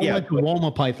I went to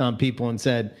woma python people and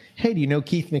said, hey, do you know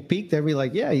Keith McPeak? They'd be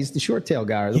like, yeah, he's the short tail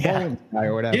guy or the bowling guy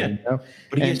or whatever. You know?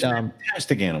 But he has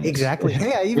fantastic animals. Exactly.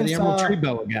 Yeah, I even the saw tree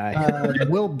boa guy.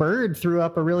 Will Bird threw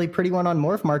up a really pretty one on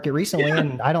Morph Market recently,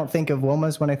 and I don't think of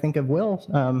womas when I think of Will.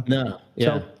 No.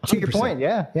 So to your point,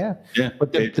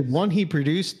 But the one he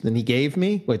produced and he gave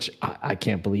me, which I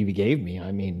can't believe he gave me.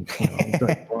 I mean,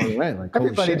 like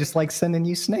everybody just likes sending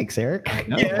you snakes, Eric.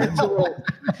 Yeah, it's a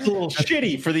little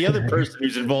shitty for the other person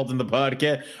who's involved in the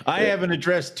podcast. I haven't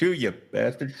addressed to you,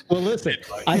 bastards. Well, listen,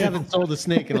 I haven't sold a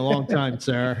snake in a long time,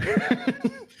 sir.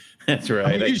 That's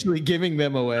right. I'm usually giving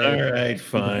them away. All right,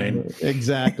 fine.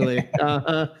 Exactly.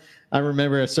 I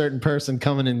remember a certain person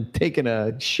coming and taking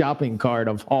a shopping cart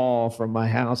of haul from my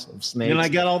house of snakes. And I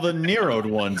got all the Nero'd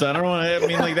ones. I don't want to. I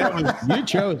mean, like that was you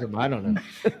chose them. I don't know.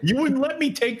 You wouldn't let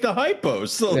me take the hypos,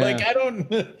 so like I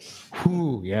don't.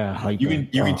 Ooh, yeah. Hypo.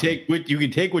 You can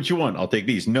take what you want. I'll take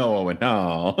these. No, Owen.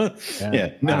 No.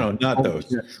 No, not those.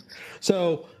 Yeah.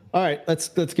 So, all right, let's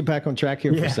get back on track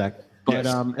here for a sec. But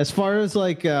as far as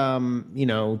like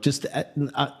just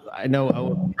I know I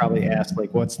will probably ask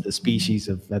like what's the species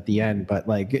of at the end, but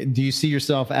like do you see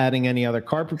yourself adding any other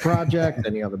carpet projects,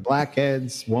 any other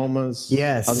blackheads, womas,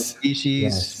 other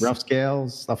species, rough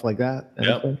scales, stuff like that?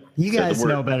 Yep. You guys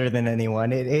know better than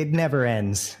anyone. It never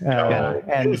ends,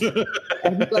 and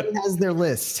everybody has their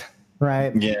list,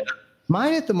 right? Yeah.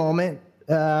 Mine at the moment.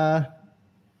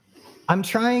 I'm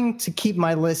trying to keep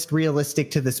my list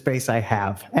realistic to the space I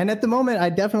have. And at the moment, I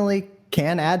definitely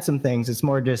can add some things. It's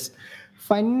more just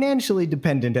financially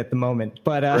dependent at the moment.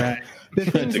 But the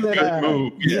things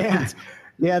the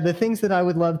things that I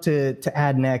would love to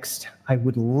add next, I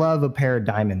would love a pair of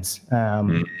diamonds.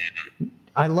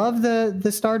 I love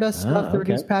the Stardust stuff, the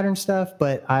reduced pattern stuff,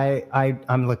 but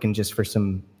I'm looking just for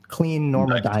some clean,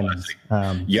 normal diamonds.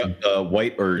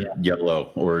 White or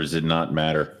yellow, or does it not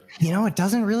matter? It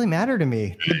doesn't really matter to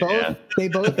me. They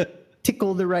both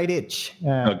tickle the right itch.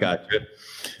 Gotcha.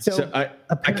 So I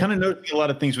kind of noticed a lot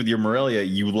of things with your Morelia.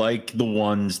 You like the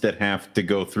ones that have to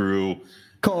go through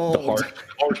cold, the harsh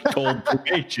cold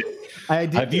formation. I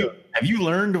do. Have you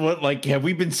learned have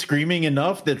we been screaming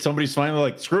enough that somebody's finally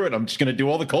like, screw it, I'm just going to do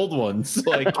all the cold ones?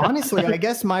 Like, honestly, I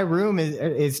guess my room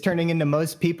is turning into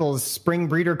most people's spring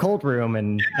breeder cold room,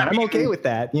 and I'm okay with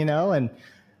that, and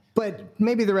but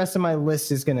maybe the rest of my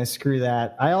list is going to screw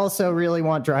that. I also really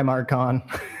want Drymarchon.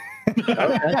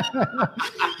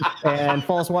 And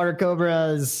false water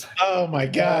cobras. Oh my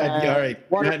God! All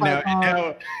right, now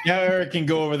Eric can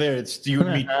go over there. It's you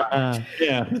and me.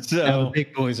 Yeah, so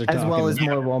big boys are as talking. well as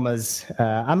more womas.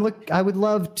 I would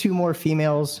love 2 more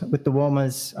females with the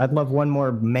womas. I'd love 1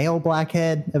 more male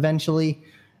blackhead eventually,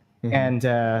 and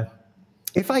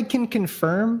if I can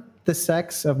confirm the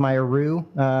sex of my Aru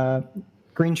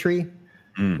green tree,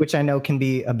 which I know can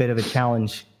be a bit of a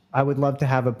challenge, I would love to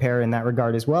have a pair in that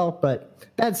regard as well, but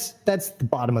that's the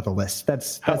bottom of the list.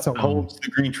 That's how old's the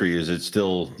green tree? Is it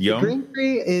still young? The green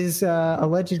tree is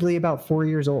allegedly about 4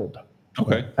 years old.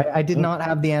 Okay. I did not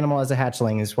have the animal as a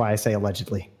hatchling, is why I say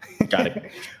allegedly. Got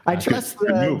it. I trust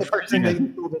the person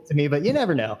that told it to me, but you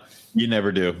never know. You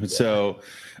never do. So,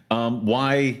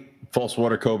 why false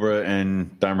water cobra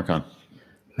and Dharmacon?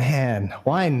 Man,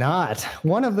 why not?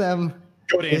 One of them.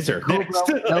 Good answer.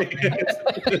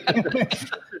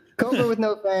 Cobra with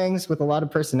no fangs, with a lot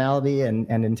of personality and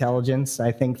intelligence.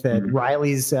 I think that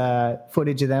Riley's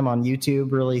footage of them on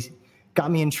YouTube really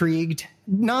got me intrigued.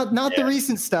 Not the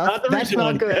recent stuff. That's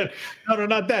not good. No,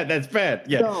 not that. That's bad.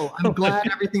 Yeah. No, I'm glad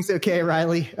everything's okay,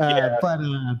 Riley. But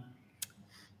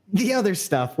the other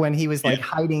stuff, when he was like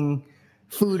hiding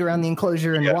food around the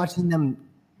enclosure and watching them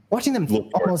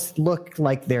almost look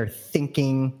like they're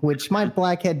thinking, which my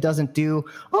blackhead doesn't do.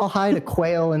 I'll hide a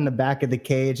quail in the back of the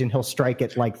cage and he'll strike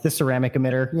it like the ceramic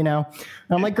emitter, And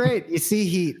I'm like, great, you see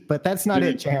heat, but that's not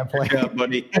it, Champlain. Yeah,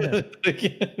 buddy.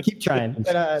 Keep trying.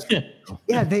 But,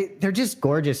 they're just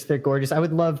gorgeous. They're gorgeous. I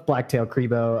would love blacktail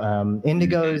crebo.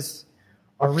 Indigos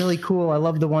are really cool. I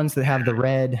love the ones that have the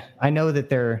red. I know that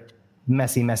they're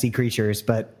messy creatures,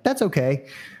 but that's okay.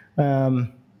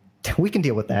 We can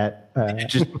deal with that.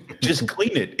 Just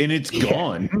clean it and it's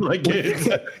gone. Like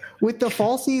with the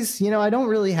falsies, I don't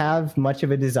really have much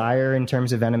of a desire in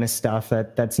terms of venomous stuff.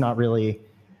 That's not really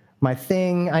my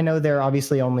thing. I know they're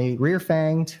obviously only rear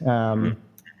fanged.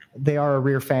 They are a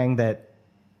rear fang that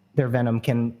their venom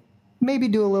can maybe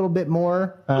do a little bit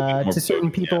more to certain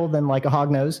people than like a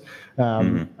hognose.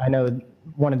 I know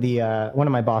one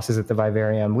of my bosses at the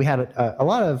vivarium, we had a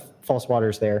lot of false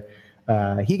waters there.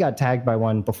 He got tagged by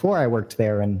one before I worked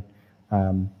there, and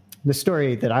the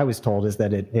story that I was told is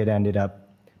that it ended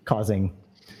up causing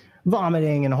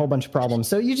vomiting and a whole bunch of problems.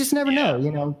 So you just never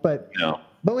know, But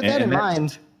with that in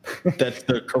mind, that's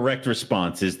the correct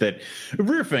response: is that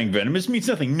rear fang venomous means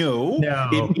nothing. No.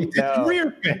 It means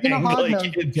rear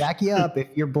fang. Jack you up if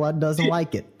your blood doesn't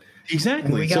like it. Exactly.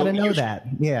 And we got to know that.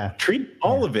 Yeah. Treat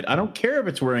all of it. I don't care if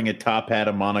it's wearing a top hat,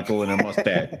 a monocle, and a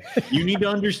mustache. You need to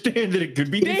understand that it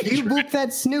could be dangerous. If you boop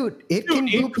that snoot, it can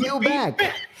boop you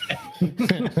back.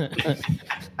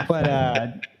 But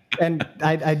and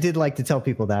I did like to tell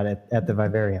people that at the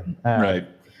vivarium. Right.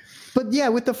 But yeah,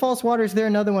 with the false waters, they're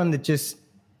another one that just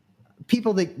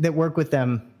people that work with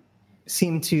them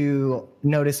seem to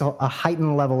notice a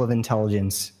heightened level of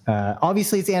intelligence.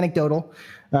 Obviously, it's anecdotal.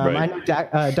 I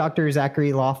know Dr.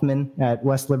 Zachary Loffman at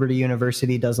West Liberty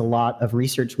University does a lot of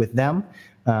research with them,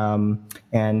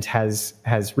 and has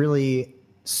really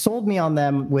sold me on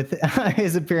them with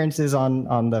his appearances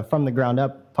on the From the Ground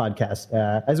Up podcast,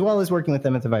 as well as working with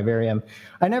them at the vivarium.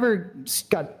 I never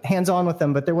got hands-on with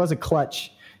them, but there was a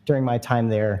clutch during my time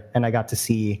there, and I got to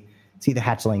see the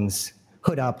hatchlings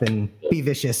hood up and be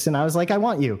vicious, and I was like, I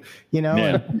want you,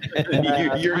 And,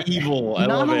 you're evil. I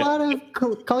not love a it. lot of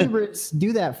colubrids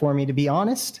do that for me, to be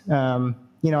honest. I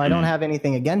don't have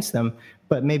anything against them,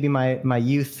 but maybe my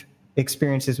youth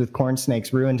experiences with corn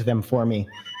snakes ruined them for me.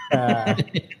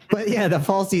 But yeah, the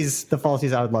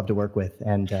falsies I would love to work with,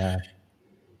 and they're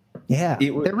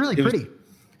really pretty.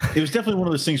 It was definitely one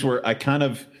of those things where I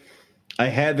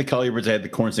had the colubrids, I had the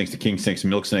corn snakes, the king snakes, the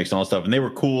milk snakes, and all that stuff, and they were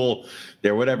cool.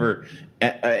 They're whatever.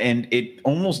 And it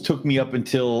almost took me up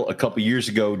until a couple years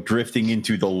ago, drifting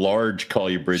into the large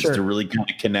colubrids to really kind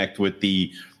of connect with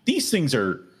these things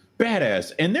are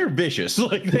badass and they're vicious.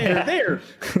 Like they're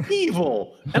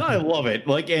evil. And I love it.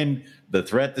 Like, and the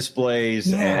threat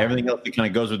displays and everything else that kind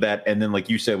of goes with that. And then, like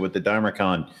you said, with the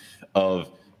Dharmacon of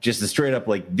just the straight up,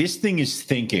 like, this thing is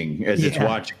thinking as it's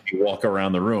watching you walk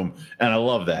around the room. And I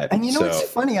love that. And it's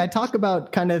funny. I talk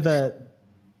about kind of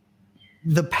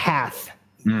the path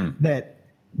that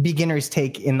beginners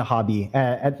take in the hobby.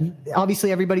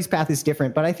 Obviously, everybody's path is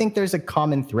different, but I think there's a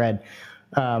common thread.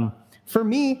 For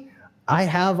me, I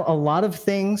have a lot of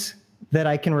things that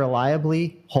I can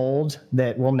reliably hold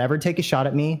that will never take a shot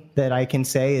at me, that I can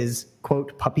say is,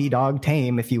 quote, puppy dog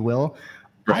tame, if you will.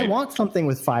 Right. I want something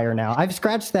with fire now. I've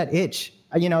scratched that itch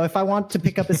You know, if I want to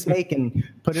pick up a snake and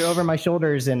put it over my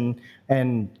shoulders and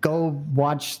go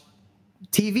watch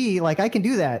TV, like I can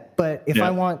do that. But if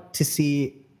I want to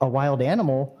see a wild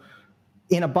animal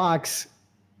in a box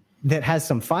that has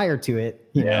some fire to it,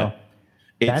 you know,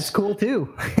 that's cool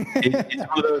too. It's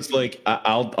one of those, like,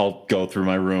 I'll go through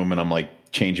my room and I'm like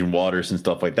changing waters and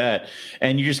stuff like that,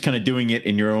 and you're just kind of doing it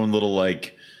in your own little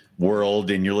like world,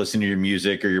 and you're listening to your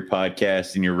music or your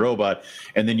podcast and your robot,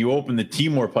 and then you open the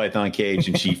Timor python cage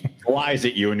and she flies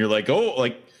at you, and you're like, oh,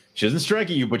 like she doesn't strike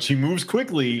at you, but she moves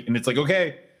quickly, and it's like,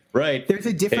 okay, right. There's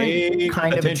a different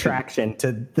kind of attraction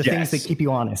to the things that keep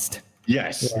you honest.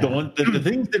 Yes, the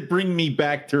things that bring me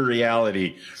back to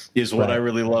reality is what I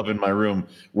really love in my room,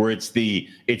 where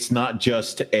it's not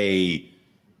just a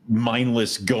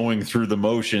mindless going through the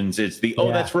motions. It's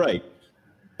that's right.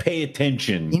 Pay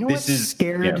attention. You know what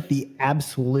scared the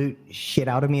absolute shit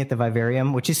out of me at the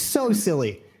vivarium, which is so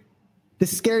silly. The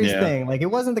scariest thing, like,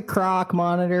 it wasn't the Croc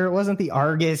monitor, it wasn't the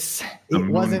Argus, it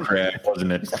wasn't crab,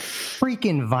 wasn't it?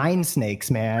 Freaking vine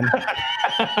snakes, man.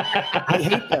 I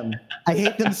hate them. I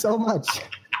hate them so much.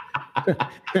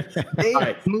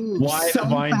 They move Why so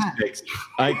vine fast. snakes?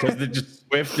 Because they're just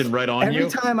swift and right on you.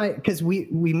 Every time because we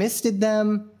misted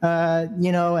them,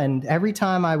 you know, and every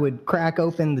time I would crack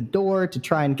open the door to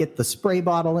try and get the spray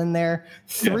bottle in there,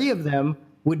 3 of them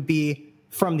would be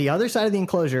from the other side of the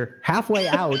enclosure, halfway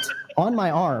out on my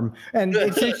arm, and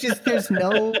it's just there's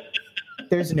no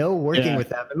working with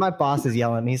them. And my boss is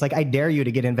yelling at me. He's like, "I dare you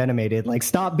to get envenomated. Like,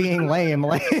 stop being lame."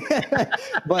 Like,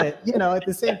 but you know, at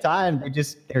the same time,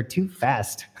 they're too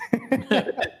fast.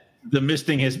 The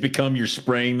misting has become you're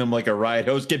spraying them like a riot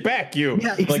hose. Get back, you!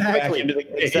 Yeah, exactly. Like back into the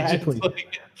cage. Exactly.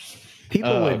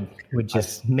 People would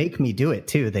just make me do it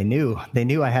too. They knew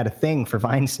I had a thing for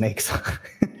vine snakes.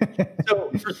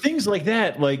 So for things like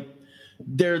that, like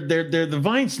they're the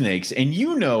vine snakes, and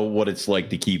you know what it's like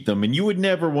to keep them, and you would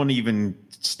never want to even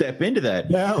step into that.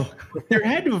 No. There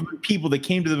had to have been people that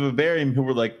came to the vivarium who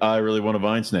were like, I really want a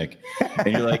vine snake.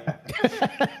 And you're like,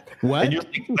 what? And,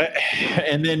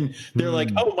 and then they're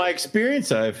like, oh, my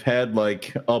experience, I've had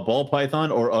like a ball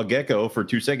python or a gecko for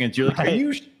 2 seconds. You're like, are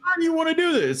you sure you want to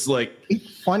do this? Like,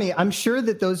 it's funny. I'm sure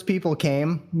that those people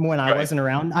came when I wasn't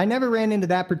around. I never ran into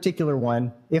that particular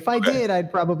one. If I did,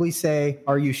 I'd probably say,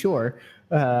 are you sure?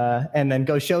 And then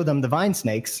go show them the vine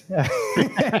snakes.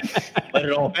 Let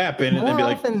it all happen. And then be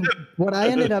like, what I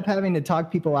ended up having to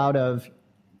talk people out of,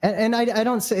 and I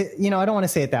don't say, you know, I don't want to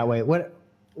say it that way.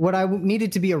 What I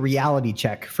needed to be a reality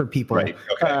check for people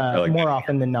more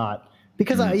often than not.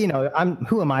 Because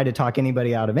who am I to talk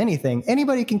anybody out of anything?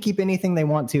 Anybody can keep anything they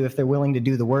want to if they're willing to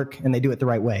do the work and they do it the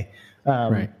right way.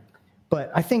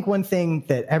 But I think one thing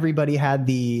that a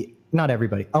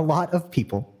lot of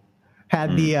people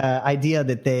had the idea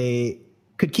that they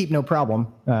could keep no problem,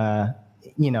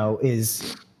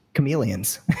 is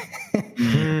chameleons.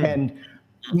 And,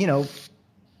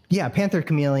 panther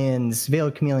chameleons,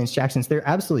 veiled chameleons, Jacksons, they're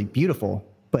absolutely beautiful,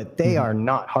 but they are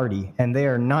not hardy and they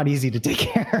are not easy to take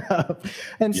care of.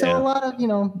 And so a lot of,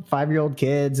 5-year-old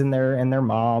kids and their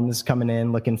moms coming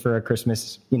in looking for a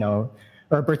Christmas, or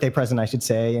a birthday present, I should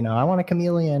say, I want a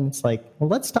chameleon. It's like, well,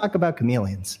 let's talk about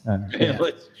chameleons.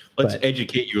 Let's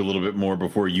educate you a little bit more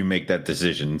before you make that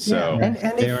decision. So, and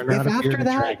if after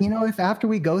that, if after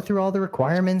we go through all the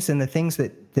requirements and the things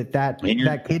that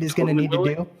kid is going to need to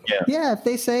do, if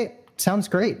they say, sounds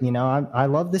great, I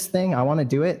love this thing, I want to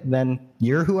do it, then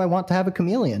you're who I want to have a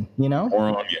chameleon,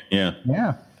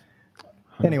 Yeah.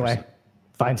 Anyway,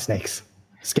 vine snakes.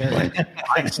 Scary.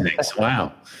 Vine snakes.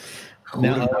 Wow.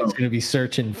 Now I was going to be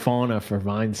searching fauna for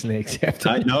vine snakes after.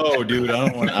 I know, dude.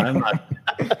 I'm not.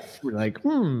 We're like,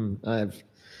 I've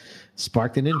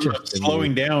sparked an interest.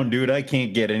 Slowing down, dude. I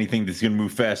can't get anything that's going to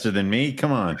move faster than me.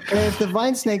 Come on. If the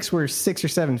vine snakes were 6 or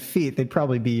 7 feet, they'd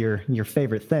probably be your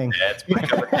favorite thing. That's my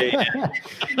cup of tea.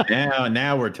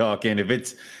 Now we're talking. If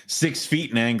it's 6 feet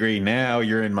and angry, now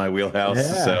you're in my wheelhouse.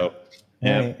 Yeah. So.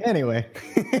 Yeah. Anyway.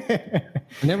 I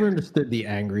never understood the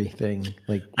angry thing.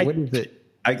 Like, what is it?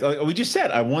 We just said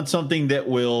I want something that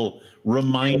will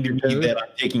remind me that I'm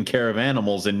taking care of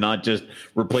animals and not just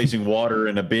replacing water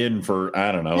in a bin for,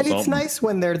 I don't know. And it's nice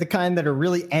when they're the kind that are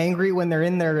really angry when they're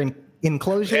in their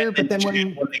enclosure, but then when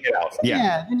they get out,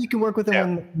 then you can work with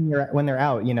them when they're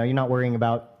out. You're not worrying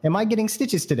about, am I getting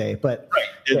stitches today? But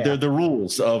they're the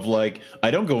rules of, like, I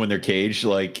don't go in their cage.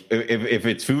 Like, if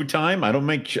it's food time, I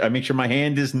make sure my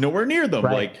hand is nowhere near them.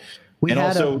 Like, we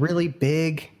had a really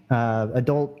big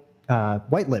adult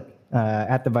white lip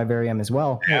at the vivarium as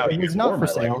well. It was not for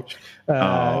sale.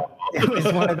 It was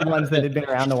one of the ones that had been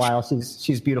around a while.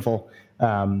 She's beautiful.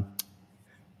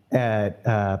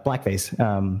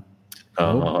 Blackface.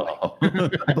 Oh,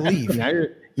 I believe.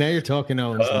 Now you're talking,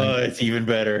 Owens. it's even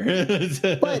better.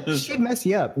 But she'd mess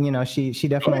you up. She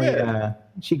definitely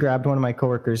she grabbed one of my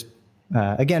coworkers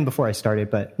again before I started.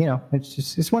 But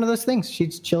it's one of those things.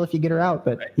 She's chill if you get her out,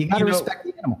 but you got to respect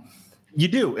the animal. You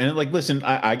do. And listen,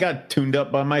 I got tuned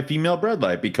up by my female bred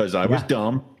light because I was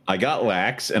dumb. I got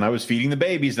lax and I was feeding the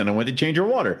babies. Then I went to change her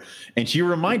water. And she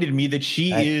reminded me that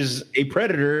she is a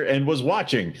predator and was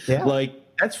watching. Yeah.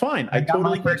 That's fine. I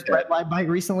totally got my first red light bite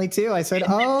recently too. I said,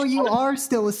 "Oh, you are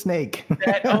still a snake."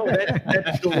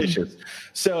 That's delicious.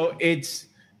 So it's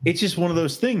just one of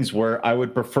those things where I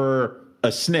would prefer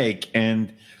a snake,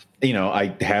 and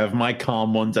I have my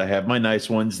calm ones, I have my nice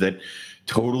ones that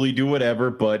totally do whatever.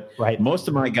 But most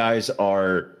of my guys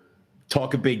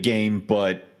talk a big game,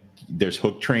 but there's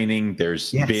hook training,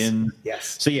 there's bins.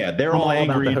 Yes. So they're all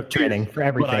angry. About the hook training for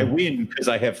everything. But I win because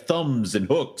I have thumbs and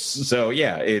hooks. So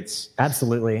it's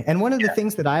absolutely. And one of the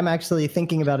things that I'm actually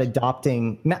thinking about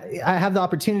adopting, I have the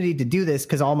opportunity to do this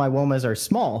because all my womas are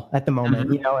small at the moment,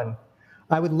 and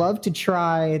I would love to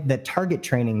try the target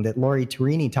training that Lori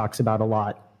Tarini talks about a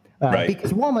lot.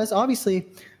 Because womas, obviously,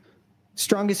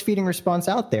 strongest feeding response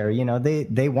out there.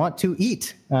 They want to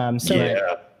eat.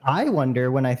 I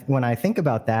wonder when I think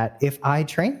about that, if I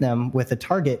train them with a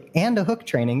target and a hook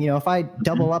training, if I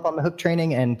double up on the hook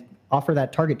training and offer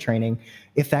that target training,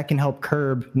 if that can help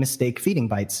curb mistake feeding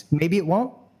bites. Maybe it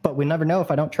won't, but we never know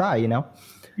if I don't try,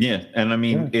 Yeah. And I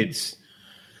mean,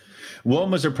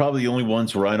 Womas are probably the only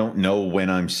ones where I don't know when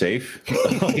I'm safe.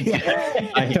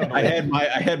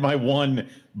 I had my one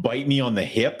bite me on the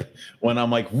hip when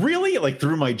I'm like, really?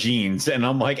 Through my jeans. And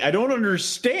I'm like, I don't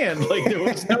understand. There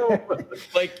was no,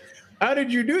 how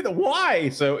did you do that? Why?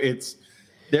 So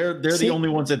they're the only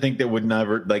ones I think that would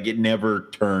never, it never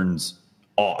turns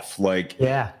off.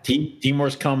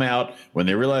 Timors come out when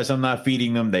they realize I'm not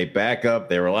feeding them, they back up,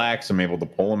 they relax. I'm able to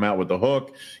pull them out with the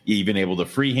hook, even able to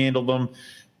free handle them.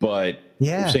 But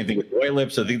same thing with oil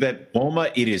lips. I think that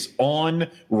Woma, it is on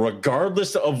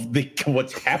regardless of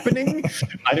what's happening.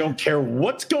 I don't care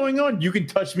what's going on. You can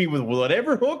touch me with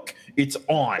whatever hook. It's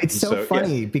on. It's so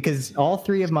funny because all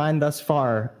three of mine thus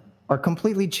far are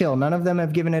completely chill. None of them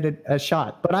have given it a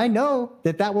shot. But I know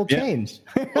that will change.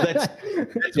 Well,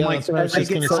 that's my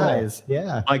size.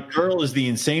 Yeah. My girl is the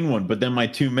insane one, but then my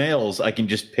two males I can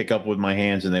just pick up with my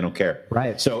hands and they don't care.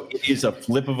 Right. So it is a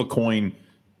flip of a coin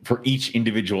for each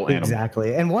individual animal.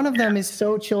 Exactly. And one of them is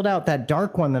so chilled out, that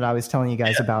dark one that I was telling you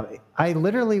guys about. I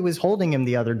literally was holding him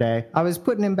the other day. I was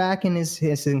putting him back in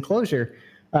his enclosure.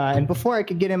 And before I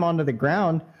could get him onto the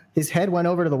ground, his head went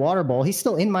over to the water bowl. He's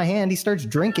still in my hand. He starts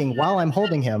drinking while I'm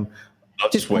holding him.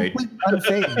 Just wait.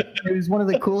 Unfazed. It was one of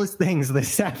the coolest things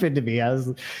that's happened to me. I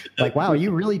was like, wow, you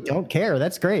really don't care.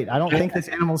 That's great. I don't think this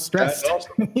animal's stressed.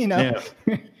 Awesome.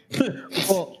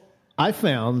 Well, I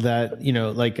found that,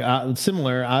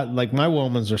 similar, my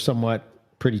Womans are somewhat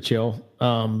pretty chill.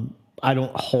 I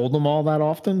don't hold them all that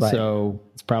often, so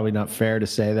it's probably not fair to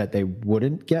say that they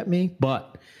wouldn't get me.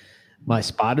 But my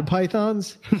spotted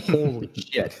pythons, holy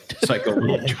shit. It's like a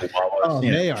little chihuahua.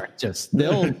 They are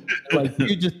they'll,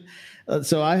 you just,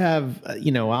 so I have,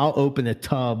 I'll open a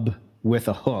tub with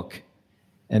a hook.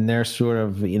 And they're sort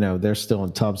of, they're still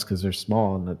in tubs because they're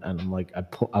small. And I'm like,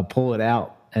 I pull it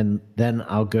out. And then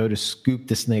I'll go to scoop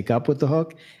the snake up with the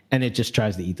hook, and it just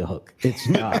tries to eat the hook. It's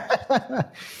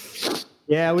not.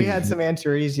 Yeah, we had some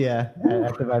anchovies, at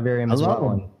the vivarium as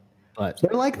well. But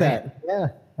they're like that. Yeah.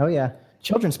 Oh, yeah.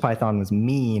 Children's python was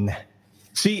mean.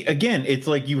 See, again, it's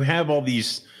like you have all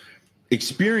these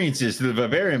experiences to the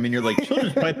vivarium, and you're like,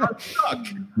 children's python suck.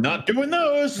 Not doing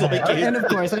those. And of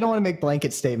course, I don't want to make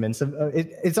blanket statements.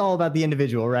 It's all about the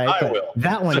individual, right? I will.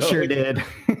 That one sure did.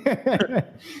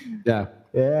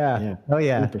 Yeah. Oh,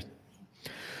 yeah.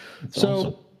 So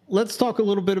awesome. Let's talk a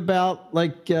little bit about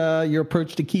your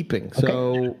approach to keeping. Okay.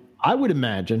 So I would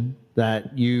imagine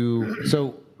that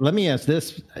so let me ask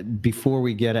this before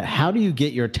we get it. How do you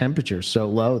get your temperature so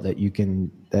low that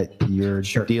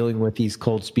you're dealing with these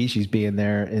cold species being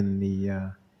there in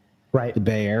the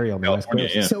Bay Area on the West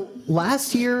Coast? Yeah. So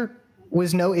last year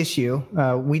was no issue.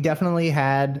 We definitely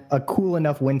had a cool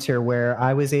enough winter where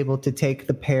I was able to take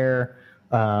the pair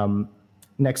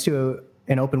next to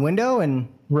an open window and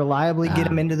reliably get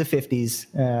them into the 50s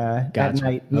at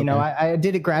night. I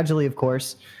did it gradually, of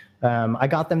course. I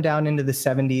got them down into the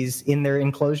 70s in their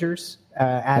enclosures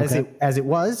as it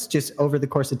was, just over the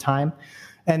course of time.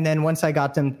 And then once I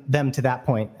got them to that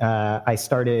point, I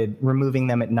started removing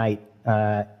them at night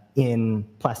in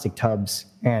plastic tubs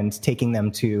and taking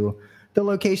them to the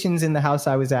locations in the house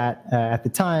I was at the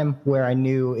time where I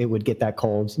knew it would get that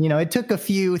cold. You know, it took a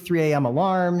few 3 a.m.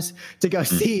 alarms to go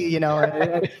see, you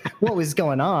know, what was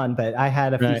going on, but I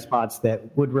had a few spots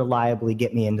that would reliably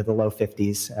get me into the low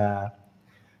 50s,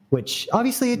 which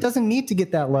obviously it doesn't need to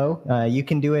get that low. You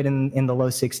can do it in the low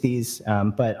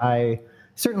 60s, but I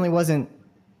certainly wasn't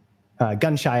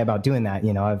gun shy about doing that.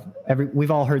 You know,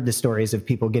 we've all heard the stories of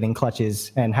people getting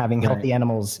clutches and having healthy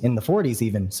animals in the 40s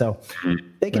even. So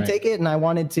they can take it, and I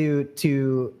wanted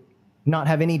to not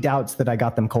have any doubts that I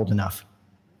got them cold enough.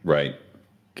 Right.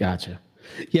 Gotcha.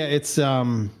 Yeah, it's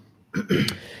you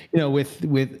know,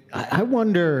 I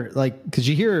wonder, like, because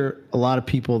you hear a lot of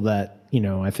people that, you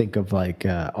know, I think of like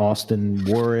Austin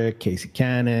Warwick, Casey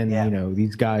Cannon, you know,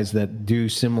 these guys that do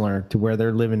similar to where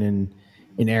they're living in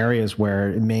areas where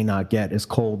it may not get as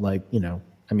cold. Like, you know,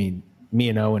 I mean, me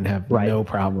and Owen have no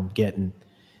problem getting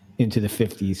into the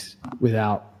 50s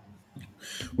without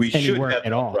any work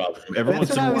at all. That's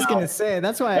what I was going to say.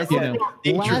 That's why I said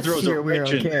last year we were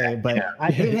okay, but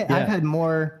I've had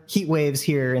more heat waves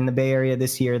here in the Bay Area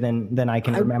this year than I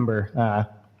can remember.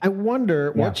 I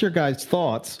wonder what's your guys'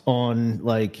 thoughts on,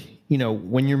 like, you know,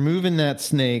 when you're moving that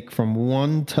snake from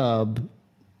one tub,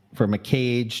 from a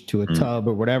cage to a tub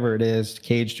or whatever it is,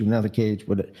 cage to another cage,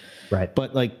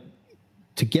 but like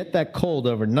to get that cold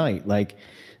overnight, like,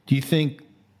 do you think,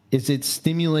 is it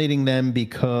stimulating them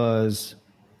because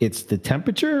it's the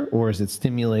temperature, or is it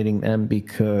stimulating them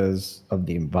because of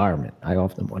the environment? I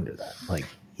often wonder that. Like,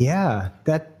 yeah,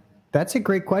 that's a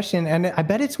great question. And I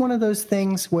bet it's one of those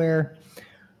things where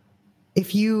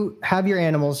if you have your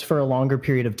animals for a longer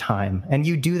period of time and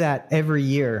you do that every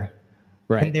year,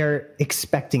 and they're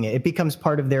expecting it, it becomes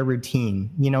part of their routine.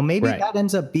 You know, maybe that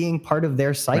ends up being part of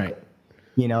their cycle.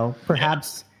 You know,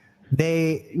 perhaps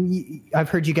I've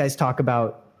heard you guys talk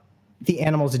about the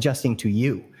animals adjusting to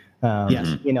you.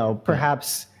 You know,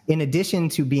 perhaps in addition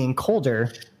to being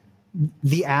colder,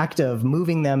 the act of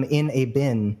moving them in a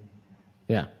bin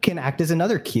can act as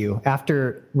another cue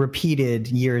after repeated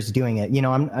years doing it. You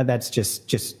know, that's just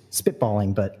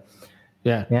spitballing, but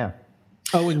yeah.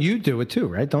 Oh, and you do it too,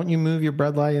 right? Don't you move your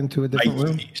bredli into a different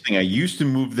room? I used to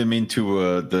move them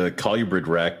into the colubrid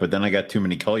rack, but then I got too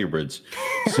many colubrids.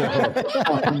 So,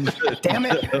 damn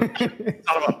it!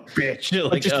 Son of a bitch!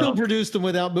 Like, but you still produced them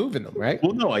without moving them, right?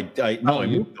 Well, no, I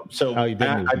moved them. So I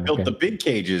built the big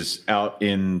cages out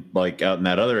in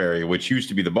that other area, which used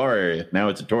to be the bar area. Now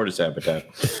it's a tortoise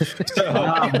habitat.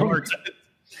 So,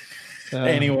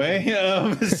 anyway,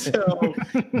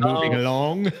 moving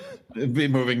along. Be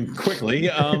moving quickly.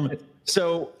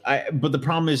 But the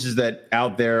problem is that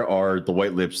out there are the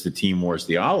white lips, the Timors,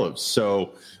 the olives.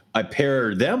 So I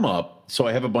pair them up. So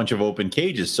I have a bunch of open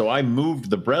cages. So I moved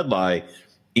the bredli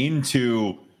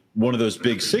into one of those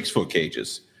big 6-foot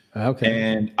cages. Okay.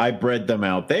 And I bred them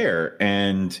out there.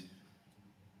 And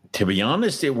to be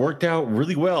honest, it worked out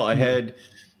really well. I had,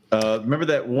 remember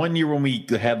that one year when we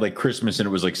had like Christmas and it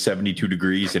was like 72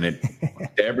 degrees and it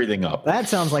everything up. That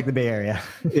sounds like the Bay Area.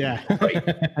 Yeah. Right.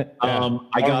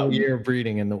 I got a year of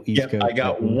breeding in the East Coast. I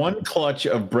got one clutch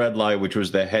of bredli, which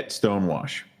was the Het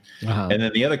Stonewash. And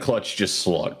then the other clutch just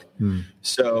slugged.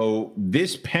 So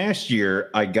this past year,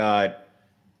 I got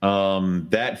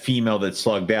that female that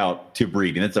slugged out to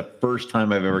breed. And it's the first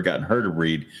time I've ever gotten her to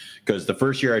breed, because the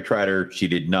first year I tried her, she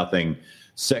did nothing.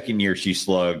 Second year, she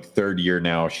slugged. Third year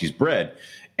now, she's bred.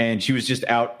 And she was just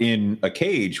out in a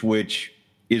cage, which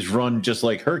is run just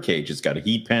like her cage. It's got a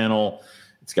heat panel.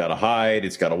 It's got a hide.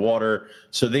 It's got a water.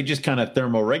 So they just kind of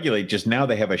thermoregulate. Just now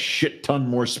they have a shit ton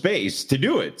more space to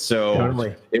do it.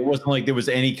 So It wasn't like there was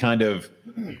any kind of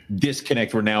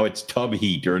disconnect where now it's tub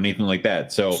heat or anything like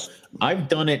that. So I've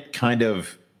done it kind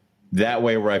of that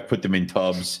way where I put them in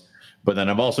tubs. But then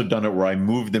I've also done it where I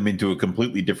moved them into a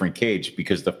completely different cage,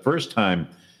 because the first time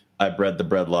I bred the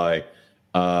bredli,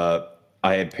 I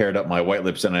had paired up my white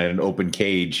lips and I had an open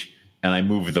cage and I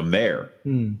moved them there.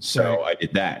 So I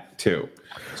did that too.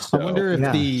 So, I wonder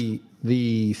if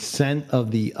the scent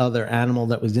of the other animal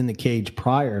that was in the cage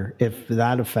prior, if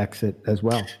that affects it as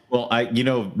well. Well,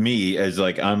 me as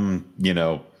like,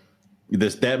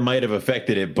 that might have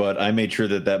affected it, but I made sure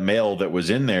that male that was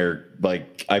in there,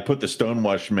 like I put the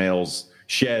Stonewash male's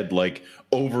shed like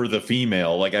over the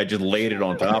female, like I just laid it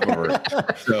on top of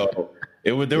her. So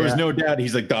there was no doubt.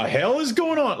 He's like, the hell is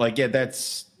going on? Like,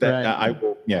 that's that.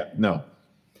 Right. No.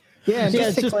 Yeah, and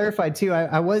just to clarify too,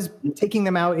 I was taking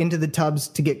them out into the tubs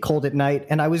to get cold at night,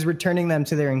 and I was returning them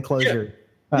to their enclosure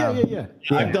Yeah.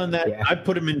 I've done that. I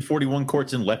put them in 41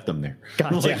 quarts and left them there.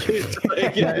 Gotcha.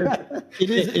 It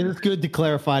is good to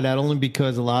clarify that, only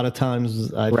because a lot of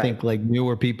times I think like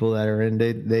newer people that are in,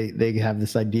 they have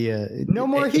this idea. No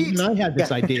more heat. Even I had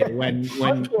this idea when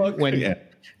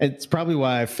it's probably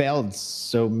why I failed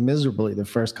so miserably the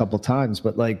first couple times.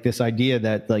 But like this idea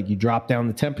that like you drop down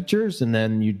the temperatures and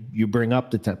then you bring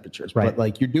up the temperatures, but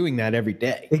like you're doing that every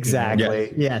day.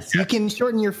 Exactly. You know? Yes. You can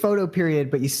shorten your photo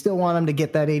period, but you still want them to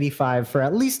get that 85 for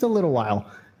at least a little while.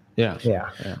 Yeah.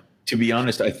 To be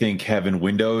honest, I think having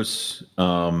windows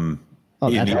in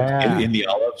the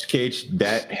olives cage,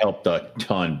 that helped a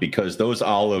ton, because those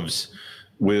olives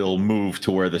will move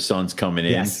to where the sun's coming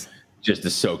in. Just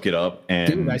to soak it up.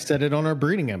 And dude, I said it on our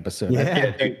breeding episode.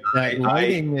 Yeah.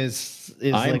 Lighting is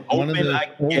like one of the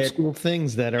old school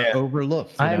things that are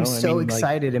overlooked. I'm so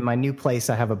excited. In my new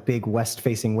place, I have a big west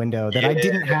facing window that I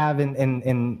didn't have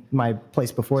in my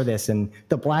place before this. And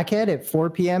the blackhead at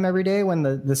 4 p.m. every day when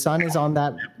the sun is on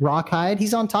that rock hide,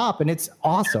 he's on top, and it's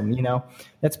awesome. You know,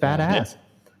 that's badass.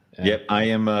 Yep. I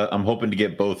am. I'm hoping to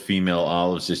get both female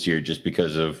olives this year, just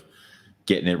because of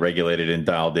getting it regulated and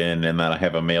dialed in, and that I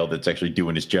have a male that's actually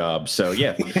doing his job. So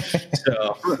yeah,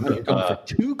 so for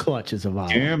 2 clutches of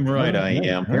olives. Damn right I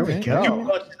am. There we go. 2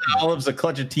 clutches of olives, a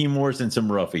clutch of Timors, and some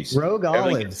roughies. Rogue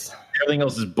olives. Everything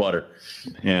else is butter.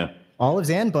 Yeah.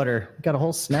 Olives and butter. Got a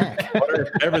whole snack.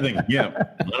 Butter, everything. Yeah.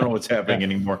 I don't know what's happening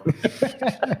anymore.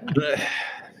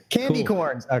 Candy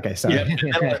corns. Okay, sorry.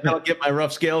 Yeah, I'll get my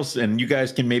rough scales, and you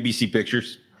guys can maybe see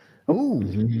pictures. Ooh.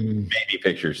 Maybe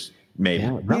pictures. Maybe.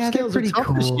 Rough scales are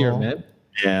tough this year, man.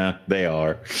 Yeah, they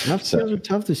are. Rough scales are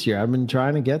tough this year. I've been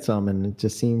trying to get some, and it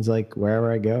just seems like wherever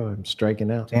I go, I'm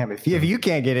striking out. Damn, if you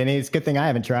can't get any, it's a good thing I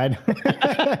haven't tried.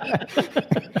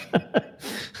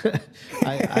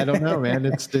 I don't know, man.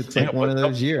 It's like one of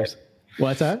those years.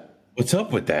 What's that? What's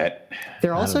up with that?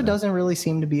 There also doesn't really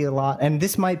seem to be a lot, and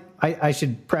this might, I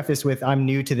should preface with, I'm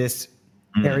new to this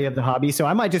area of the hobby, so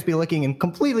I might just be looking in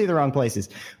completely the wrong places,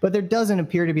 but there doesn't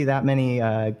appear to be that many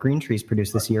green trees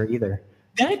produced this year either.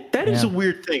 That is a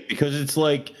weird thing, because it's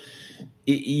like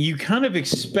you kind of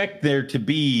expect there to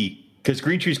be, because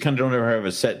green trees kind of don't ever have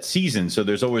a set season, so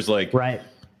there's always like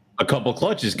a couple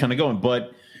clutches kind of going,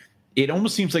 but it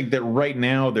almost seems like that right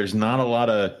now there's not a lot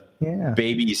of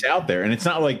babies out there, and it's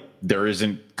not like there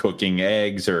isn't cooking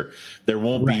eggs, or there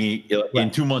won't be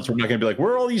in 2 months. We're not going to be like,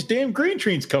 where all these damn green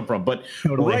trees come from? But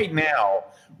right now,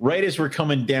 right as we're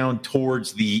coming down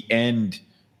towards the end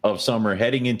of summer,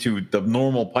 heading into the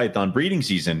normal python breeding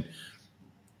season,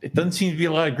 it doesn't seem to be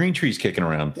a lot of green trees kicking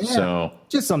around. So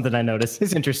just something I noticed.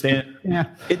 It's interesting.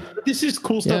 This is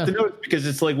cool stuff to notice, because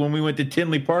it's like when we went to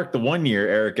Tinley Park the one year,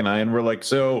 Eric and I, and we're like,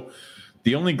 so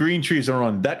the only green trees are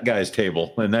on that guy's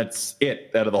table, and that's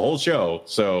it out of the whole show.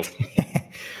 So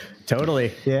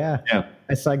totally. Yeah.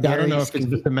 It's like, I don't know if it's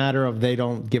just a matter of they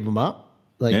don't give them up.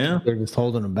 Like they're just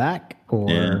holding them back,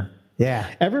 or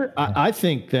I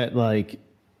think that, like,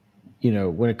 you know,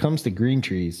 when it comes to green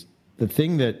trees, the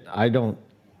thing that I don't,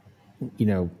 you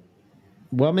know,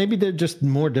 well, maybe they're just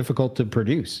more difficult to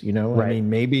produce, you know? I mean,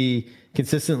 maybe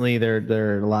consistently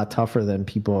they're a lot tougher than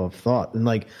people have thought. And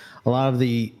like a lot of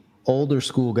the older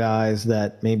school guys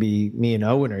that maybe me and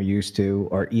Owen are used to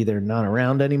are either not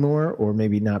around anymore, or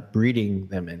maybe not breeding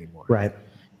them anymore. Right.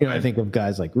 You know, I think of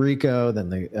guys like Rico, then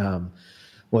the,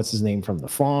 what's his name from the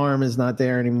farm is not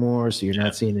there anymore. So you're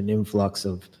not seeing an influx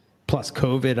of, plus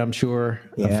COVID, I'm sure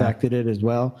affected it as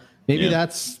well. Maybe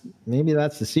that's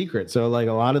the secret. So like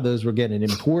a lot of those were getting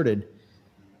imported.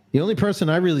 The only person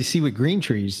I really see with green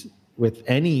trees with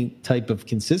any type of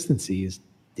consistency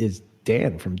is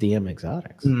Dan from DM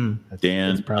Exotics.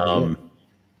 Dan,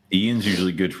 Ian's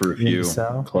usually good for a few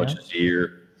clutches a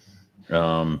year.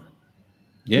 I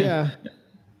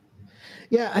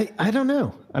don't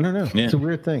know. It's a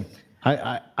weird thing.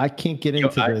 I can't get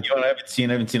into I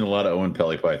haven't seen a lot of Owen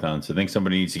Pelly pythons. I think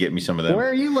somebody needs to get me some of them. Where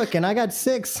are you looking? I got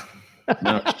 6.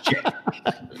 No, shit.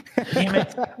 Damn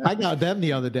it. I got them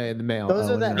the other day in the mail. That's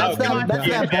that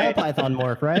ball python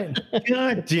morph, right?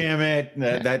 God damn it.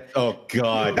 Oh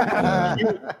God.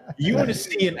 You want to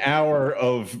see an hour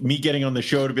of me getting on the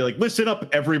show to be like, listen up,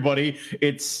 everybody.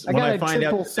 It's when I find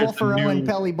out sulfur Owen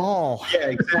Pelly ball. Yeah,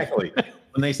 exactly.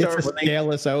 When they start, it's a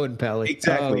scaleless Owen Pelly.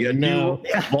 Exactly. A new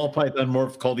ball python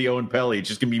morph called the Owen Pelly. It's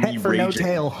just gonna be me for raging. No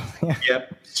tail.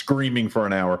 Yep, screaming for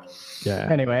an hour. Yeah.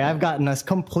 Anyway, I've gotten us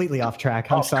completely off track.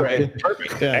 I'm sorry.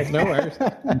 Perfect. Yeah, no worries.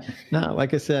 No,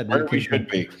 like I said, where we should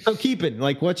be. So keeping,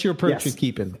 like, what's your approach with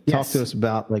keeping? Talk to us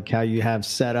about like how you have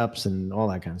setups and all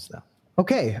that kind of stuff.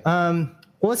 Okay. Well,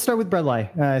 let's start with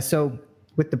bredli. So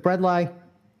with the bredli,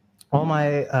 all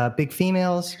my big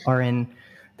females are in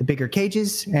the bigger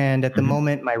cages, and at the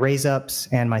moment, my raise ups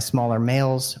and my smaller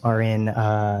males are in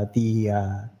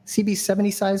the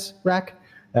CB70 size rack.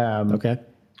 Okay.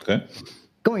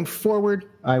 Going forward,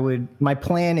 my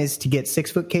plan is to get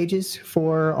 6-foot cages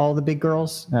for all the big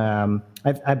girls.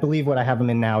 I believe what I have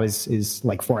them in now is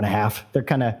like 4.5. They're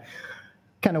kind of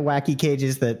wacky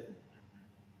cages that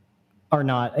are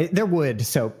not. They're wood.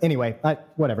 So anyway,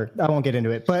 whatever. I won't get into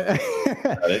it. But I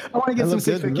want to get some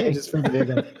 6-foot cages for the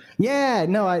big. Yeah,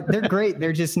 no, they're great.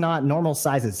 They're just not normal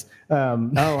sizes.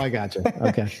 I gotcha.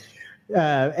 Okay.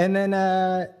 And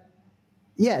then.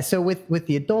 Yeah, so with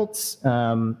the adults,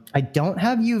 I don't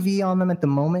have UV on them at the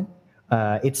moment.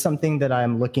 It's something that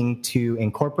I'm looking to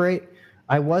incorporate.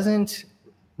 I wasn't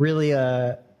really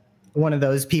one of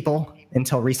those people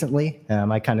until recently.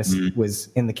 I kind of was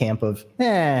in the camp of,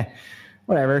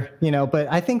 whatever, But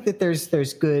I think that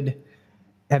there's good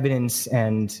evidence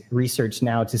and research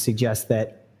now to suggest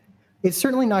that it's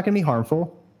certainly not going to be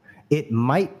harmful. It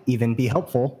might even be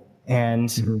helpful, and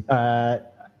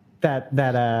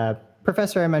that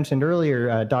professor I mentioned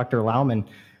earlier, Dr. Lothman,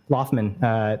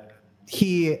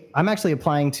 I'm actually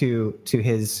applying to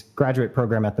his graduate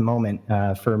program at the moment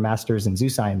for master's in zoo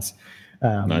science.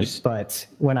 Nice. But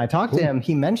when I talked to him,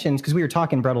 he mentioned, because we were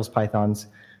talking Bredl's pythons,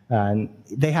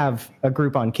 they have a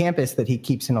group on campus that he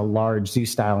keeps in a large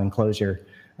zoo-style enclosure.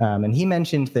 And he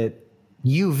mentioned that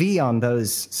UV on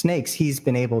those snakes, he's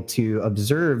been able to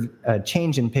observe a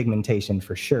change in pigmentation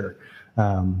for sure.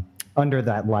 Under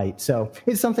that light. So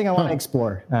it's something I want to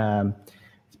explore.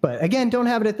 But again, don't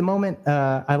have it at the moment.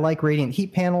 I like radiant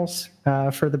heat panels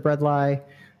for the Bredli.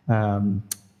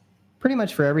 Pretty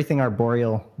much for everything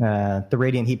arboreal, the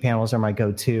radiant heat panels are my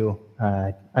go-to.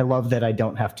 I love that I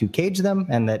don't have to cage them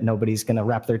and that nobody's going to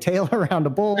wrap their tail around a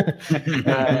bull.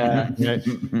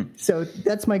 So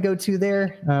that's my go-to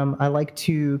there. I like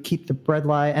to keep the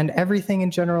Bredli and everything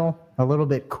in general a little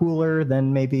bit cooler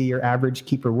than maybe your average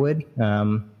keeper would.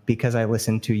 Because I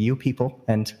listen to you people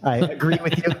and I agree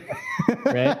with you.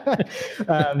 Right.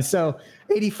 So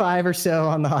 85 or so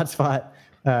on the hotspot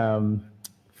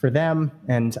for them.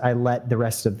 And I let the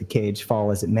rest of the cage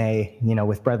fall as it may.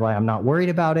 With Bredli, I'm not worried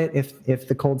about it if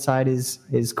the cold side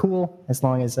is cool, as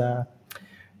long as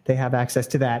they have access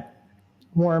to that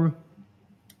warm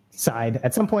side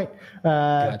at some point.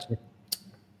 Gotcha.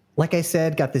 Like I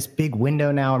said, got this big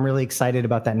window now. I'm really excited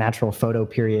about that natural photo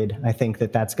period. I think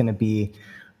that that's going to be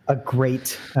a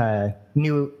great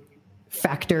new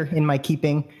factor in my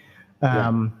keeping.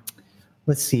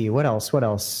 Let's see, what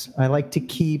else? I like to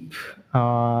keep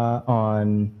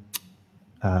on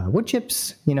wood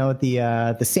chips,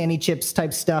 the Sandy chips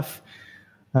type stuff.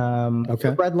 For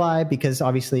Bredli, because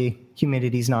obviously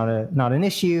humidity is not an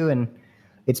issue, and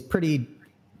it's pretty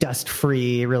dust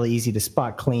free, really easy to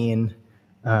spot clean.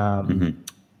 I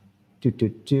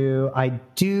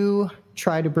do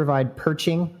try to provide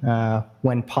perching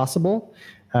when possible.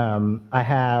 I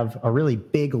have a really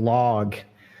big log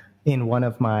in one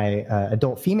of my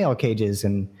adult female cages,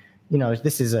 and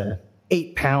this is a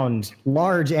 8-pound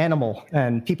large animal,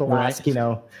 and people ask,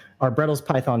 are Bredl's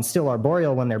pythons still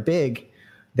arboreal when they're big?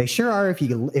 They sure are if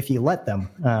you let them.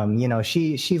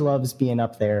 She loves being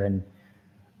up there, and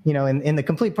in the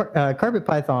complete carpet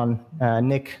python,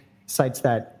 Nick cites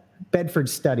that Bedford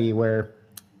study where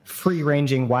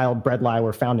free-ranging wild Bredli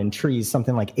were found in trees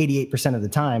something like 88% of the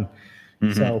time.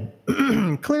 So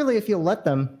clearly, if you'll let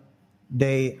them,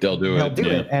 they'll do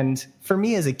it. And for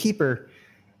me as a keeper,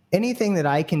 anything that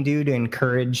I can do to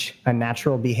encourage a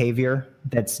natural behavior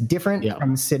that's different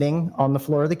from sitting on the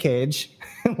floor of the cage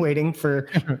waiting for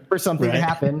something to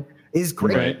happen is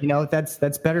great.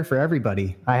 That's better for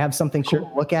everybody. I have something cool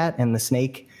to look at, and the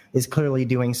snake is clearly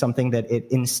doing something that it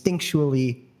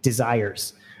instinctually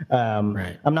desires. I'm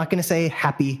not going to say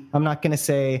happy. I'm not going to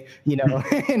say,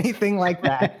 anything like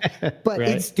that, but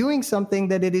it's doing something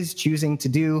that it is choosing to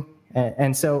do.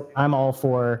 And so I'm all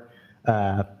for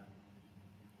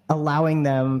allowing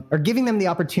them or giving them the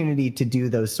opportunity to do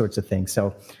those sorts of things.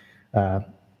 So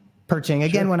perching,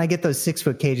 again, when I get those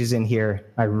 6-foot cages in here,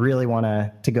 I really want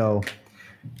to go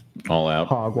all out,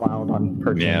 hog wild on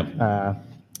perching.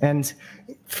 And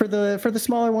for the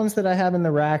smaller ones that I have in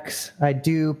the racks, I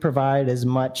do provide as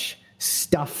much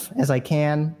stuff as I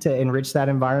can to enrich that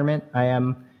environment. I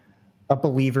am a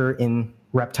believer in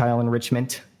reptile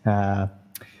enrichment.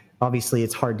 Obviously,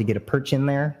 it's hard to get a perch in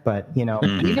there, but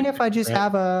even if I just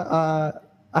have a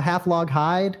half log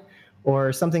hide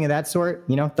or something of that sort,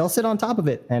 they'll sit on top of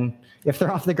it, and if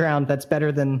they're off the ground, that's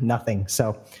better than nothing.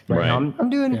 So I'm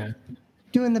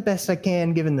doing the best I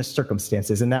can given the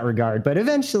circumstances in that regard. But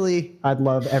eventually, I'd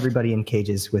love everybody in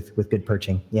cages with good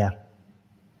perching. Yeah.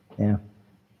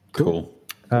 Cool.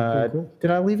 Cool.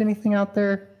 Did I leave anything out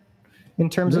there in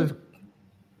terms of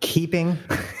keeping?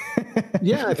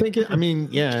 Yeah, I think. I mean,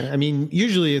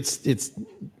 usually it's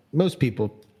most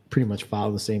people pretty much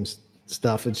follow the same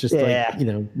stuff. It's just like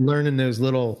learning those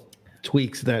little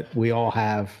tweaks that we all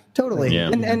have. Totally.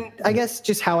 Yeah. And I guess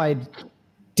just how I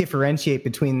differentiate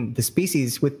between the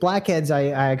species with blackheads, I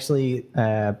actually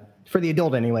for the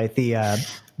adult anyway, the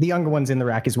younger ones in the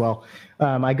rack as well.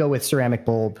 I go with ceramic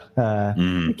bulb,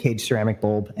 caged ceramic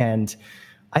bulb, and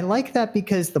I like that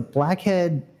because the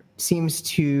blackhead seems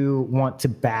to want to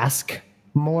bask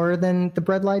more than the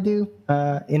bredli do,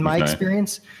 in my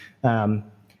experience.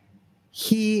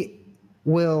 He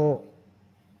will.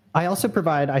 I also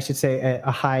provide, I should say,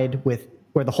 a hide with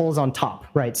where the hole's on top,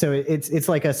 right? So it's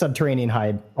like a subterranean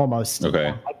hide almost. Okay.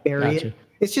 I bury it.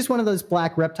 It's just one of those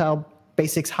black reptile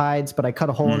basics hides, but I cut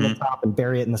a hole in the top and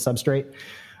bury it in the substrate.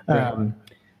 Right.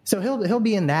 So he'll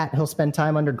be in that. He'll spend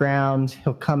time underground.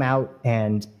 He'll come out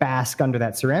and bask under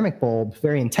that ceramic bulb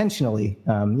very intentionally.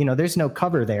 There's no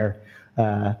cover there.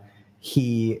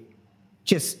 He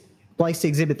just likes to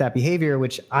exhibit that behavior,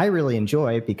 which I really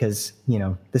enjoy because,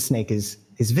 the snake is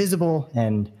visible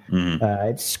and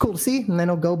it's cool to see. And then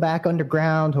he'll go back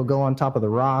underground. He'll go on top of the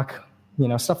rock,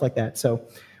 stuff like that. So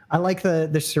I like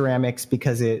the ceramics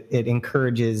because it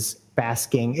encourages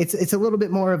basking. It's a little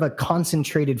bit more of a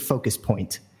concentrated focus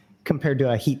point compared to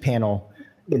a heat panel.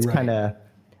 It's kind of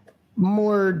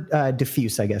more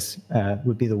diffuse, I guess,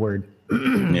 would be the word.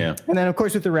 Yeah. And then, of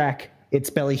course, with the rack, it's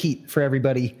belly heat for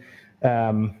everybody.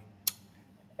 And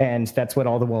that's what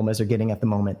all the Womas are getting at the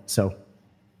moment. So,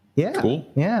 yeah. Cool.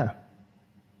 Yeah.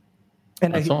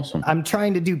 And that's awesome. I'm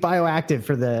trying to do bioactive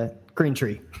for the green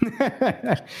tree.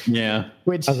 Yeah.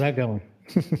 How's that going?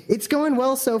 It's going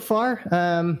well so far.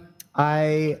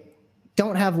 I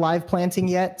don't have live planting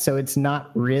yet, so it's not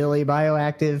really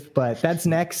bioactive, but that's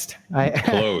next.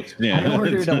 Close. Yeah. I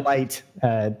ordered a light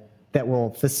that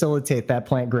will facilitate that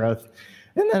plant growth.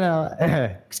 And then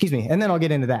I'll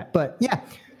get into that. But yeah,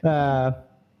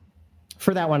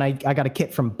 for that one, I got a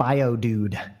kit from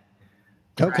BioDude.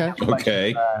 Okay.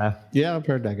 Okay. Yeah, I've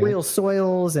heard that guy. Real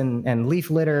soils and leaf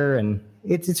litter, and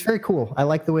it's very cool. I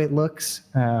like the way it looks,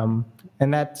 and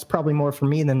that's probably more for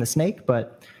me than the snake.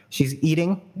 But she's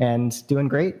eating and doing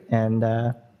great, and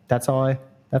that's all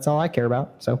I care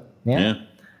about. So yeah.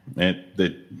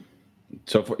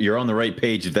 So far, you're on the right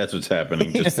page if that's what's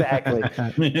happening. Exactly.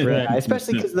 Right.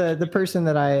 Especially because the person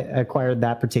that I acquired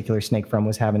that particular snake from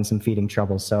was having some feeding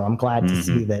trouble. So I'm glad to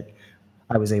see that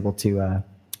I was able to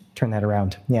turn that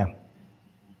around. Yeah.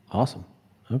 Awesome.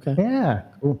 Okay. Yeah.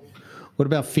 Cool. What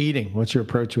about feeding? What's your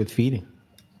approach with feeding?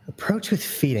 Approach with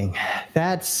feeding.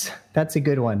 That's a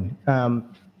good one.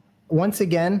 Once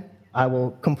again, I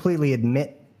will completely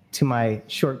admit to my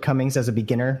shortcomings as a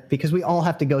beginner because we all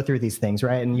have to go through these things,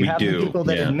 right? And you have the people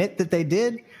that admit that they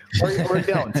did or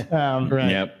don't.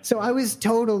 Right. Yep. So I was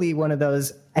totally one of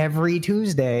those every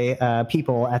Tuesday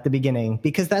people at the beginning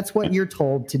because that's what you're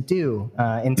told to do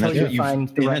until you find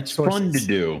the right sources. Fun to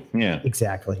do. Yeah.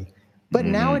 Exactly. But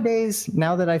nowadays,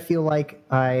 now that I feel like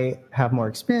I have more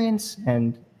experience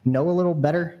and know a little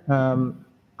better,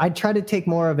 I try to take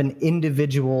more of an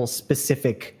individual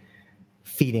specific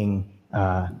feeding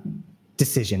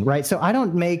decision, right? So I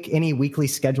don't make any weekly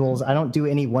schedules. I don't do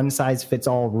any one size fits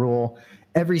all rule.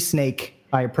 Every snake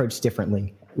I approach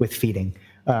differently with feeding.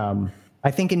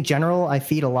 I think in general, I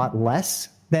feed a lot less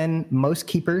than most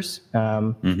keepers.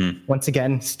 Once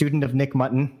again, student of Nick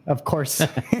Mutton, of course.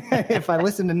 If I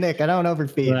listen to Nick, I don't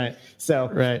overfeed. Right. So,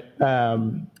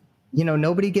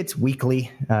 nobody gets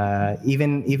weekly.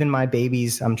 Even my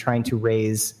babies, I'm trying to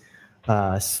raise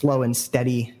slow and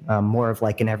steady, more of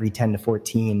like an every 10 to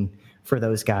 14 for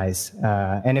those guys.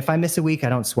 And if I miss a week, I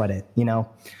don't sweat it,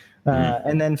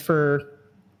 And then for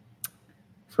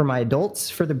my adults,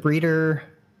 for the breeder,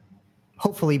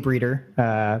 hopefully breeder,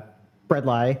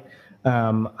 bredli,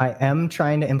 I am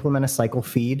trying to implement a cycle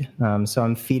feed. So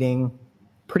I'm feeding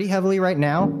pretty heavily right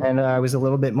now, and I was a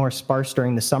little bit more sparse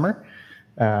during the summer.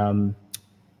 And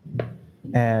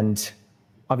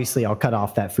obviously I'll cut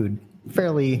off that food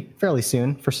fairly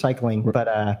soon for cycling.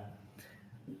 But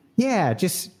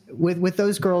just with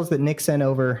those girls that Nick sent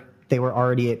over, they were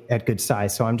already at good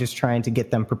size. So I'm just trying to get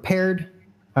them prepared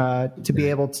to be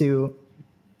able to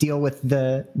deal with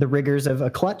the rigors of a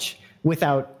clutch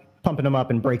without pumping them up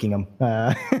and breaking them.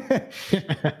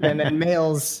 And then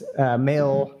male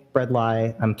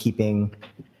bredli,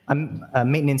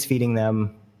 I'm maintenance feeding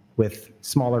them with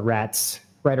smaller rats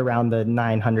right around the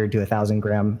 900 to 1,000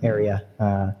 gram area.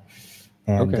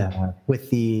 With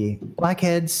the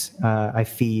blackheads, I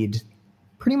feed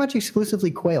pretty much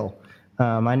exclusively quail.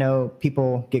 I know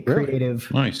people get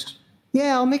creative. Nice.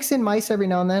 Yeah, I'll mix in mice every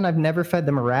now and then. I've never fed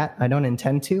them a rat. I don't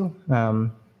intend to.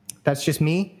 That's just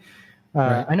me.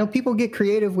 Right. I know people get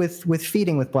creative with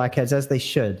feeding with blackheads, as they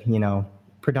should.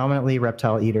 Predominantly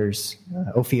reptile eaters,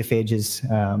 ophiophages,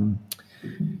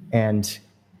 and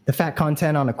the fat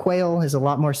content on a quail is a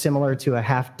lot more similar to a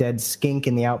half-dead skink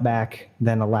in the outback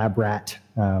than a lab rat.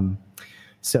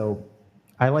 So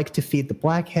I like to feed the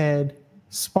blackhead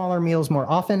smaller meals more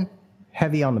often,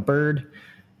 heavy on the bird,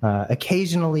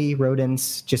 occasionally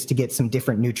rodents, just to get some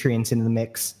different nutrients into the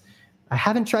mix. I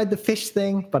haven't tried the fish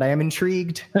thing, but I am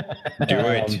intrigued. Do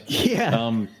it.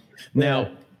 Yeah.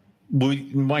 Now,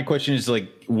 my question is, like,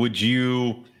 would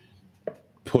you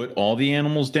put all the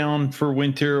animals down for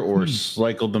winter or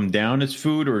cycle them down as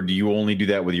food, or do you only do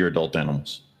that with your adult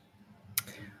animals?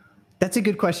 That's a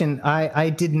good question. I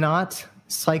did not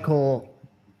cycle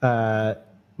my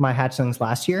hatchlings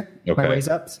last year, my raise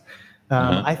ups.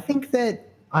 I think that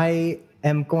I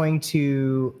am going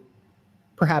to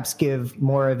perhaps give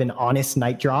more of an honest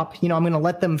night drop. I'm going to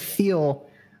let them feel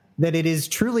that it is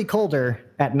truly colder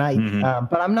at night,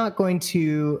 but I'm not going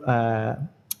to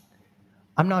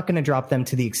drop them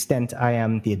to the extent I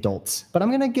am the adults. But I'm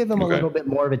going to give them a little bit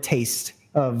more of a taste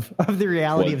of the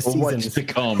reality of seasons. What's to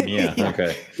come? Yeah.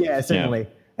 Okay. Yeah, certainly.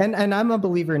 Yeah. And I'm a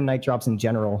believer in night drops in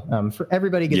general. For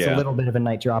everybody gets a little bit of a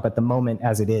night drop at the moment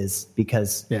as it is,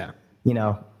 because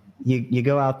you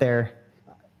go out there.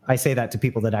 I say that to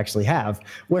people that actually have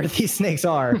where these snakes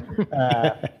are.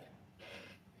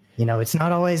 It's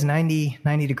not always 90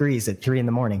 degrees at 3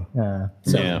 a.m.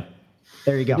 So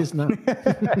there you go. It is not.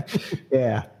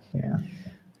 Yeah.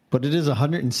 But it is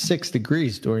 106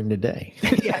 degrees during the day.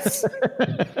 Yes.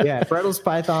 Yeah. Brettles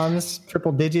pythons,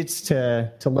 triple digits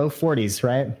to low 40s,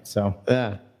 right? So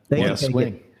they can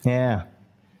swing. Yeah.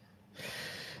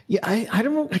 Yeah,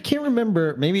 I can't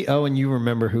remember. Maybe Owen, you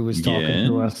remember who was talking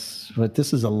to us, but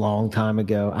this is a long time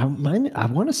ago. I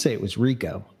want to say it was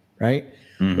Rico, right?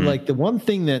 But like the one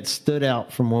thing that stood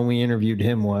out from when we interviewed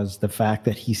him was the fact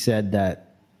that he said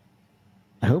that.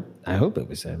 I hope it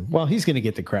was him. Well, he's going to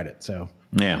get the credit. So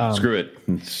screw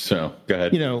it. So go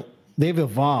ahead. They've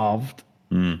evolved.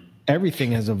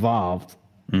 Everything has evolved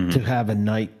to have a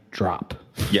night drop.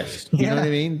 Yes. You know what I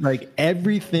mean? Like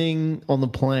everything on the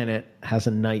planet has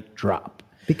a night drop.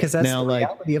 Because that's the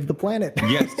reality of the planet.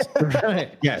 Yes.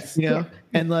 Right. Yes.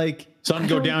 And like sun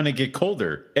go down and get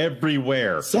colder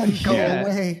everywhere. Sun go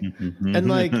away. And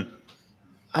like,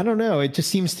 I don't know. It just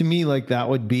seems to me like that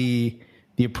would be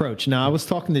the approach. Now, I was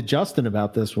talking to Justin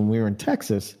about this when we were in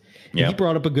Texas. And he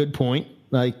brought up a good point.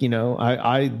 Like,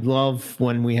 I love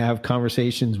when we have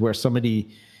conversations where somebody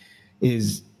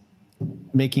is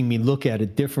making me look at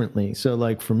it differently. So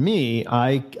like for me,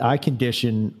 I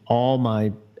condition all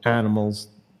my animals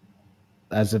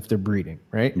as if they're breeding,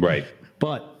 right? Right.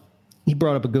 But he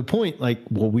brought up a good point. Like,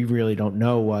 well, we really don't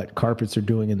know what carpets are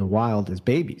doing in the wild as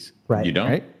babies. Right. You don't?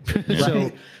 Right.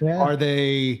 So are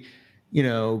they,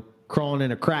 crawling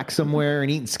in a crack somewhere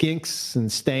and eating skinks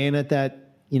and staying at that,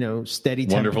 steady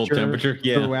wonderful temperature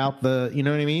throughout the, you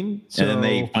know what I mean? So, and then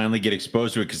they finally get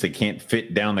exposed to it because they can't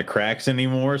fit down the cracks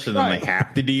anymore. So then they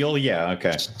have to deal. Yeah.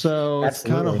 Okay. So it's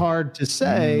kind of hard to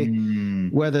say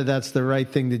whether that's the right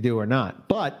thing to do or not.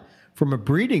 But from a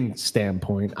breeding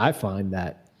standpoint, I find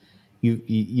that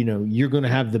you're going to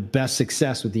have the best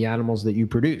success with the animals that you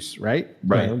produce, right?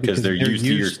 Right, because they're used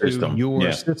to your system,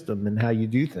 system and how you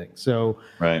do things. So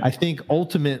I think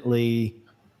ultimately,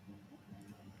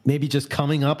 maybe just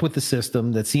coming up with a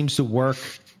system that seems to work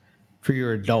for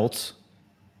your adults,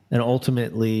 and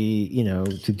ultimately,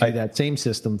 to do that same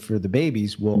system for the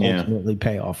babies will ultimately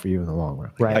pay off for you in the long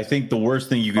run. Right. I think the worst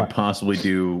thing you could possibly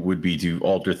do would be to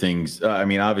alter things.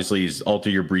 Obviously, is alter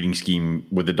your breeding scheme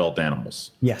with adult animals.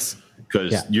 Yes.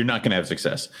 Because you're not going to have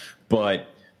success. But,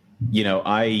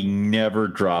 I never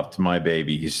dropped my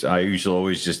babies. I usually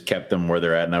always just kept them where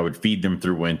they're at, and I would feed them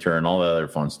through winter and all that other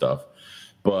fun stuff.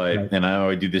 But, and I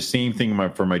would do the same thing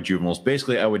for my juveniles.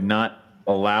 Basically, I would not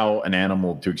allow an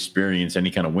animal to experience any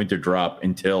kind of winter drop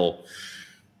until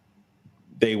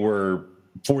they were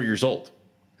 4 years old.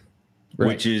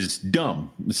 Which is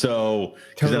dumb. So,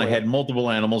 because then I had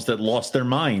multiple animals that lost their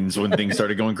minds when things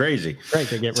started going crazy. Right,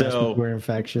 they get respiratory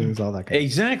infections, all that kind of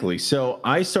Exactly. So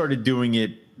I started doing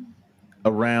it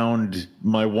around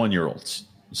my 1-year-olds.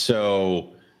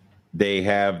 So they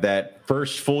have that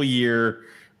first full year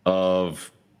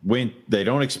of they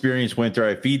don't experience winter.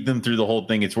 I feed them through the whole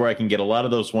thing. It's where I can get a lot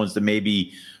of those ones that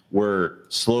maybe were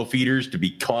slow feeders to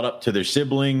be caught up to their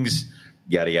siblings.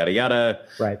 Yada, yada, yada.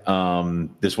 Right.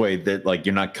 This way that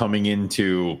you're not coming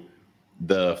into,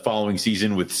 the following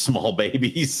season with small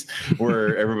babies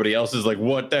where everybody else is like,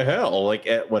 what the hell? Like,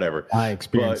 whatever. I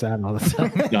experience that all the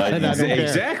time.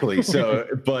 Exactly. So,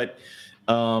 but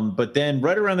then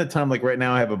right around the time, like right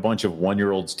now, I have a bunch of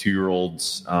 1-year-olds,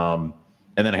 2-year-olds, and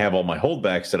then I have all my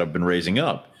holdbacks that I've been raising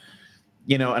up,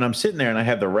 you know, and I'm sitting there and I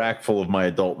have the rack full of my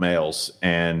adult males,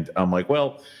 and I'm like,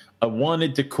 well, I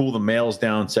wanted to cool the males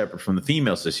down separate from the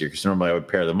females this year, because normally I would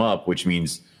pair them up, which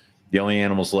means the only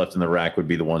animals left in the rack would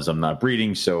be the ones I'm not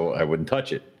breeding, so I wouldn't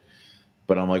touch it.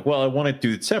 But I'm like, well, I want to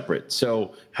do it separate.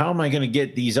 So how am I going to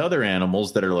get these other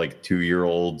animals that are like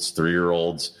 2-year-olds,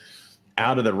 3-year-olds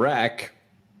out of the rack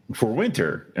for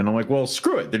winter? And I'm like, well,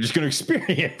 screw it. They're just going to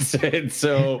experience it.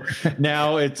 So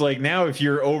now it's like, now if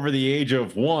you're over the age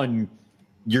of 1,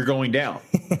 you're going down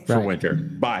for winter.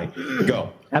 Bye.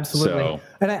 Go. Absolutely. So,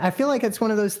 and I feel like it's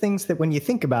one of those things that when you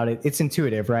think about it, it's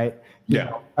intuitive, right?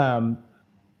 Yeah.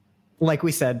 Like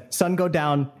we said, sun go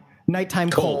down,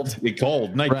 nighttime cold.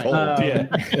 Cold. Night Right. cold.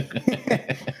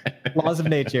 Yeah. Laws of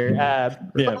nature.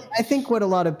 But I think what a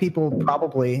lot of people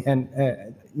probably,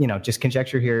 and just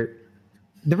conjecture here,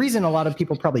 the reason a lot of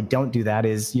people probably don't do that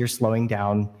is you're slowing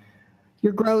down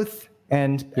your growth,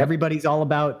 and everybody's all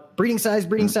about breeding size.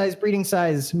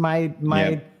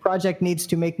 My project needs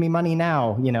to make me money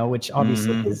now, which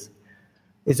obviously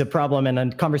is a problem and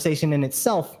a conversation in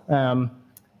itself.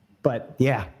 But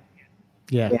yeah.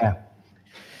 I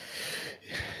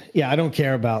don't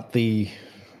care about the.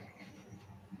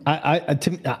 I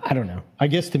don't know. I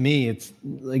guess to me, it's,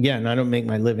 again, I don't make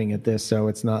my living at this, so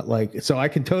it's not like, so I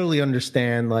can totally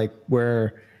understand like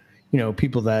where,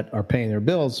 people that are paying their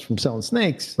bills from selling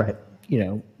snakes, right?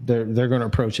 They're going to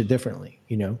approach it differently,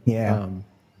 Yeah.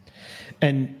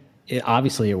 And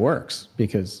obviously it works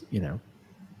because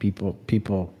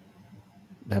people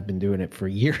have been doing it for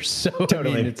years. So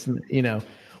Totally. I mean, it's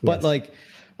but Yes. like,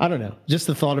 I don't know, just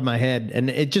the thought in my head,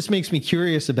 and it just makes me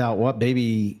curious about what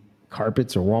baby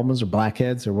carpets or Walmas or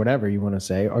blackheads or whatever you want to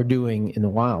say are doing in the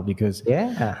wild, because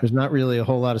there's not really a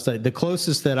whole lot of study. The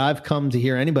closest that I've come to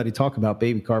hear anybody talk about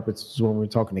baby carpets was when we were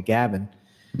talking to Gavin.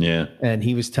 Yeah. And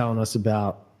he was telling us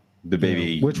about The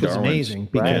baby, which was Darwin's. amazing,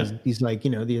 because he's like,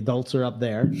 the adults are up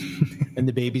there and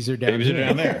the babies are down Babies are here.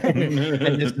 down there.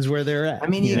 And this is where they're at. I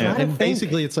mean, you gotta and think-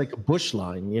 basically it's like a bush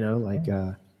line,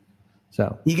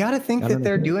 so You got to think that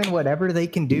they're doing whatever they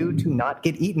can do to not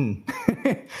get eaten.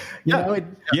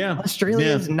 Australia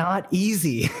is not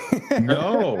easy.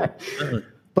 No.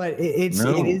 But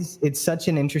it's such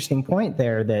an interesting point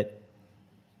there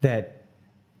that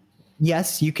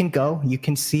yes, you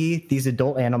can see these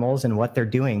adult animals and what they're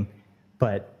doing,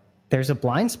 but there's a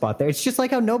blind spot there. It's just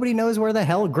like how nobody knows where the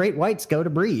hell great whites go to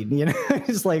breed.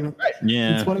 It's like,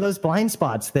 it's one of those blind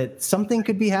spots that something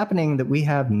could be happening that we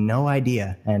have no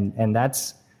idea. And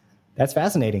that's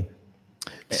fascinating.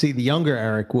 See, the younger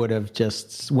Eric would have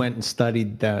just went and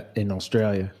studied that in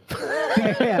Australia.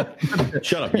 Yeah.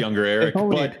 Shut up, younger Eric.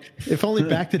 If only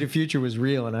Back to the Future was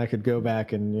real and I could go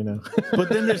back and, But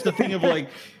then there's the thing of like,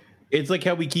 it's like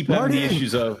how we keep having the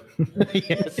issues of.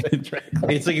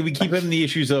 It's like we keep having the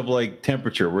issues of like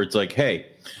temperature, where it's like, hey,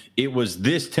 it was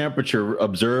this temperature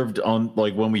observed on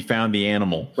like when we found the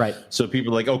animal. Right. So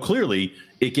people are like, oh, clearly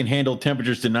it can handle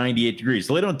temperatures to 98 degrees.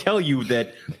 So they don't tell you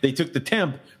that they took the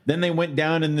temp, then they went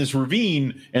down in this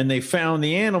ravine and they found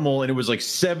the animal and it was like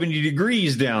 70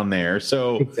 degrees down there.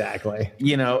 So Exactly.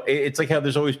 It's like how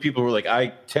there's always people who are like,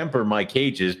 I temper my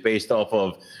cages based off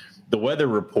of the weather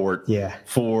report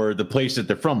for the place that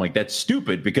they're from. Like, that's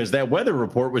stupid, because that weather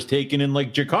report was taken in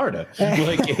like Jakarta.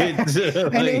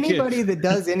 And anybody that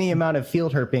does any amount of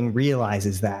field herping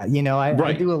realizes that.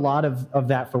 I do a lot of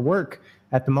that for work.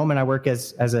 At the moment, I work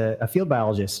as a field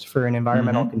biologist for an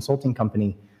environmental consulting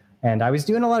company. And I was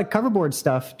doing a lot of coverboard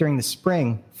stuff during the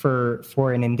spring for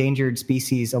an endangered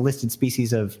species, a listed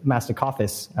species of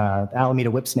Masticophis, the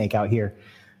Alameda whip snake out here.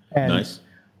 And nice.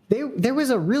 There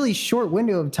was a really short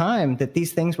window of time that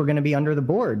these things were going to be under the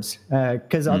boards,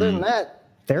 because other than that,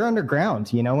 they're underground.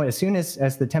 As soon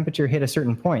as the temperature hit a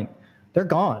certain point, they're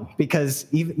gone. Because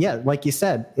like you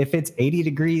said, if it's 80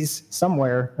 degrees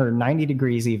somewhere or 90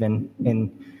 degrees even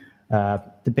in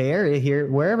the Bay Area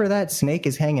here, wherever that snake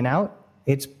is hanging out,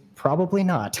 it's probably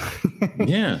not.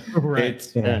 Yeah, right.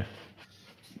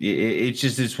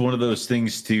 It's one of those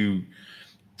things to.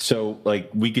 So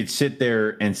like we could sit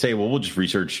there and say, well, we'll just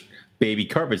research baby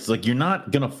carpets. Like you're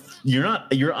not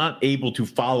able to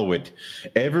follow it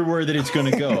everywhere that it's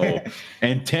going to go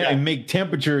and make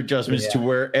temperature adjustments to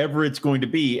wherever it's going to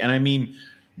be. And I mean,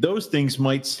 those things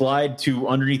might slide to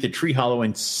underneath a tree hollow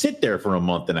and sit there for a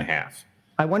month and a half.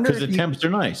 I wonder because the temps are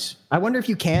nice. I wonder if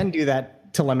you can do that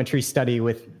telemetry study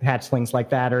with hatchlings like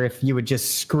that, or if you would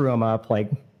just screw them up.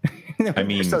 Like, I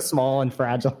mean, they're so small and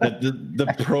fragile.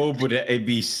 The probe would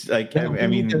be like, I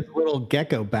mean, those little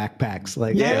gecko backpacks.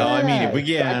 Like,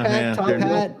 Backpack, top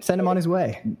hat, send him on his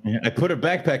way. I put a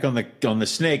backpack on the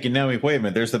snake, and now wait a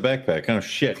minute, there's the backpack. Oh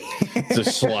shit!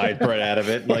 Just slide right out of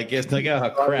it. Like it's like,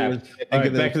 oh crap! I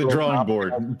get back to the drawing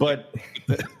board. But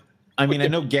I mean, I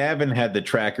know Gavin had the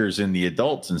trackers in the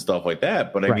adults and stuff like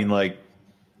that. But I mean, like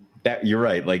that, you're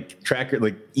right. Like tracker,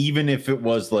 like even if it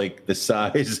was like the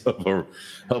size of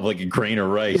like a grain of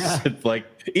rice, it's like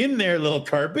in their little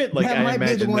carpet. Like that I might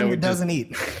imagine be the one that that would doesn't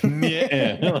eat.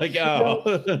 Yeah, like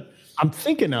oh. I'm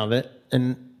thinking of it,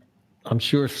 and I'm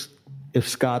sure if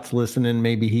Scott's listening,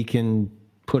 maybe he can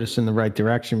put us in the right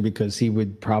direction, because he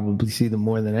would probably see them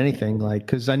more than anything. Like,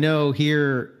 because I know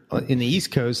here in the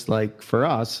East Coast, like for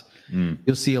us,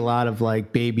 you'll see a lot of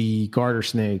like baby garter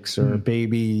snakes or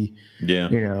baby,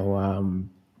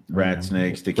 rat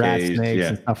snakes, decays, rat snakes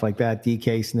and stuff like that,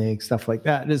 DK snakes, stuff like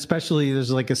that. And especially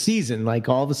there's like a season, like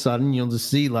all of a sudden you'll just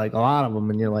see like a lot of them,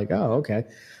 and you're like, oh, okay.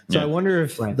 So I wonder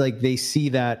if like they see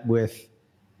that with,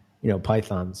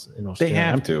 pythons in Australia. They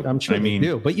have to. I'm sure they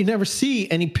do, but you never see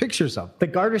any pictures of them. The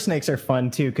garter snakes are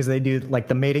fun too, because they do like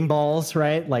the mating balls,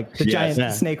 right? Like the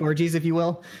giant snake orgies, if you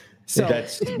will. So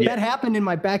that happened in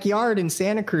my backyard in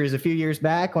Santa Cruz a few years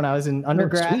back when I was in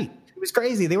undergrad. Sweet. It was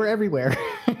crazy. They were everywhere.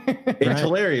 It's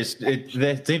hilarious.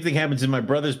 The same thing happens in my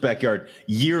brother's backyard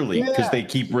yearly, because they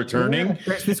keep returning. Yeah,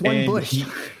 there's this one bush.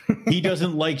 He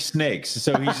doesn't like snakes,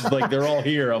 so he's just like, they're all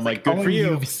here. I'm like, good for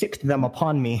you. You've sicked them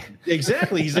upon me.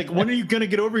 Exactly. He's like, when are you going to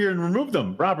get over here and remove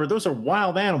them? Robert, those are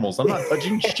wild animals. I'm not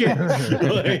touching shit.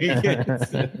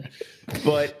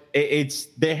 But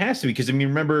there has to be, because I mean,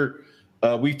 remember,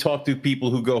 we've talked to people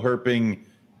who go herping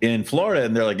in Florida,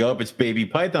 and they're like, oh, it's baby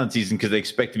python season, because they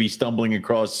expect to be stumbling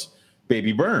across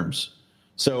baby berms.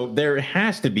 So there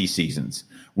has to be seasons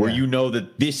where you know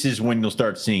that this is when you'll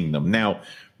start seeing them. Now,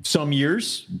 some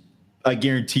years, I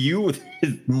guarantee you,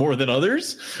 more than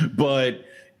others, but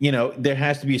there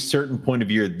has to be a certain point of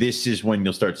year. This is when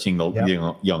you'll start seeing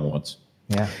the young ones.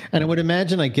 Yeah. And I would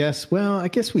imagine, I guess we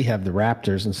have the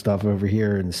raptors and stuff over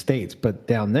here in the States, but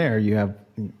down there you have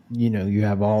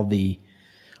all the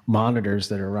monitors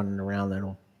that are running around.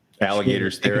 That'll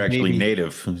alligators. They're actually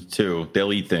native too.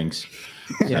 They'll eat things.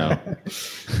 Yeah.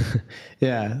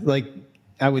 Yeah. Like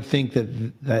I would think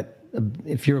that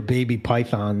if you're a baby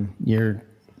python, you're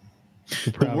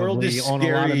the world is on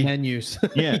scary. A lot of menus.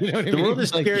 Yeah. The world is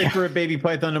scary for a baby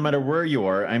python, no matter where you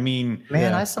are. I mean,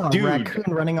 man, I saw a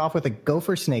raccoon running off with a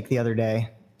gopher snake the other day.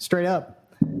 Straight up.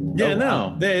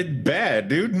 Yeah, they're bad,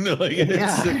 dude. Like,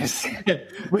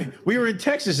 we were in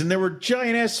Texas, and there were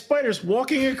giant ass spiders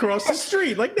walking across the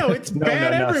street. Like, it's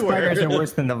bad everywhere. Spiders are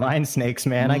worse than the vine snakes,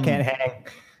 man. I can't hang.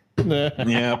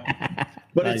 Yeah,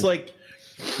 but it's like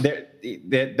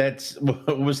that's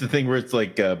what was the thing where it's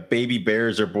like baby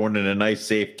bears are born in a nice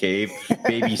safe cave,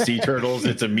 baby sea turtles,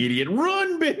 it's immediate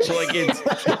run, bitch. Like it's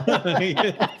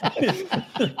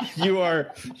you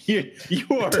are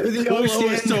the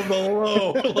lowest of the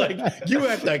low. Like you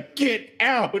have to get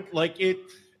out. Like it's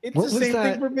what the same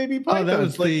thing for baby pythons. Oh, that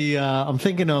was I'm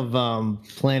thinking of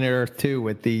Planet Earth 2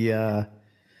 with the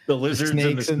lizards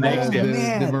snakes and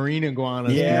the marine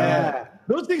iguanas. Yeah.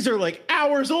 Those things are like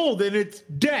hours old, and it's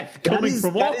death coming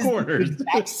from all corners. The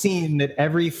exact scene that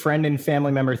every friend and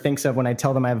family member thinks of when I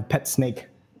tell them I have a pet snake.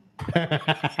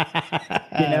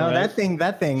 That thing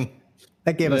that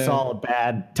gave us all a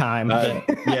bad time. But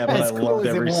I loved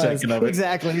every second of it.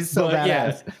 Exactly, it's so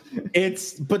badass.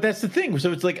 But that's the thing.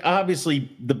 So it's like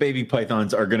obviously the baby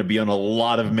pythons are going to be on a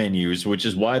lot of menus, which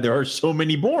is why there are so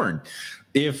many born.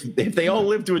 If they all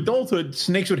lived to adulthood,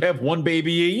 snakes would have one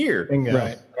baby a year. Bingo.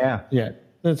 Right. Yeah,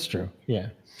 that's true. Yeah.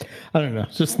 I don't know.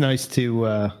 It's just nice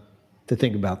to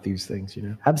think about these things,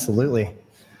 Absolutely.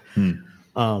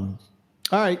 All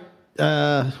right.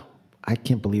 I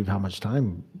can't believe how much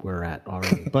time we're at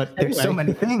already. But there's so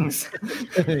many things.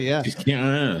 Yeah.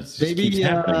 Maybe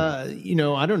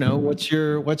I don't know. What's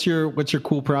your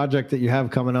cool project that you have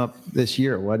coming up this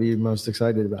year? What are you most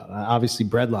excited about? Obviously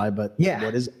Bredli, but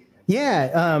what is it?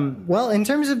 Yeah. Well, in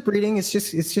terms of breeding, it's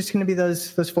just going to be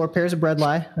those 4 pairs of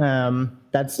Bredli.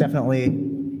 That's definitely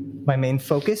my main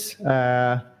focus,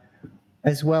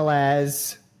 as well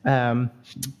as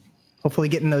hopefully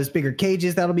getting those bigger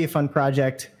cages. That'll be a fun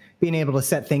project. Being able to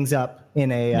set things up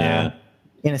in a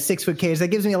 6-foot cage, that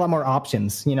gives me a lot more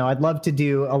options. I'd love to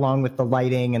do, along with the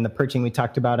lighting and the perching we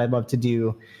talked about, I'd love to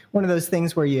do one of those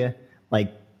things where you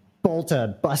like bolt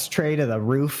a bus tray to the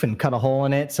roof and cut a hole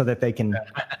in it so that they can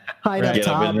hide up Get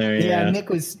up top. in there, yeah. Nick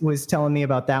was telling me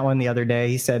about that one the other day.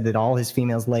 He said that all his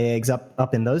females lay eggs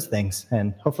up in those things,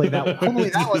 and hopefully that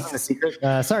wasn't a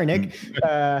secret. Sorry, Nick.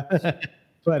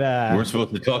 But you weren't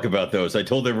supposed to talk about those. I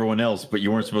told everyone else, but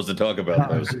you weren't supposed to talk about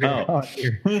those.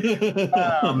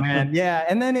 Oh man, yeah.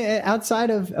 And then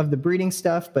outside of the breeding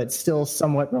stuff, but still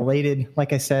somewhat related,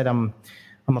 like I said, I'm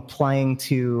applying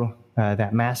to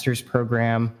that master's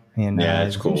program in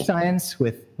cool. science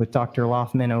with Dr.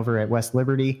 Loffman over at West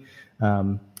Liberty.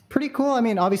 Pretty cool. I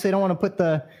mean, obviously, I don't want to put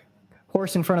the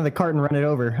horse in front of the cart and run it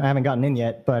over. I haven't gotten in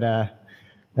yet, but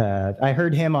I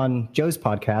heard him on Joe's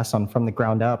podcast on From the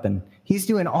Ground Up, and he's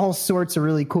doing all sorts of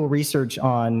really cool research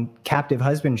on captive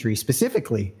husbandry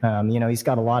specifically. He's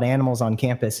got a lot of animals on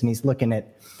campus, and he's looking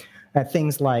at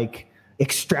things like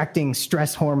extracting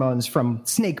stress hormones from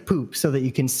snake poop so that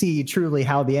you can see truly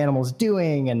how the animal's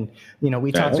doing. And,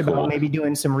 we talked about maybe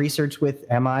doing some research with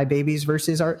MI babies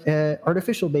versus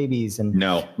artificial babies. And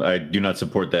no, I do not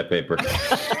support that paper.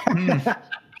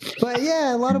 But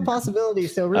yeah, a lot of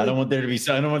possibilities. So really, I don't want there to be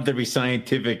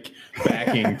scientific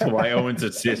backing to why Owen's a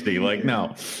sissy. Like,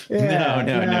 no. No.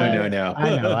 I know.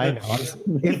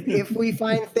 If we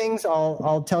find things,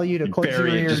 I'll tell you to close your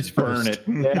ears, just burn first.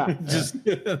 it.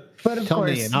 Yeah. But of course,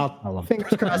 me and I'll tell them.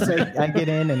 Fingers crossed I get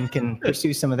in and can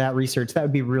pursue some of that research. That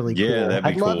would be really cool. Yeah, that'd be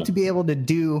I'd love cool. to be able to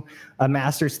do a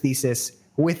master's thesis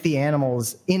with the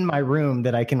animals in my room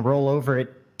that I can roll over at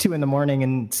 2 a.m.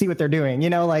 and see what they're doing.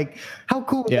 How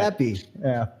cool would that be?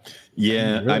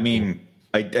 Yeah. I mean,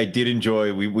 I did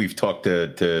enjoy, we've talked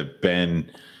to Ben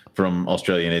from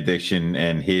Australian Addiction,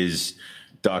 and his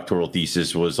doctoral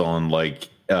thesis was on like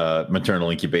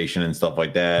maternal incubation and stuff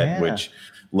like that, which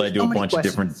led to a bunch of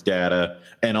different data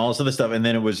and all this other stuff. And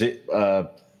then it was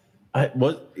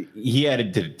he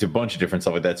added to a bunch of different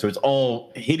stuff like that. So it's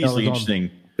all hideously interesting.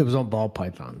 It was on ball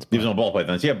pythons. It was on ball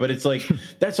pythons, yeah. But it's like,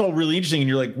 that's all really interesting. And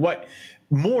you're like, what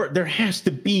more? There has to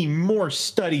be more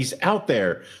studies out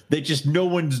there that just no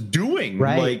one's doing.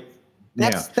 Right. Like,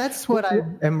 that's what I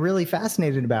am really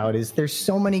fascinated about, is there's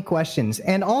so many questions,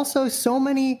 and also so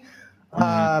many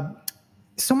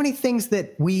things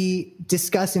that we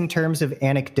discuss in terms of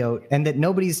anecdote, and that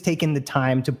nobody's taken the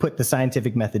time to put the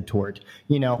scientific method toward,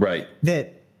 Right.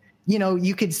 That,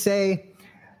 you could say,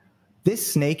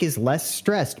 this snake is less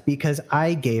stressed because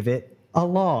I gave it a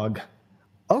log.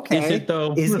 Okay. Is it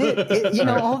though? Is it?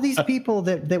 All these people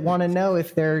that want to know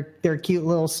if their cute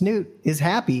little snoot is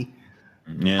happy.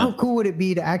 Yeah. How cool would it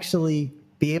be to actually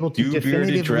be able to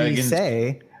definitively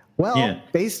say, well,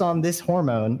 based on this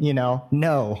hormone,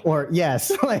 no, or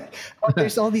yes. Like,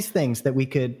 there's all these things that we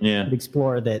could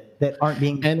explore that aren't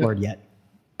being explored yet.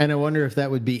 And I wonder if that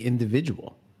would be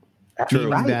individual.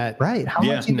 True. Right. How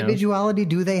much individuality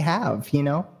do they have,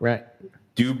 Right.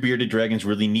 Do bearded dragons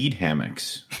really need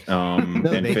hammocks? No,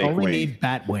 and they fake only weight? need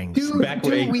bat wings. Do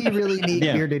we really need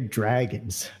bearded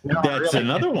dragons? That's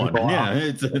another one. Yeah,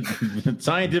 it's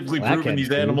scientifically proven these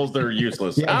animals are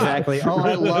useless. Yeah, exactly. Oh,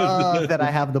 I love that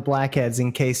I have the blackheads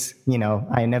in case,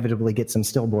 I inevitably get some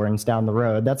stillborns down the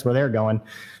road. That's where they're going.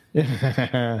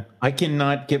 I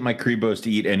cannot get my Kribos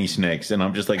to eat any snakes, and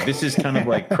I'm just like, this is kind of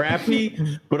like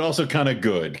crappy, but also kind of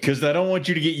good, because I don't want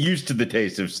you to get used to the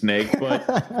taste of snake.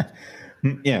 But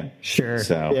yeah, sure.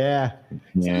 So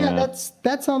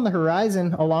that's on the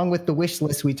horizon, along with the wish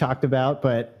list we talked about.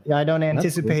 But I don't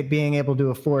anticipate being able to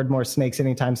afford more snakes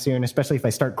anytime soon, especially if I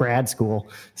start grad school.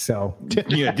 So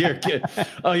yeah, dear kid.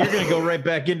 Oh, you're gonna go right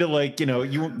back into like,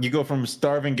 you go from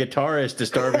starving guitarist to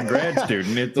starving grad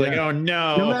student. It's like, oh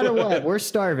no. No matter what, we're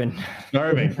starving.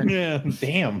 Yeah.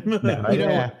 Damn.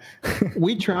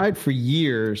 We tried for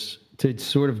years to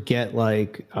sort of get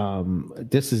like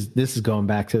this is going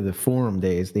back to the forum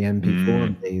days, the MP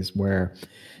forum days,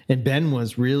 and Ben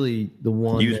was really the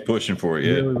one he was pushing for it.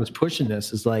 Really was pushing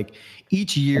this. Is like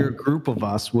each year a group of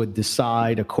us would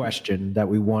decide a question that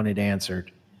we wanted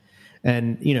answered.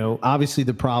 And, obviously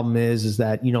the problem is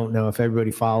that you don't know if everybody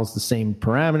follows the same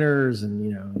parameters,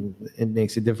 and, it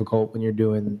makes it difficult when you're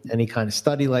doing any kind of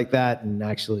study like that. And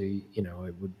actually,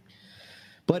 it would,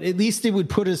 but at least it would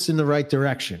put us in the right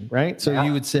direction. Right. So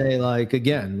you would say, like,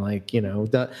 again, like, does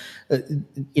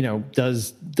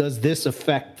this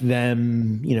affect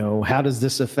them? How does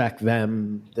this affect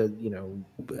them?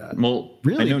 Well,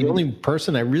 really, the only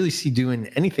person I really see doing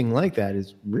anything like that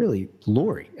is really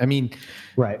Lori. I mean,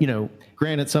 right.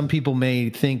 Granted, some people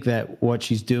may think that what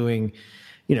she's doing,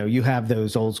 you have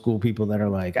those old school people that are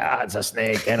like, it's a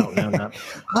snake. I don't know nothing.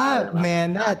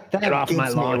 Man, that get off my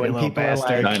lawn, when little people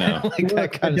bastard. Are like, I know. like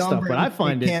that kind of stuff. But I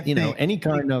find it, any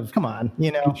kind of come on,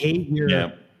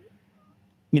 behavior,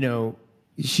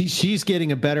 she's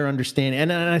getting a better understanding.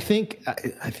 And I think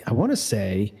I want to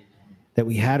say that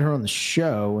we had her on the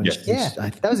show. And Yes.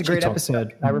 That was a great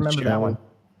episode. I remember that one.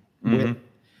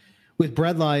 With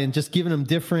Breadline and just giving them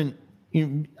different,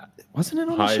 wasn't it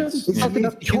on the show? Hides. It's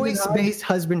like choice-based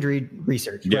husbandry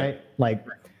research, right? Like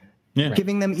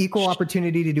giving them equal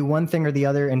opportunity to do one thing or the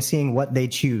other and seeing what they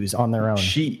choose on their own.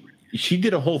 She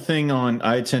did a whole thing on,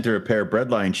 I had sent her a pair of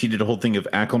Breadline. She did a whole thing of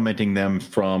acclimating them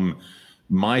from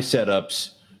my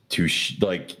setups to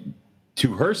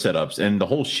her setups, and the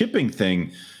whole shipping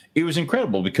thing. It was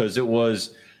incredible because it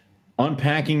was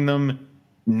unpacking them,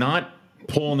 not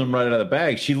pulling them right out of the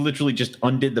bag. She literally just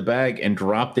undid the bag and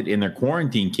dropped it in their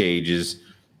quarantine cages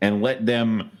and let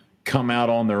them come out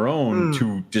on their own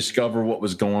to discover what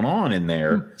was going on in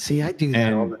there. See, I do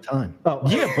that all the time. Oh,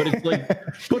 yeah, but it's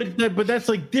like, but that's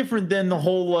like different than the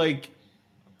whole like,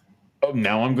 oh,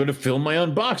 now I'm going to film my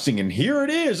unboxing and here it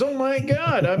is. Oh my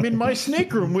God, I'm in my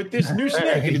snake room with this new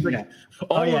snake. And it's like,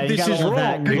 all of this is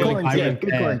wrong. Good quarantine. Good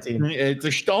quarantine.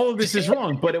 It's all of this is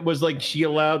wrong. But it was like she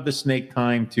allowed the snake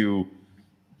time to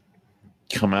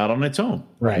come out on its own,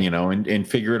 right? And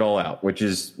figure it all out, which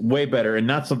is way better and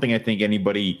not something I think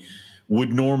anybody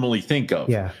would normally think of.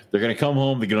 Yeah, they're going to come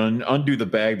home, they're going to undo the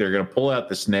bag, they're going to pull out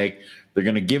the snake, they're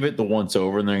going to give it the once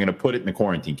over, and they're going to put it in the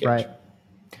quarantine cage. Right.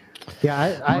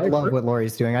 Yeah, I love what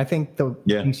Lori's doing. I think the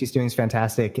thing she's doing is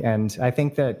fantastic, and I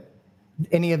think that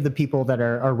any of the people that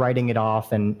are writing it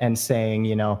off and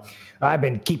saying, I've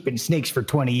been keeping snakes for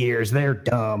 20 years, they're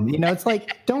dumb. It's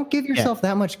like, don't give yourself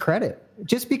that much credit.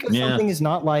 Just because something is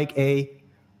not like a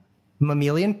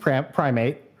mammalian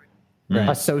primate,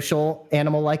 a social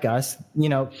animal like us,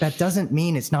 that doesn't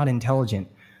mean it's not intelligent.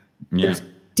 Yeah. There's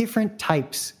different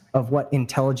types of what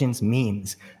intelligence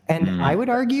means. And I would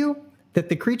argue that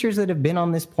the creatures that have been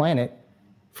on this planet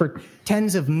for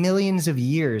tens of millions of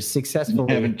years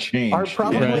successfully are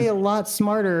probably a lot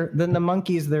smarter than the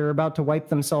monkeys that are about to wipe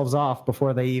themselves off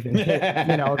before they even hit,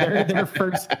 their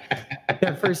first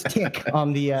tick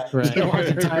on the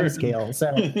time scale. So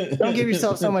don't give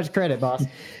yourself so much credit, boss.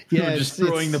 Yeah,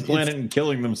 destroying the planet and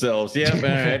killing themselves. Yeah, all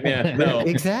right. Yeah, no,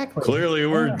 exactly. Clearly,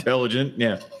 we're intelligent.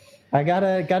 Yeah, I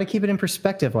gotta keep it in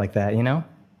perspective like that.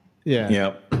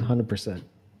 Yeah. 100%.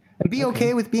 And be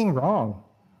okay with being wrong.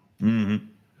 Mm-hmm.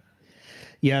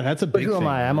 Yeah, that's a big Who thing. am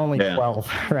I? I'm only 12,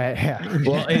 right? Yeah.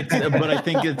 Well, but I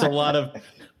think it's a lot of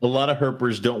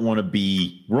herpers don't want to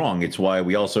be wrong. It's why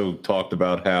we also talked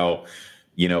about how,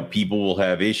 people will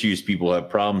have issues, people have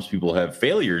problems, people have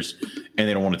failures, and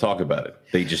they don't want to talk about it.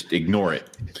 They just ignore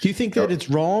it. Do you think that it's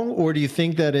wrong, or do you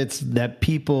think that it's that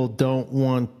people don't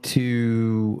want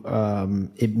to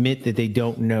admit that they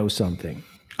don't know something?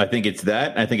 I think it's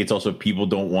that. I think it's also people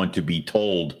don't want to be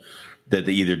told that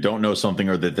they either don't know something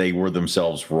or that they were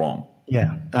themselves wrong.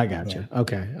 Yeah, I got you.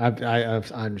 Okay, I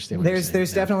understand. What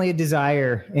there's definitely a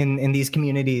desire in these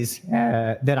communities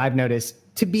that I've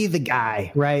noticed to be the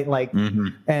guy, right? Like,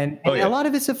 and a lot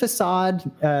of it's a facade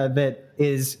that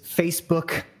is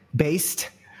Facebook based,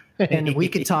 and we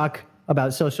could talk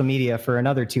about social media for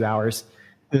another 2 hours.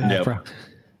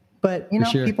 But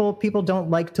people don't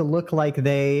like to look like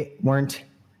they weren't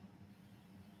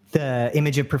the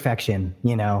image of perfection,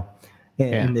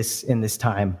 in this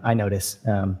time, I notice.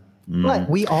 But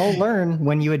we all learn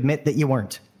when you admit that you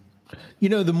weren't.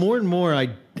 The more and more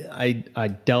I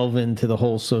delve into the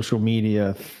whole social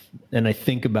media and I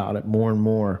think about it more and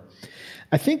more,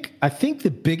 I think the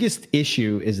biggest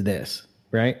issue is this,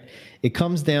 right? It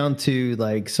comes down to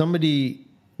like somebody.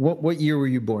 What year were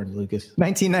you born, Lucas?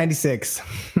 1996.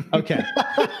 Okay.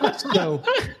 So,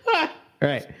 all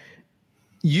right.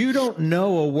 You don't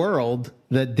know a world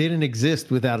that didn't exist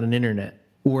without an internet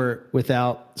or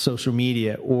without social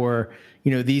media or,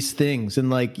 these things.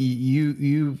 And like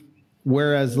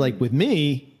whereas like with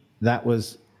me, that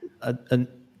was somewhat,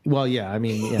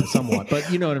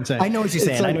 but you know what I'm saying? I know what you're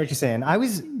saying. Like, I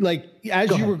was like,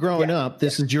 as you were growing up,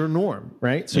 this is your norm,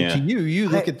 right? So to you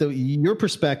look at your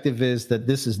perspective is that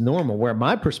this is normal, where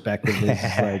my perspective is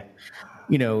like,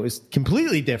 is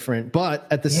completely different. But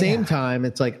at the same time,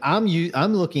 it's like I'm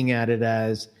looking at it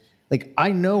as like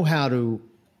I know how to.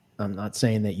 I'm not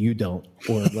saying that you don't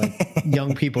or like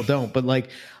young people don't, but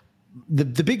like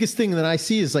the biggest thing that I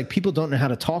see is like people don't know how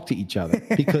to talk to each other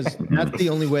because that's the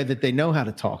only way that they know how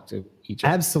to talk to each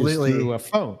other. Absolutely, through a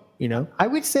phone. I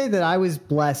would say that I was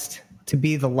blessed to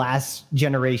be the last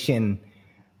generation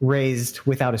raised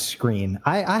without a screen.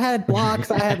 I had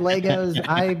blocks, I had Legos,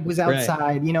 I was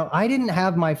outside. Right. I didn't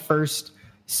have my first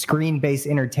screen-based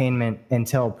entertainment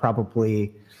until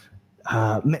probably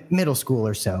middle school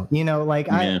or so.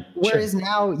 Whereas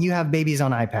now you have babies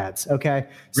on iPads. Okay,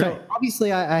 so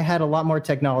obviously I had a lot more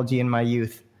technology in my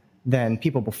youth than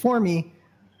people before me,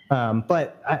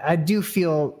 but I do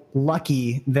feel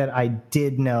lucky that I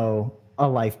did know a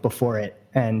life before it.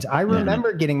 And I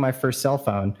remember getting my first cell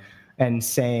phone and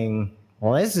saying,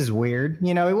 well, this is weird.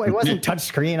 You know, it wasn't touch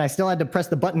screen. I still had to press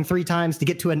the button 3 times to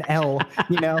get to an L,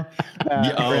 you know?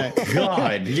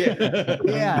 God. Yeah.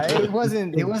 Yeah. It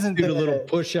wasn't Do a little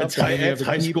push up. It's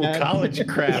high school college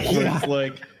crap where it's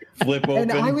like flip open.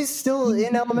 And I was still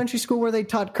in elementary school where they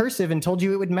taught cursive and told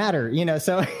you it would matter, you know,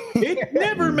 so it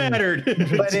never mattered.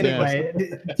 But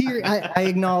anyway, I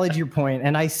acknowledge your point,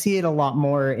 and I see it a lot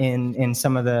more in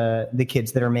some of the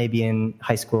kids that are maybe in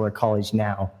high school or college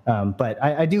now. But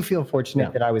I do feel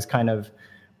fortunate that I was kind of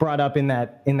brought up in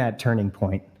that turning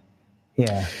point.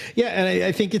 Yeah. Yeah. And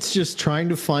I think it's just trying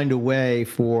to find a way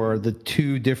for the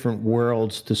two different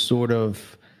worlds to sort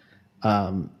of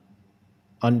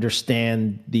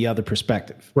understand the other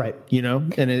perspective. Right. You know,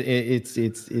 and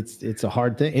it's a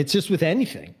hard thing. It's just with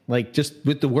anything, like just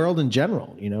with the world in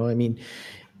general, you know, I mean,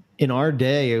 in our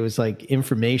day, it was like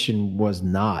information was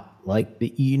not like,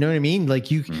 you know what I mean?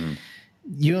 Like you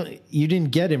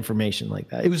didn't get information like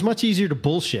that. It was much easier to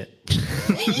bullshit.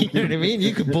 You know what I mean?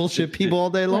 You could bullshit people all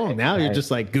day long. Now you're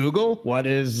just like, Google, what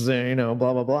is, you know,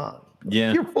 blah, blah, blah.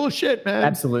 Yeah. You're full of shit, man.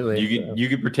 Absolutely. You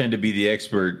could pretend to be the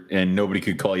expert and nobody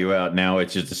could call you out. Now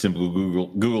it's just a simple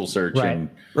Google search. Right.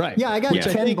 Right. Yeah, I got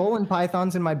 10 bowling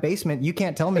pythons in my basement. You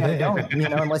can't tell me I don't, you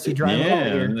know, unless you drive over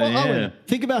here. Well,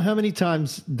 think about how many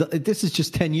times this is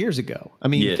just 10 years ago. I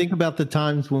mean, think about the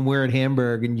times when we're at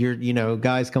Hamburg and you're, you know,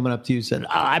 guys coming up to you and said,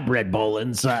 I bred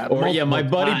Bolins. My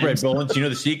buddy bred Bolins. You know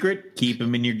the secret? Keep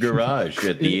them in your garage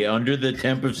at the under the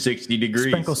temp of 60 degrees.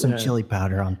 Sprinkle some chili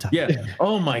powder on top. Yeah.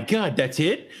 Oh my God, that's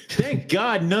it? Thank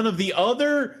God none of the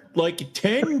other like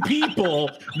 10 people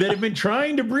that have been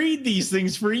trying to breed these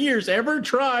things for years ever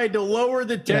tried to lower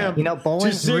the temp. You know,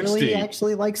 Bolins really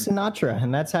actually like Sinatra,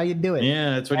 and that's how you do it.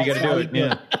 Yeah, that's what you got to do it.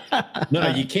 Yeah. No,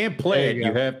 you can't play it.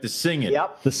 You have to sing it.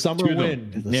 Yep. The summer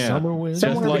wind. The summer wind.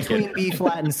 Somewhere like between B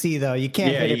flat and C, though. You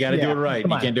can't. Yeah, you got to do it right.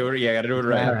 You can't do it. Yeah, got to do it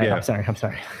right. All right. Yeah. I'm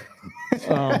sorry.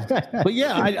 But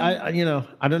yeah, I you know,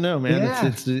 I don't know, man.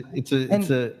 Yeah.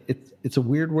 It's a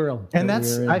weird world. And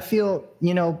I feel,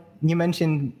 you know, you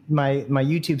mentioned my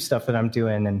YouTube stuff that I'm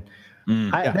doing, and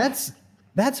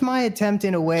that's my attempt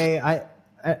in a way.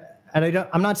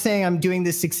 I'm not saying I'm doing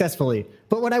this successfully,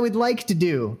 but what I would like to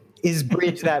do is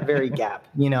bridge that very gap.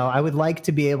 You know, I would like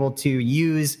to be able to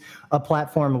use a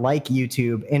platform like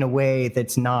YouTube in a way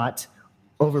that's not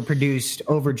overproduced,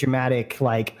 overdramatic,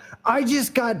 like I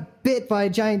just got bit by a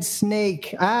giant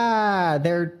snake.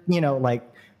 They're, you know, like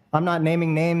I'm not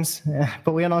naming names,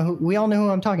 but we all know who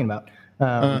I'm talking about.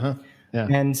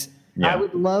 And I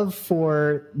would love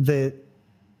for the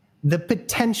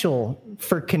potential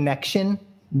for connection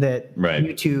that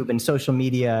YouTube and social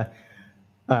media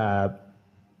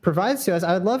provides to us.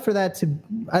 I'd love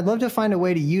to find a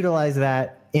way to utilize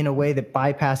that in a way that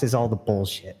bypasses all the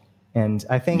bullshit. And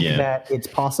I think that it's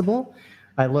possible.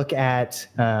 I look at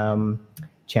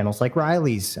channels like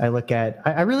Riley's. I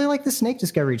really like the Snake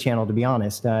Discovery channel, to be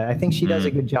honest. I think she does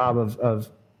a good job of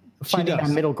finding that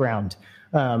middle ground.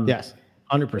 Yes,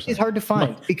 100%. It's hard to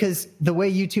find because the way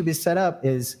YouTube is set up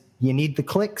is you need the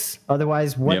clicks.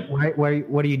 Otherwise, what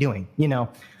are you doing? You know,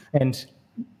 and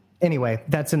anyway,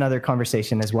 that's another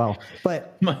conversation as well.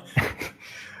 But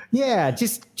yeah,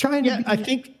 just trying to. I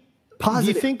think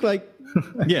positive. You think like.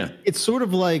 Yeah, it's sort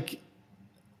of like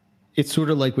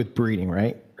with breeding,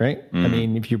 right? I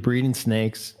mean, if you're breeding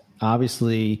snakes,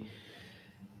 obviously,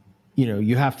 you know,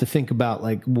 you have to think about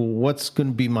like, well, what's going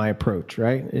to be my approach,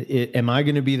 right? Am I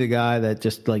going to be the guy that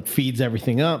just like feeds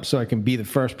everything up so I can be the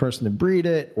first person to breed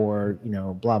it, or, you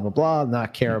know, blah blah blah,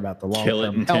 not care about the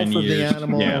long-term health of the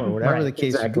animal or whatever the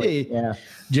case would be,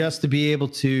 just to be able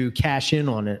to cash in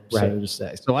on it, so to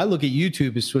say. So I look at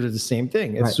YouTube as sort of the same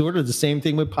thing. It's sort of the same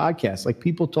thing with podcasts. Like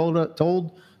people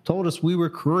told us we were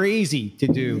crazy to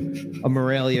do a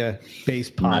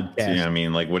Morelia-based podcast. Yeah, I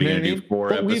mean, like, what are you going to do?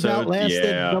 4 episodes? We've outlasted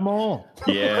them all.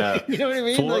 Yeah. You know what I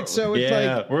mean? It's like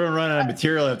we're going to run out of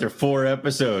material after 4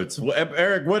 episodes.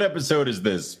 Eric, what episode is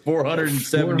this?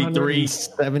 473?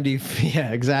 470.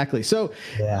 Yeah, exactly. So,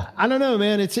 I don't know,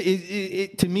 man.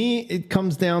 It to me, it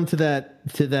comes down to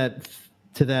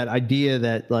that idea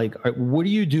that, like, what are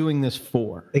you doing this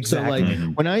for? Exactly. So,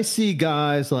 like, when I see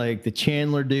guys like the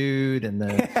Chandler dude and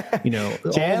the, you know,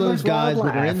 all those guys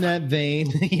that are in that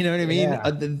vein, you know what I mean?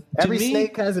 Yeah. Every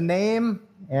snake has a name,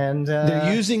 and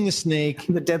they're using the snake,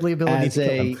 the deadly ability as to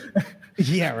kill them.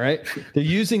 Yeah, right. They're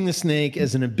using the snake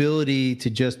as an ability to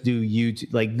just do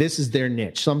YouTube. Like, this is their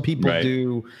niche. Some people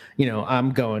do, you know,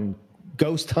 I'm going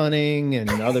ghost hunting, and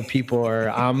other people are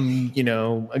I'm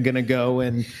gonna go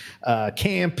and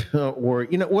camp or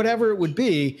whatever it would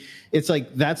be. It's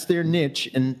like that's their niche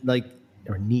and like.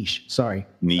 Or niche, sorry.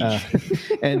 Niche.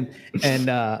 And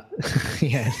yeah,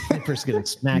 Nipper's gonna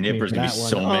smack Nipper's me gonna for be that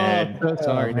so one. mad. Oh, so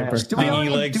sorry, Nipper. Do we owe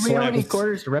any slaps.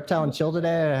 quarters to Reptile and Chill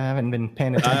today? I haven't been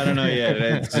paying attention. I don't know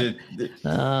yet.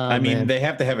 I mean, they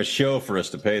have to have a show for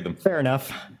us to pay them. Fair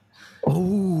enough.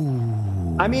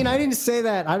 Oh, I mean, I didn't say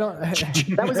that. I don't.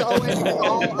 That was Owen.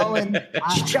 All Owen.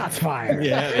 shots fired.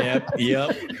 Yep.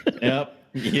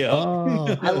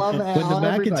 Oh, I love that. when the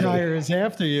McIntyre is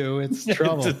after you, it's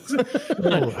trouble.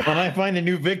 When I find a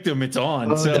new victim, it's on.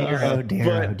 But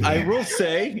I will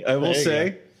say,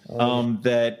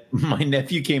 that my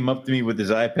nephew came up to me with his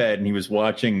iPad and he was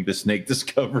watching the snake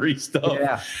discovery stuff.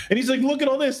 Yeah. And he's like, "Look at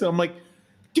all this." And I'm like,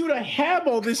 "Dude, I have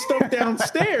all this stuff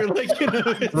downstairs."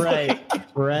 Right.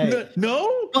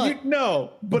 No,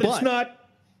 but it's not.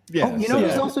 Yeah. Oh,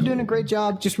 who's also doing a great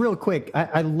job? Just real quick,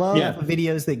 I love the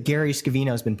videos that Gary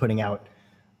Scavino's been putting out.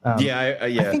 I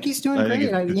think he's doing great.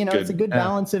 It's a good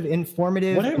balance of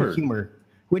informative and humor,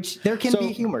 which there can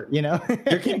be humor.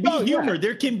 There can be humor.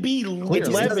 There can be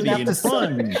levity and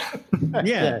fun.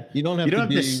 Yeah, you don't have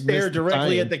to stare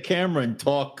directly at the camera and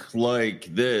talk like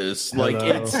this. Hello. Like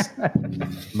it's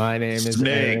my name is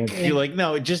Snake. Eric. You're like,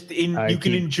 no, you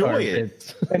can enjoy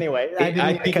it. Anyway,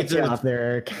 I think it's off there,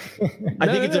 Eric. I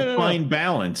think it's a fine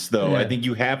balance, though. Yeah. I think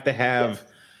you have to have.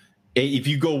 If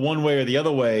you go one way or the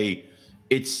other way,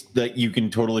 it's that you can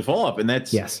totally fall off, and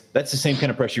that's the same kind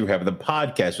of pressure you have with the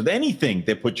podcast, with anything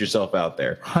that puts yourself out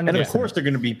there. 100%. And of course, there are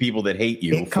going to be people that hate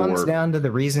you. It comes down to the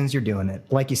reasons you're doing it,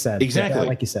 like you said. Exactly,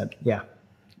 like you said. Yeah.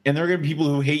 And there are going to be people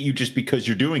who hate you just because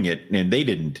you're doing it, and they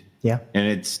didn't. Yeah. And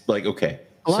it's like, okay.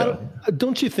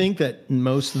 Don't you think that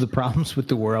most of the problems with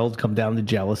the world come down to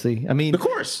jealousy? I mean, of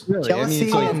course, really. Jealousy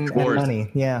and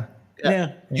money. Yeah.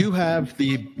 Yeah, you had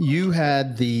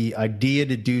the idea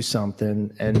to do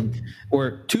something,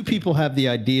 or two people have the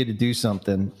idea to do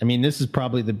something. I mean, this is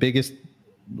probably the biggest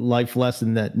life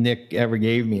lesson that Nick ever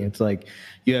gave me. It's like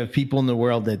you have people in the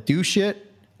world that do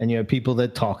shit, and you have people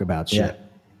that talk about shit. Yeah.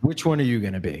 Which one are you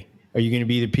going to be? Are you going to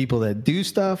be the people that do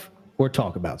stuff or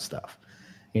talk about stuff?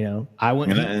 I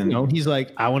want. He's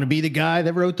like, I want to be the guy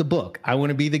that wrote the book. I want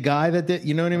to be the guy that did.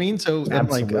 You know what I mean? So I'm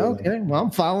like, okay, well,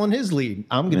 I'm following his lead.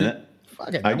 I'm gonna.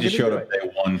 I just showed up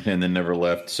day one and then never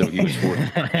left, so he was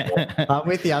I'm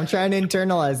with you. I'm trying to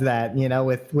internalize that,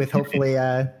 with hopefully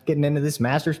getting into this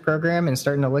master's program and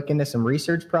starting to look into some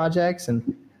research projects. And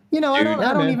I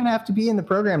don't even have to be in the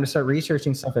program to start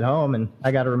researching stuff at home, and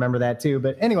I got to remember that too.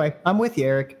 But anyway, I'm with you,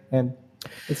 Eric, and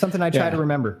it's something I try to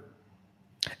remember.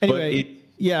 Anyway.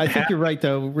 I think you're right,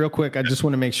 though. Real quick, I just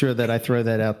want to make sure that I throw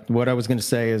that out. What I was going to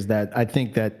say is that I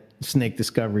think that Snake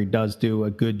Discovery does do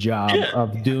a good job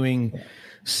of doing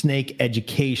snake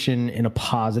education in a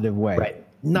positive way. Right.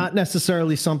 Not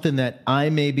necessarily something that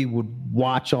I maybe would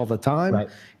watch all the time. Right.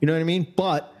 You know what I mean?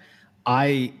 But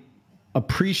I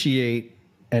appreciate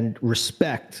and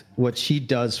respect what she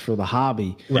does for the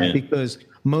hobby. Right. Because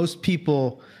most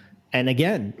people, and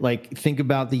again, like think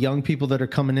about the young people that are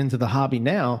coming into the hobby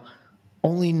now,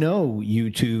 only know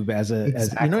YouTube as you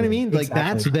know what I mean? Like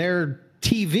that's their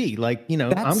TV. Like,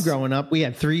 I'm growing up, we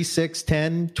had 3, 6,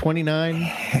 10, 29.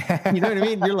 You know what I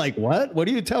mean? You're like, what? What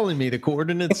are you telling me? The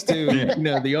coordinates to,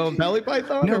 the old belly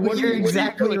python? No, but you're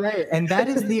exactly right. And that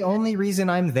is the only reason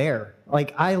I'm there.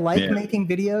 Like, I like making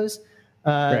videos.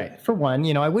 For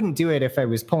one, I wouldn't do it if I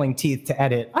was pulling teeth to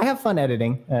edit. I have fun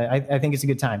editing. I think it's a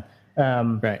good time.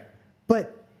 Right.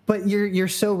 But you're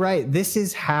so right. This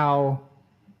is how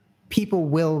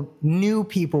new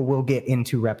people will get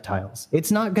into reptiles. It's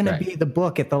not going to be the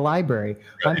book at the library.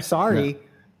 Right. I'm sorry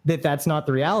that that's not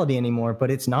the reality anymore,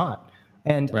 but it's not.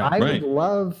 And I would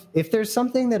love, if there's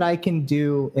something that I can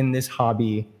do in this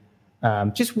hobby,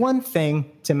 just one thing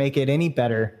to make it any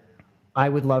better, I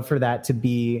would love for that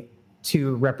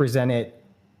to represent it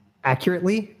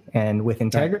accurately and with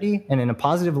integrity and in a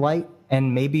positive light,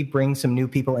 and maybe bring some new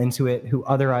people into it who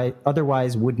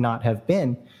otherwise would not have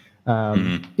been.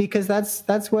 Because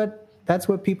that's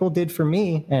what people did for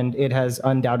me, and it has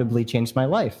undoubtedly changed my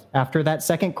life. After that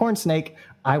second corn snake,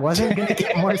 I wasn't going to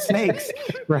get more snakes,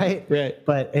 right?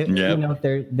 But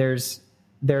there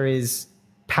is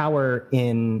power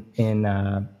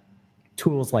in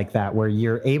tools like that, where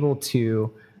you're able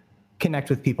to connect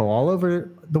with people all over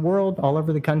the world, all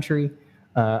over the country,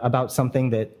 about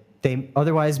something that they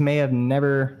otherwise may have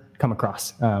never come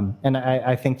across. And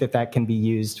I think that can be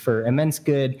used for immense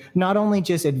good, not only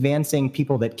just advancing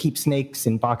people that keep snakes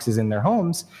in boxes in their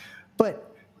homes,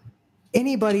 but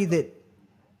anybody that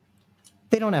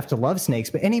they don't have to love snakes,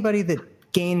 but anybody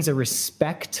that gains a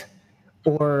respect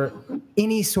or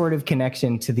any sort of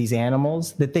connection to these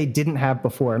animals that they didn't have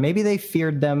before. Maybe they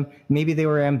feared them. Maybe they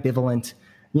were ambivalent.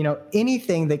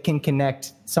 Anything that can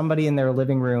connect somebody in their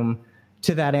living room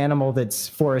to that animal that's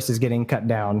forest is getting cut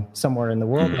down somewhere in the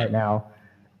world right now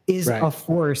is a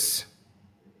force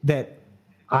that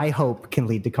I hope can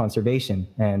lead to conservation.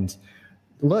 And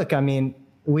look, I mean,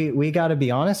 we got to be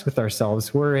honest with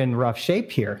ourselves. We're in rough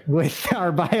shape here with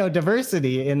our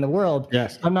biodiversity in the world.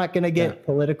 Yes. I'm not going to get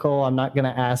political. I'm not going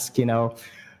to ask,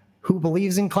 who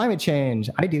believes in climate change?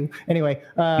 I do. Anyway,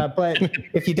 but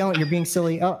if you don't, you're being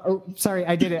silly. Oh, sorry.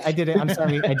 I did it. I'm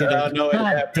sorry. I did it. No,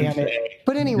 God damn it.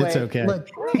 But anyway, it's okay. Look,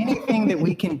 anything that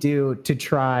we can do to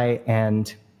try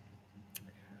and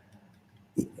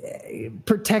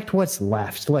protect what's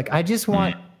left. Like, I just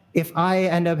want, if I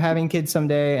end up having kids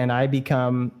someday and I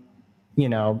become,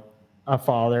 a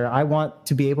father, I want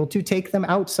to be able to take them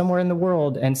out somewhere in the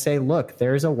world and say, look,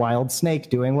 there's a wild snake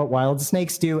doing what wild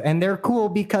snakes do, and they're cool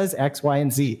because X, Y,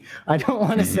 and Z. I don't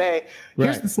want to say,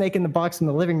 here's the snake in the box in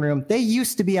the living room. They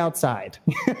used to be outside.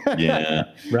 Yeah.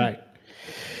 Right.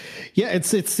 Yeah.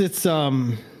 It's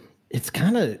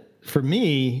kind of, for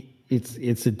me,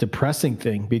 it's a depressing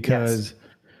thing because,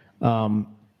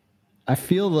 I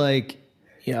feel like,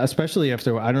 especially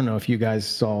after, I don't know if you guys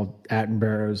saw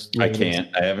Attenborough's latest. I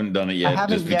can't. I haven't done it yet. I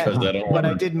haven't because I don't want but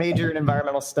I did major in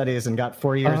environmental studies and got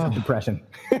 4 years of depression.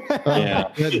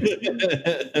 Yeah.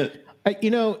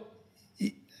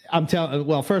 I'm telling.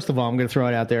 Well, first of all, I'm going to throw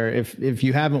it out there. If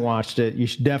you haven't watched it, you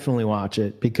should definitely watch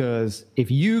it, because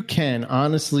if you can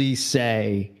honestly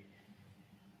say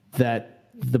that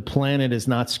the planet is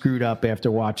not screwed up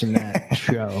after watching that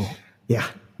show,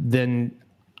 then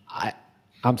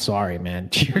I'm sorry, man.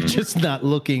 You're just not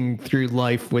looking through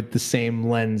life with the same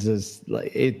lens as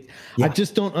it. I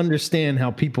just don't understand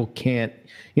how people can't.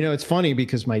 It's funny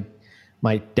because my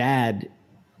dad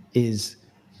is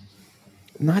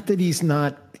not that he's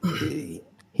not.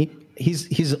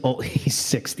 He's old, he's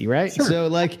 60, right? Sure.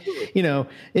 So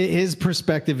his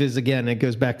perspective is, again, it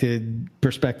goes back to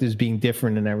perspectives being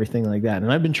different and everything like that.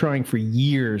 And I've been trying for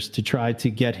years to try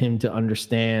to get him to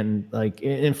understand,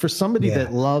 and for somebody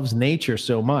that loves nature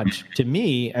so much, to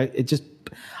me, I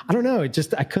don't know.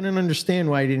 I couldn't understand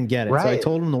why he didn't get it. Right. So I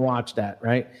told him to watch that.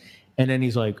 Right. And then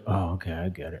he's like, "Oh, okay, I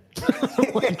get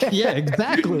it." Yeah,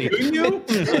 exactly.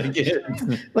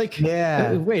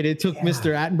 Wait, it took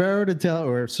Mr. Attenborough to tell,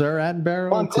 or Sir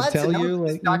Attenborough to tell you,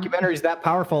 this documentary is that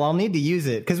powerful. I'll need to use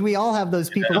it, because we all have those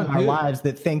people in our lives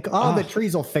that think, the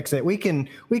trees will fix it. We can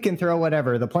throw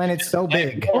whatever. The planet's so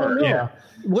big.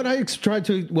 What I tried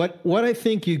to,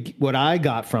 what I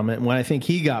got from it, and what I think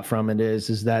he got from it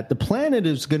is that the planet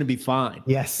is going to be fine.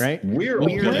 Yes, right. We're all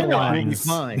going to be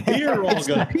fine. We're all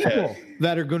going to people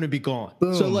that are going to be gone.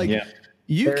 Boom. So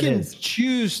you can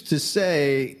choose to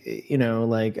say,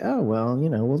 oh well,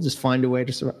 we'll just find a way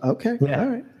to survive. Okay, all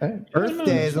right. Earth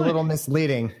Day is a little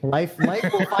misleading. Life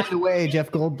will find a way. Jeff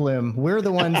Goldblum. We're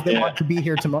the ones that want to be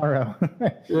here tomorrow.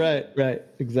 Right.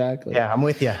 Exactly. Yeah, I'm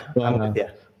with you.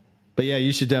 But yeah,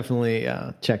 you should definitely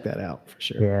check that out for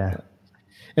sure. Yeah.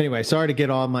 But anyway, sorry to get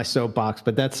on my soapbox,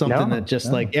 but that's something that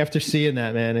just after seeing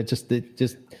that, man,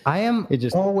 I am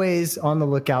always on the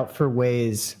lookout for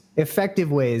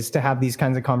effective ways to have these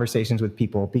kinds of conversations with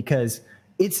people, because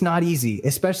it's not easy,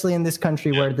 especially in this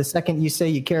country where the second you say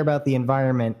you care about the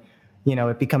environment,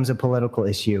 it becomes a political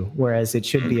issue, whereas it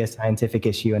should be a scientific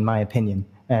issue, in my opinion.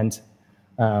 And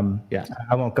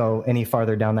I won't go any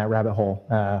farther down that rabbit hole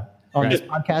on this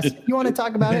podcast. If you want to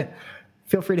talk about it,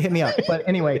 feel free to hit me up. But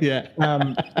anyway,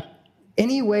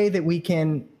 any way that we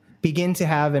can begin to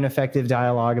have an effective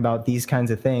dialogue about these kinds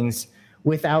of things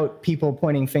without people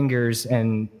pointing fingers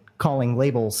and calling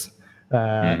labels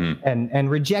and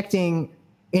rejecting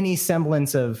any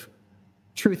semblance of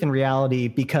truth and reality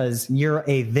because you're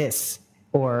a this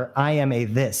or I am a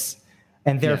this,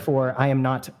 and therefore I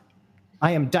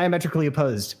am diametrically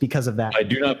opposed because of that. I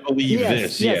do not believe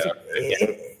this. Yes.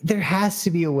 There has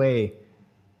to be a way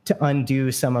to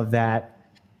undo some of that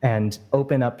and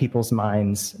open up people's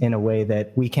minds in a way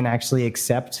that we can actually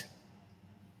accept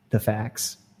the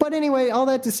facts. But anyway, all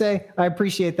that to say, I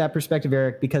appreciate that perspective,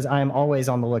 Eric, because I am always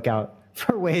on the lookout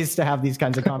for ways to have these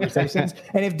kinds of conversations.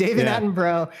 And if David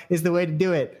Attenborough is the way to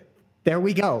do it, there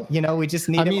we go. We just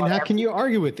need. How can you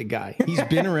argue with the guy? He's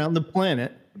been around the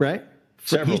planet, right?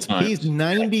 Several times. He's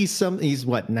 90 something. He's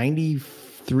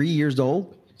 93 years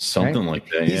old. Something like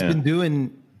that. He's been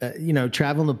doing,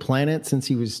 traveling the planet since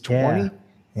he was 20.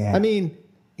 Yeah. I mean,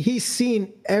 he's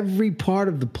seen every part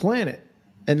of the planet.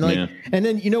 And and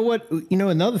then you know what,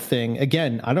 another thing,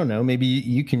 again, I don't know, maybe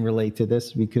you can relate to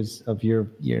this because of your,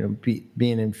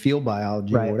 being in field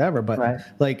biology or whatever. But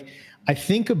like, I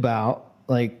think about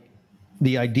like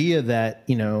the idea that,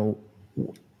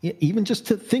 even just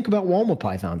to think about Walma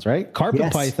pythons, right?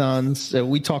 Carpet pythons,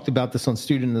 we talked about this on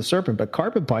Student and the Serpent, but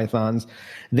carpet pythons,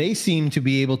 they seem to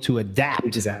be able to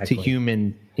adapt to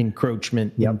human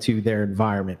encroachment into their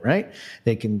environment, right?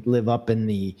 They can live up in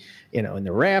the, in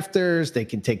the rafters. They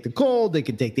can take the cold. They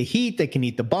can take the heat. They can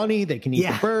eat the bunny. They can eat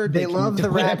the bird. They love the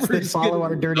rats that follow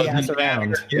our dirty ass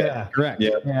around. Yeah, correct.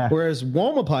 Yeah. Whereas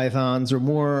Walma pythons are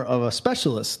more of a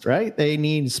specialist, right? They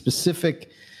need specific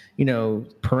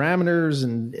parameters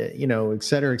and, et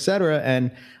cetera, et cetera.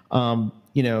 And,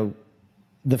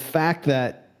 the fact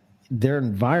that their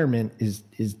environment is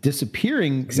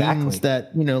disappearing means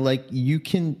that,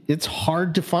 it's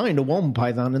hard to find a Walma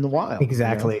python in the wild.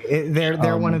 Exactly.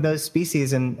 They're one of those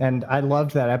species. And I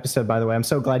loved that episode, by the way. I'm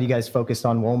so glad you guys focused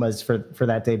on Walmas for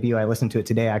that debut. I listened to it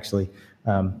today, actually.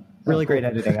 Really great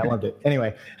editing. I loved it.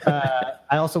 Anyway,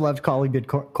 I also loved Call a Good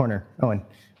Corner, Owen.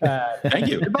 Thank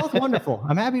you. You're both wonderful.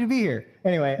 I'm happy to be here.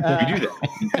 Anyway, we do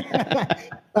that.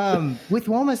 With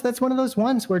Walmas, that's one of those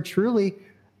ones where truly,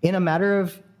 in a matter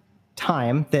of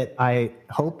time, that I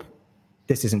hope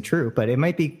this isn't true, but it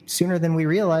might be sooner than we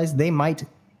realize, they might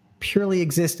purely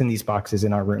exist in these boxes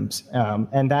in our rooms,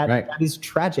 and that is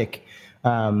tragic.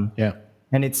 And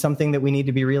it's something that we need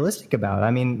to be realistic about.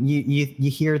 I mean, you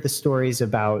hear the stories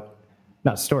about,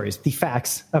 not stories, the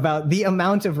facts about the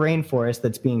amount of rainforest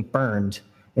that's being burned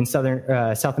in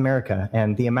South America,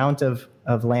 and the amount of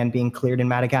land being cleared in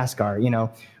Madagascar.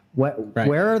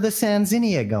 Where are the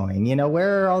Sanzinia going?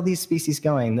 Where are all these species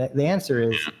going? The answer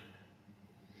is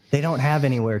they don't have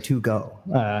anywhere to go.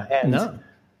 No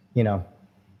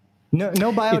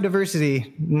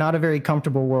biodiversity, not a very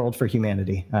comfortable world for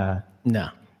humanity. No.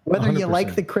 Whether 100%. you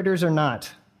like the critters or not,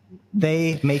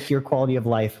 they make your quality of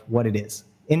life what it is,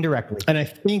 indirectly. And I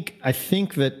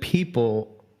think that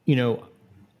people, I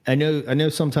know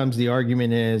sometimes the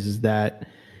argument is that,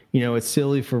 it's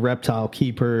silly for reptile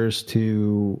keepers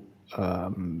to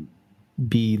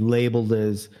be labeled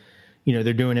as,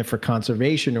 they're doing it for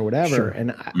conservation or whatever. Sure.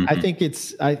 And I think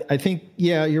I think,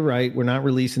 you're right. We're not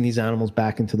releasing these animals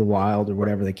back into the wild or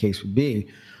whatever the case would be.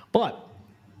 But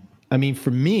I mean,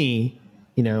 for me,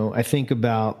 I think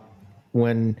about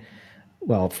when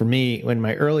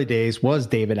my early days was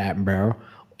David Attenborough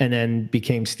and then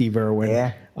became Steve Irwin.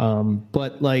 Yeah.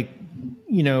 But like,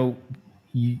 you're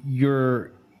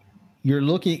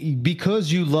looking,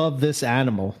 because you love this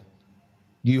animal,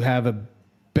 you have a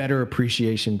better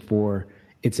appreciation for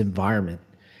its environment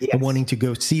and wanting to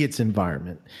go see its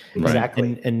environment.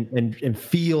 Exactly. And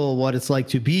feel what it's like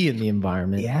to be in the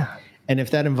environment. Yeah. And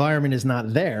if that environment is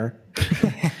not there,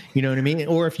 you know what I mean?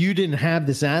 Or if you didn't have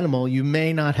this animal, you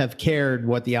may not have cared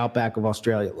what the outback of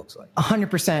Australia looks like.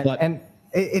 100%. And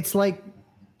it's like,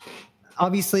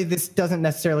 obviously this doesn't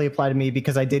necessarily apply to me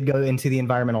because I did go into the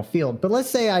environmental field, but let's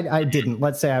say I didn't.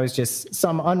 Let's say I was just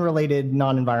some unrelated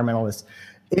non-environmentalist.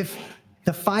 If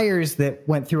the fires that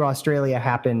went through Australia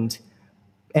happened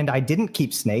and I didn't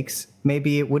keep snakes,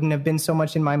 maybe it wouldn't have been so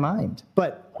much in my mind.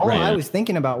 But all I was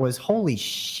thinking about was, holy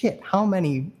shit, how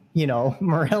many,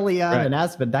 Morelia and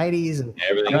Asphodites and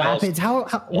rapids,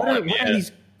 what are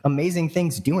these amazing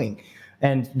things doing?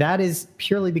 And that is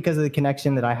purely because of the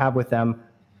connection that I have with them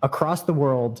across the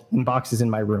world in boxes in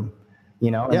my room.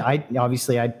 And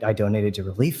I donated to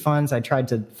relief funds. I tried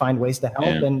to find ways to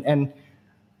help. And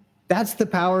that's the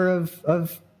power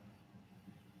of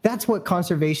that's what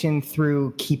conservation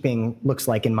through keeping looks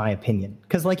like, in my opinion.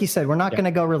 Because like you said, we're not going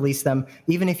to go release them.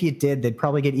 Even if you did, they'd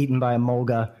probably get eaten by a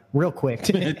mulga real quick.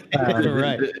 Right.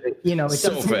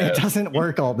 It doesn't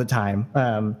work all the time.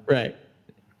 Right.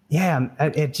 Yeah.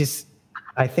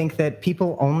 I think that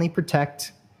people only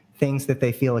protect things that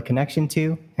they feel a connection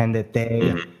to, and that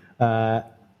they,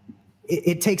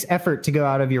 it takes effort to go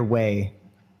out of your way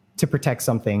to protect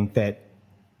something that,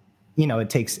 it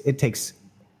takes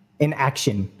an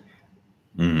action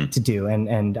to do.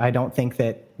 And I don't think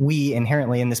that we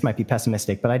inherently, and this might be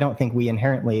pessimistic, but I don't think we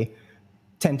inherently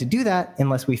tend to do that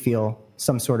unless we feel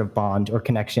some sort of bond or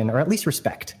connection, or at least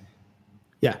respect.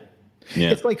 Yeah.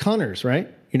 It's like hunters,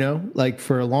 right? Like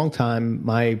for a long time,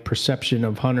 my perception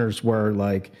of hunters were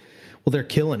like, well, they're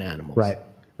killing animals. Right.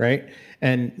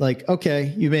 And like,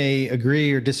 okay, you may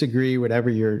agree or disagree, whatever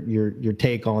your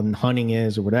take on hunting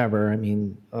is or whatever. I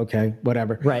mean, okay,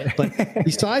 whatever. Right. But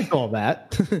besides all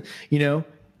that,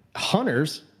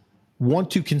 hunters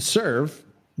want to conserve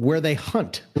where they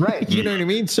hunt. Right. You know what I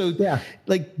mean? So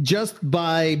like just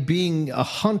by being a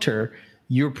hunter,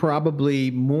 you're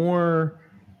probably more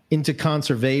into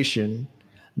conservation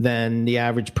than the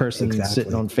average person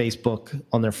sitting on Facebook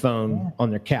on their phone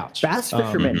on their couch. Bass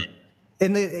fishermen.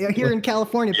 Here in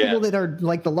California, people that are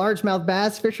like the largemouth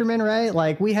bass fishermen, right?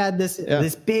 Like we had this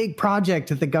big project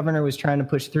that the governor was trying to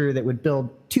push through that would build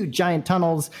 2 giant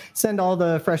tunnels, send all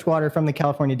the fresh water from the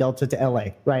California Delta to LA,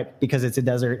 right? Because it's a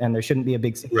desert and there shouldn't be a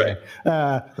big city. Right.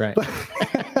 Right.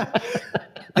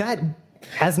 That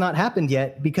has not happened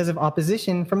yet because of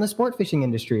opposition from the sport fishing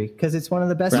industry, because it's one of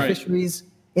the best fisheries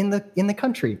in the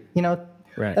country. You know,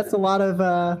 that's a lot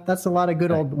of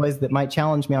good old boys that might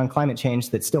challenge me on climate change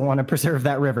that still want to preserve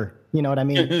that river. You know what I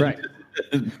mean? Right.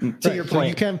 To your point, so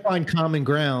you can find common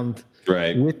ground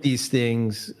with these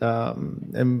things,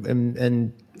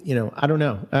 and you know, I don't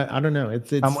know. I don't know.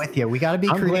 It's I'm with you. We got to be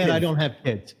creative. I'm glad I don't have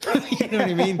kids. You know what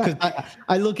I mean? Because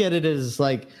I look at it as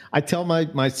like, I tell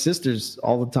my sisters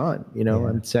all the time, you know,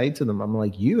 and say to them, I'm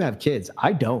like, you have kids.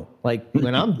 I don't. Like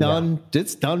when I'm done,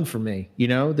 it's done for me. You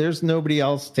know, there's nobody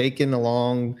else taking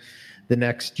along the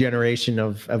next generation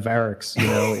of Erics. You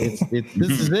know,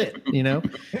 this is it, you know?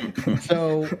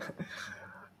 So...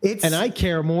 and I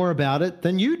care more about it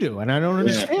than you do, and I don't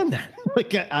understand that.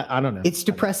 Like, I don't know. It's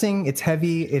depressing. It's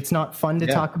heavy. It's not fun to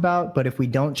talk about. But if we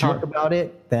don't talk about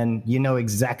it, then you know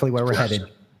exactly where we're headed.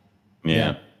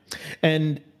 Yeah.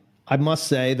 And I must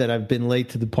say that I've been late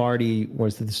to the party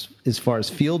as far as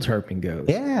field herping goes.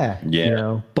 Yeah. You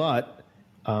know, but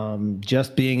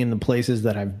just being in the places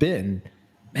that I've been,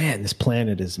 man, this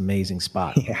planet is an amazing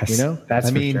spot. Yes, you know, that's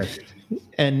for sure.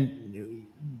 And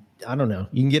I don't know.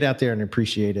 You can get out there and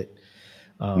appreciate it.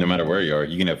 No matter where you are,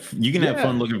 you can have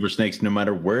fun looking for snakes no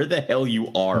matter where the hell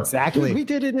you are. Exactly. Dude, we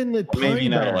did it in the maybe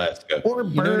not Alaska or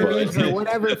birds or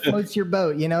whatever floats your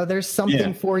boat. You know, there's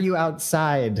something for you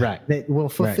outside that will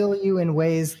fulfill you in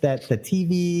ways that the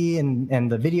TV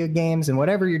and the video games and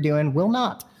whatever you're doing will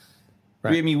not.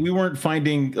 Right. I mean, we weren't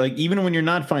finding, like, even when you're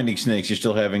not finding snakes, you're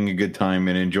still having a good time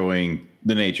and enjoying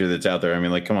the nature that's out there. I mean,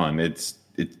 like, come on, it's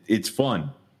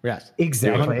fun. Yes,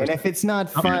 exactly. 100%. And if it's not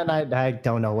fun, I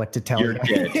don't know what to tell you.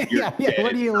 Dead. You're dead.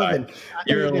 What are you living?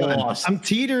 You're lost. I'm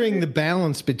teetering the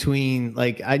balance between,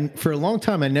 like, for a long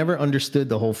time I never understood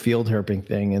the whole field herping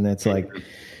thing, and it's like,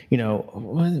 you know,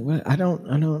 what, I don't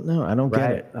know. I don't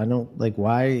get it. I don't like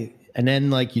why. And then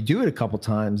like you do it a couple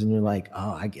times, and you're like,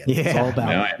 oh, I get it. Yeah. It's all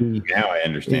about now I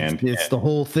understand. It's the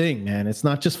whole thing, man. It's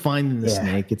not just finding the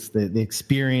snake. It's the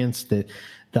experience, the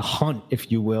hunt,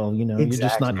 if you will. You know, you're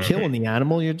just not killing the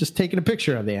animal. You're just taking a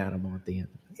picture of the animal at the end.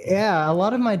 Yeah, a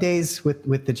lot of my days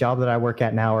with the job that I work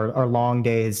at now are long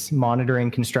days monitoring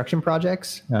construction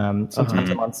projects. Sometimes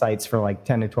I'm on sites for like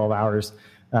 10 to 12 hours.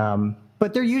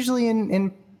 But they're usually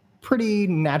in pretty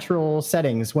natural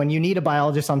settings. When you need a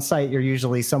biologist on site, you're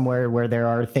usually somewhere where there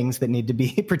are things that need to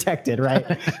be protected, right?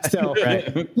 So,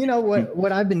 you know,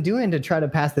 what I've been doing to try to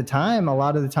pass the time a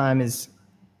lot of the time is,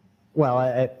 well,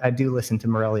 I do listen to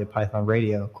Morelia Python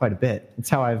Radio quite a bit. It's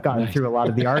how I've gotten through a lot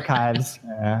of the archives.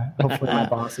 Hopefully my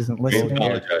boss isn't listening. I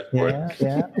apologize for it.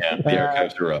 Yeah. The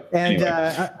archives are up. And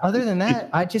other than that,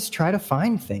 I just try to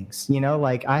find things. You know,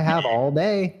 like I have all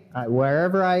day.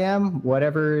 Wherever I am,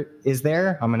 whatever is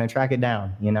there, I'm going to track it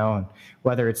down, you know, and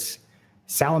whether it's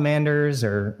salamanders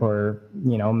or,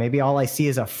 you know, maybe all I see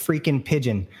is a freaking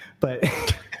pigeon, but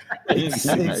it's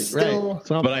still,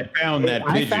 but I found that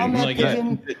pigeon. I found that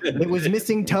pigeon. It was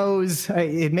missing toes.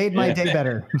 It made my day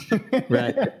better.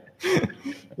 Right.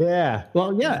 Yeah.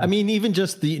 Well, yeah. I mean, even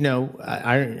just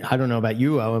I don't know about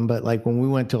you, Owen, but like when we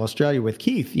went to Australia with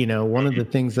Keith, you know, one of the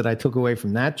things that I took away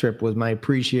from that trip was my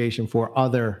appreciation for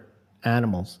other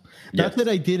animals. Not that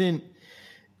I didn't,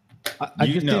 I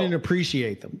just didn't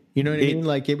appreciate them. You know what I mean?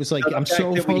 Like it was like, I'm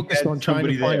so focused on trying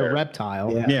to find a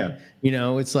reptile. Yeah. You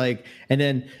know, it's like, and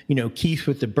then, you know, Keith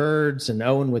with the birds and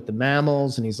Owen with the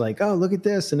mammals. And he's like, oh, look at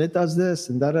this. And it does this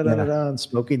and da-da-da-da-da. And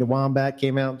Smokey the Wombat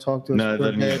came out and talked to us. No,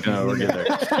 we're good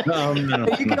there. No.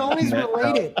 You can always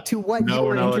relate it to what you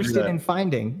were interested in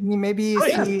finding. Maybe you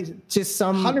see just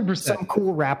some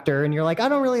cool raptor and you're like, I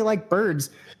don't really like birds,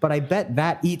 but I bet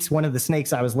that eats one of the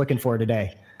snakes I was looking for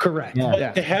today. Correct.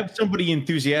 But to have somebody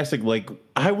enthusiastic, like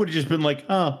I would have just been like,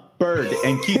 oh, bird.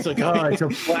 And Keith's like, oh, it's a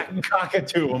black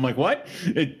cockatoo. I'm like, what?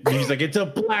 He's like, it's a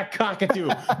black cockatoo.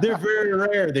 They're very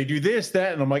rare. They do this,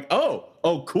 that. And I'm like, oh,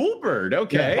 cool bird.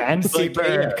 Okay. Fancy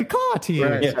bird.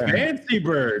 Right. Fancy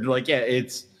bird. Like,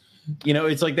 it's, you know,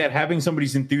 it's like that having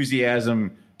somebody's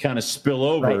enthusiasm kind of spill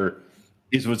over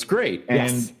is what's great.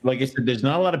 And like I said, there's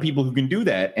not a lot of people who can do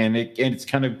that. And it's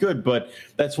kind of good. But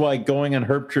that's why going on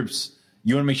herp trips,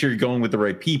 you want to make sure you're going with the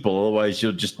right people. Otherwise,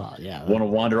 you'll just want to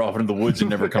wander off into the woods and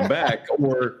never come back.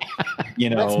 Or, you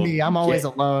know. That's me. I'm always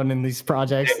alone in these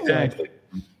projects. Exactly.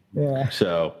 Yeah.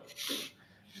 So,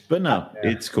 But no,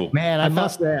 it's cool. Man, I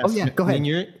must ask. Oh yeah, go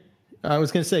ahead. I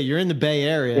was going to say you're in the Bay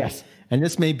Area. Yes. And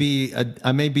this may be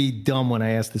I may be dumb when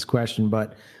I ask this question,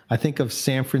 but I think of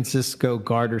San Francisco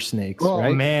garter snakes. Oh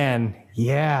right? man,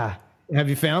 yeah. Have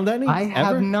you found any? I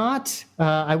have ever? not.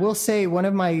 I will say one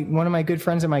of my good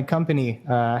friends at my company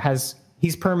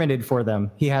he's permitted for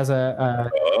them. He has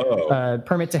a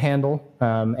permit to handle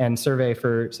and survey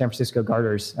for San Francisco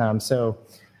garters. So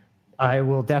I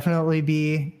will definitely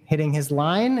be hitting his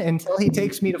line until he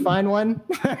takes me to find one.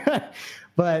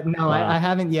 But no, I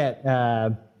haven't yet.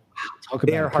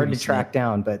 They are hard to track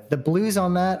down, but the blues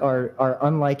on that are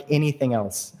unlike anything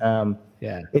else.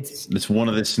 Yeah, it's one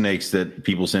of the snakes that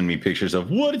people send me pictures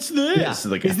of. What's this?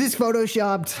 Yeah. Like, is this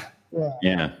photoshopped?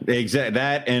 Yeah, exactly.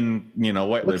 That and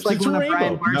white lips. Like it's a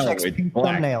rainbow. No, it's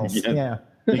black. Thumbnails. Yeah.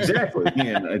 Exactly.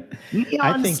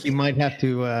 I think you might have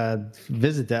to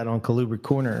visit that on Colubri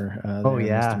Corner. Oh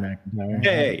yeah. Mr.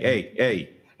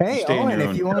 Hey, Owen,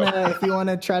 if you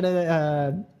wanna try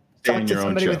to talk to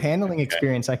somebody with handling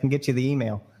experience, I can get you the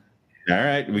email. All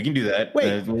right, we can do that.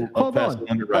 Wait, hold on.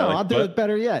 I'll do it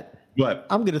better yet. What?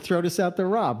 I'm going to throw this out there,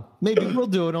 Rob. Maybe we'll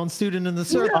do it on Student in the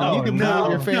Circle. You can put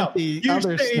your fancy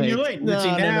other snakes.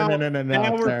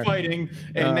 Now we're fighting,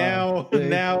 and now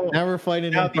we're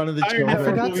fighting in front of the children. I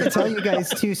forgot to tell you guys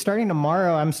too. Starting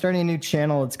tomorrow, I'm starting a new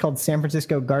channel. It's called San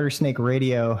Francisco Garter Snake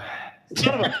Radio.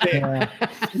 Son of a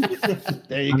bitch.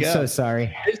 There you go. I'm so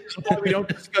sorry. This is why we don't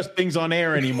discuss things on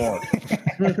air anymore.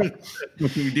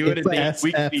 We do it as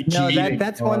weekly. No,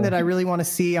 that's one that I really want to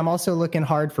see. I'm also looking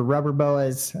hard for rubber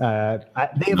boas. They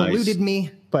have eluded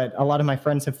me, but a lot of my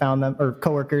friends have found them, or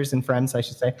coworkers and friends, I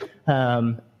should say.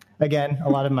 Again, a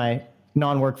lot of my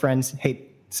non-work friends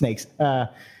hate snakes.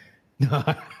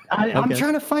 I'm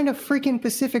trying to find a freaking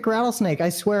Pacific rattlesnake. I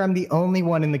swear I'm the only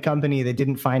one in the company that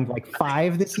didn't find like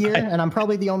 5 this year, and I'm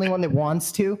probably the only one that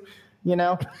wants to, Isn't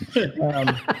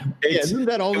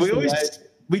that always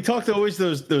we talk to always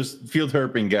those field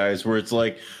herping guys where it's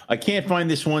like, I can't find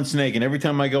this one snake, and every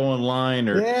time I go online,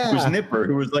 or it was Nipper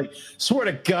who was like, swear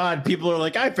to God, people are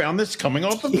like, I found this coming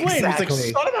off the plane. Exactly.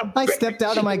 It's like, son of a I stepped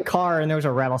out of my car and there was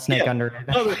a rattlesnake under it.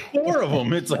 Oh, there's 4 of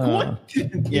them. It's like, what?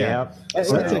 Yeah.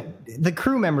 So, the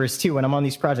crew members too, when I'm on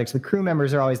these projects, the crew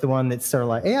members are always the one that's sort of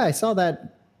like, yeah, I saw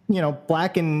that,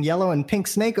 black and yellow and pink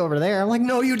snake over there. I'm like,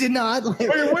 no, you did not. Like,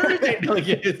 where is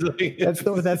it?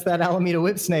 That's that Alameda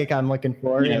whip snake I'm looking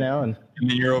for, and then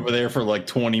you're over there for like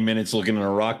 20 minutes looking at a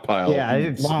rock pile. Yeah,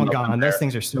 it's long gone. Those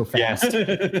things are so fast.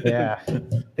 Yeah.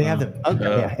 They have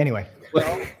anyway.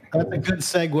 Well, that's a good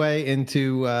segue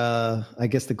into, I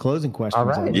guess, the closing questions. All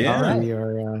right.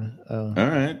 All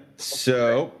right.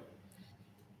 So,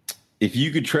 if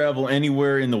you could travel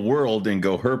anywhere in the world and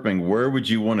go herping, where would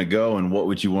you want to go, and what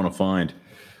would you want to find?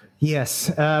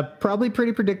 Yes, probably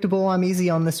pretty predictable. I'm easy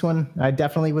on this one. I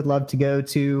definitely would love to go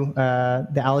to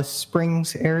the Alice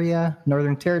Springs area,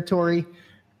 Northern Territory.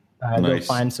 Go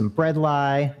find some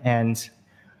bredli, and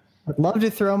I'd love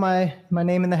to throw my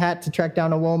name in the hat to track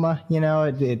down a Woma.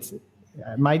 It's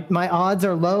my odds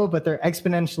are low, but they're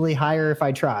exponentially higher if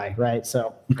I try. Right,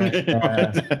 so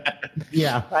I'd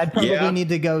probably need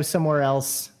to go somewhere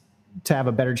else to have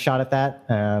a better shot at that.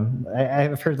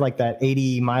 I've heard like that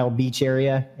 80-mile beach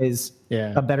area is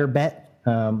a better bet.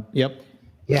 Yep.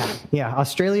 Yeah.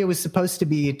 Australia was supposed to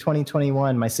be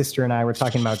 2021. My sister and I were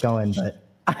talking about going, but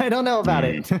I don't know about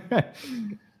it.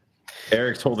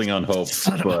 Eric's holding on hope.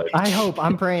 But I hope.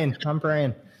 I'm praying.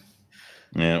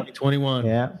 Yeah. 2021.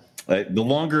 Yeah. The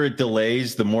longer it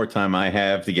delays, the more time I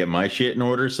have to get my shit in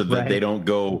order so that they don't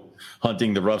go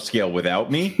hunting the rough scale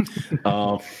without me.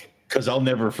 Because I'll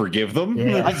never forgive them.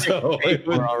 Yeah,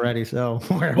 we're already. So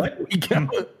what?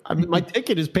 I mean, my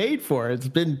ticket is paid for. It's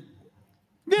been.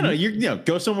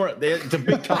 Go somewhere. It's a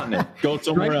big continent. Go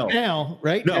somewhere else.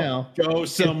 Now. Go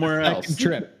somewhere else.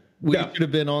 Trip. We should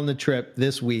have been on the trip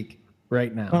this week.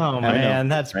 Right now. Oh man,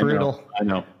 that's brutal. I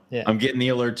know. Yeah. I'm getting the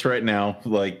alerts right now,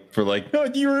 oh,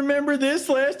 do you remember this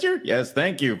last year? Yes,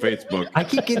 thank you, Facebook. I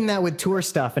keep getting that with tour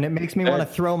stuff, and it makes me want to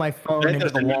throw my phone into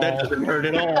the wall. That doesn't hurt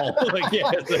at all.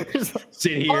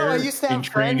 Sit here. Oh, I used to have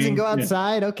friends and go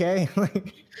outside. Okay.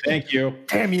 Thank you.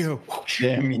 Damn you,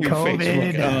 COVID.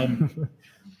 Facebook.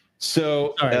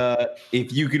 So,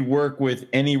 if you could work with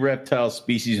any reptile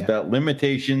species without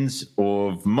limitations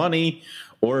of money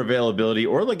or availability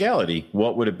or legality,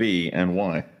 what would it be and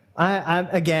why?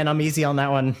 I'm easy on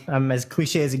that one. I'm as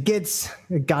cliche as it gets.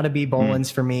 It got to be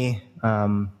Boelens for me.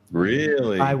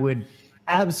 Really? I would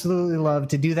absolutely love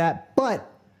to do that,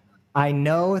 but I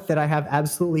know that I have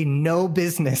absolutely no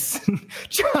business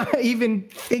even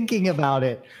thinking about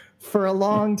it for a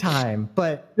long time,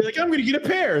 but You're like, I'm going to get a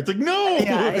pair. It's like, no.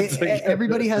 yeah, It's like-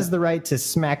 everybody has the right to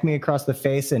smack me across the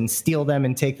face and steal them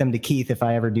and take them to Keith if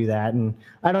I ever do that. And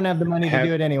I don't have the money to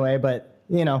do it anyway, but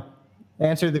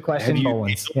answer the question, Have you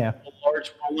Bolins. handled Yeah. a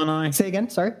large bowling eye? Say again.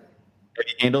 Sorry. Have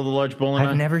you handled a large bowling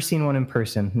eye? I've never seen one in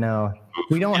person. No,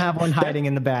 we don't have one hiding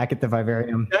in the back at the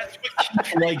Vivarium. That's what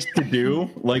Keith likes to do.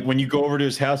 Like when you go over to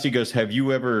his house, he goes, "Have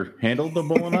you ever handled the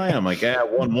bowling eye?" I'm like,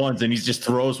 one once, and he just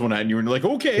throws one at you, and you're like,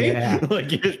 "Okay." Yeah.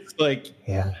 Like it's like,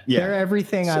 Yeah. Yeah. They're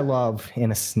everything I love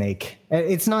in a snake.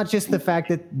 It's not just the fact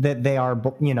that they are,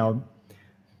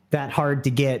 that hard to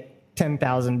get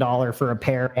 $10,000 for a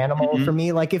pair animal for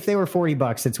me. Like if they were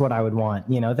 $40, it's what I would want.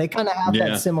 They kind of have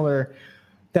Yeah.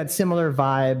 that similar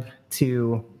vibe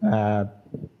to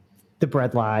the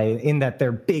Bredli in that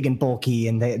they're big and bulky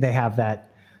and they have that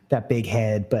big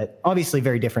head, but obviously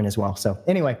very different as well. So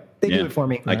anyway, they do it for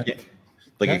me.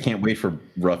 I can't wait for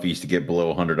roughies to get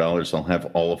below $100. I'll have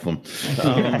all of them.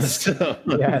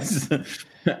 Yes.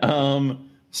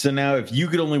 So now, if you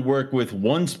could only work with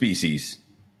one species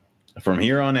from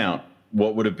here on out,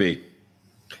 what would it be?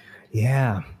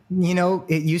 Yeah.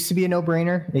 It used to be a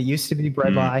no-brainer. It used to be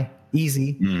Bredli.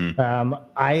 Easy.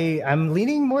 I'm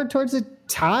leaning more towards a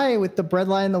tie with the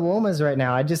Bredli and the Womas right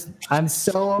now. I'm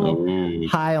so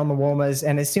high on the Womas,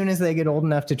 and as soon as they get old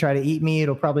enough to try to eat me,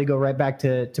 it'll probably go right back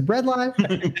to Bredli.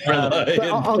 But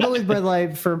I'll go with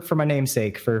Bredli for my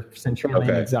namesake, for Centralian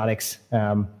Exotics.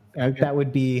 That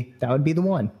would be the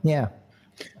one. Yeah.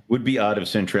 Would be odd if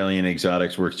Centralian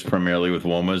Exotics works primarily with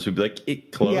Womas. Would be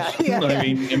like, close. Yeah. I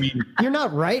mean, You're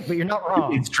not right, but you're not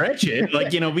wrong. stretch it.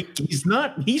 Like,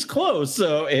 he's close.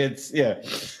 So it's,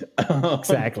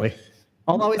 Exactly.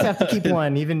 I'll always have to keep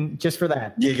one, even just for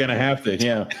that. You're going to have to.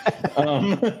 Yeah. All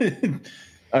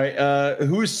right.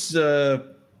 Who is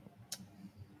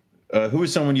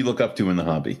someone you look up to in the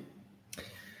hobby?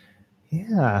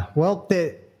 Yeah. Well,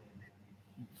 the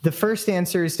first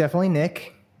answer is definitely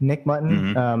Nick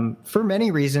Mutton, for many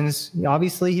reasons.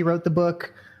 Obviously, he wrote the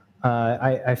book.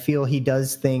 I feel he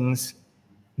does things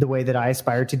the way that I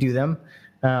aspire to do them.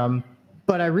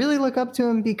 But I really look up to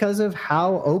him because of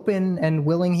how open and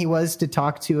willing he was to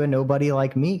talk to a nobody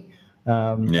like me,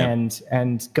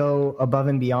 and go above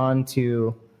and beyond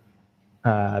to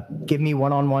give me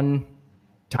one-on-one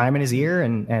time in his ear.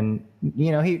 And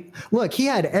he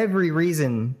had every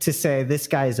reason to say this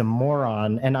guy is a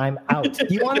moron and I'm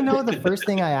out. You want to know the first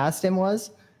thing I asked him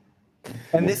was,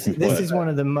 and this is one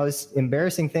of the most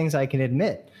embarrassing things I can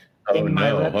admit in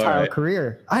my reptile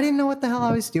career. I didn't know what the hell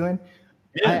I was doing.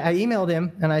 Yeah. I emailed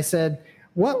him and I said,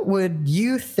 what would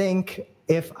you think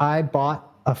if I bought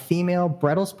a male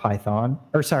Brettles python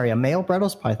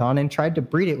and tried to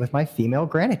breed it with my female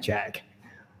granite jag?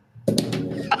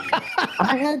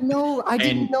 I didn't know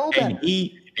that.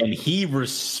 And he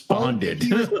responded.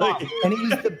 He responded. And it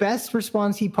was the best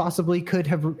response he possibly could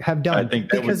have done. I think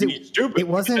that because would be stupid. It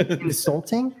wasn't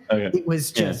insulting. Okay. It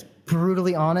was just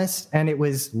brutally honest, and it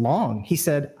was long. He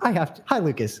said, hi,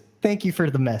 Lucas. Thank you for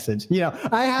the message.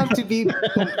 I have to be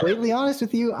completely honest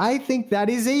with you. I think that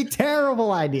is a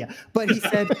terrible idea. But he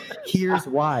said, here's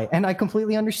why. And I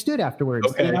completely understood afterwards.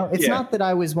 Okay. It's not that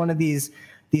I was one of these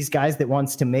guys that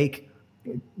wants to make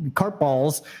carp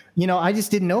balls. I just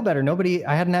didn't know better.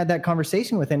 I hadn't had that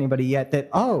conversation with anybody yet that,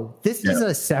 this is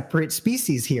a separate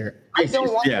species here. I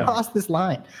don't want to cross this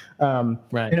line. Right.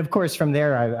 And of course, from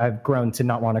there, I've grown to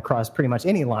not want to cross pretty much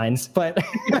any lines. But,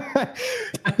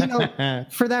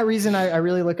 for that reason, I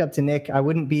really look up to Nick. I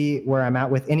wouldn't be where I'm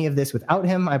at with any of this without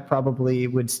him. I probably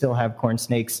would still have corn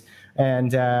snakes.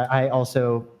 And I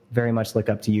also very much look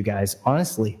up to you guys.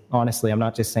 Honestly, I'm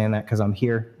not just saying that because I'm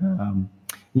here.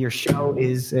 Your show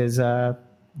is the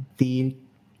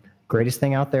greatest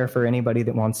thing out there for anybody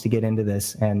that wants to get into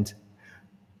this. And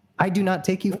I do not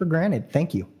take you for granted.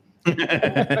 Thank you.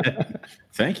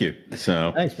 Thank you.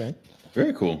 So thanks, man.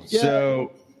 Very cool. Yeah.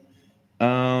 So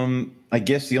I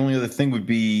guess the only other thing would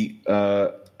be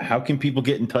how can people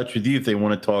get in touch with you if they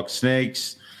want to talk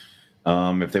snakes?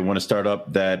 If they want to start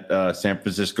up that San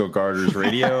Francisco Garters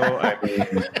radio.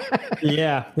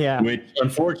 Yeah. Which,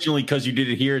 unfortunately, because you did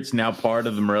it here, it's now part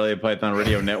of the Morelia Python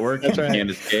Radio Network. That's right. You can't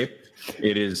escape.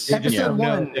 It is. Episode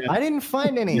 1. I didn't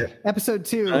find any. Yeah. Episode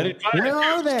 2. Where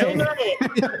are they?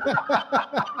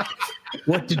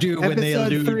 What to do when they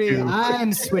Episode lose 3. you.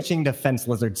 I'm switching to fence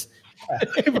lizards.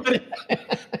 But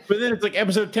then it's like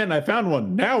episode 10. I found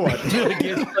one. Now what?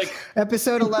 It's like,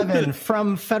 episode 11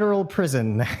 from federal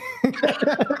prison.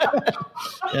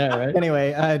 Yeah, right.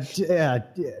 Anyway,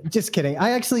 just kidding. I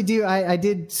actually do. I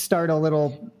did start a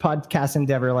little podcast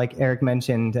endeavor, like Eric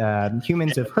mentioned,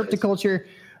 Humans of Herpetoculture.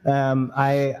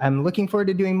 I'm looking forward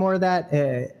to doing more of that.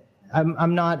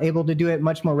 I'm not able to do it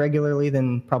much more regularly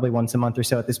than probably once a month or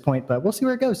so at this point, but we'll see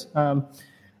where it goes.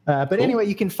 But anyway,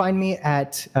 you can find me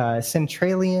at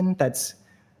Centralian. That's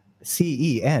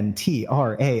CENTRALIAN,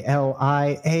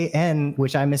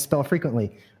 which I misspell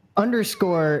frequently.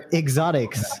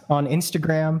 _exotics on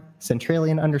Instagram,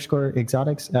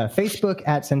 Centralian_exotics, Facebook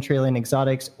at Centralian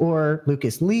Exotics or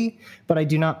Lucas Lee, but I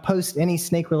do not post any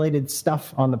snake related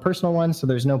stuff on the personal one, so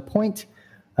there's no point.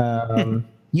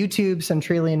 YouTube,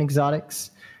 Centralian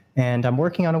Exotics, and I'm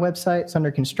working on a website. It's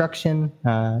under construction,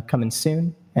 coming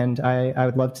soon, and I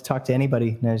would love to talk to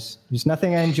anybody. There's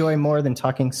nothing I enjoy more than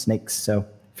talking snakes, so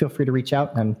feel free to reach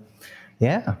out, and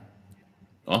yeah.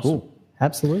 Awesome. Cool.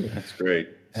 Absolutely. That's great.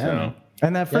 So,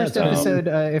 and that first episode,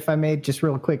 if I may, just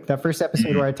real quick, that first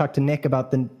episode where I talked to Nick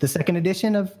about the second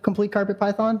edition of Complete Carpet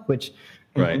Python, which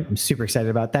I'm super excited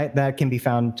about. That can be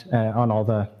found on all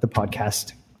the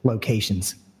podcast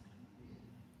locations.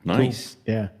 nice.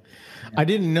 Cool. Yeah. I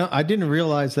didn't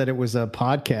realize that it was a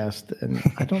podcast, and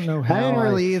I don't know how. I didn't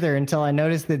really either until I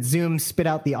noticed that Zoom spit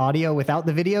out the audio without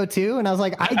the video too, and I was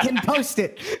like, I can post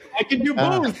it. I can do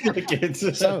both.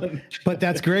 But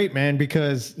that's great, man,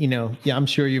 because I'm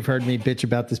sure you've heard me bitch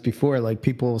about this before. Like,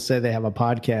 people say they have a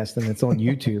podcast and it's on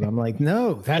YouTube. I'm like,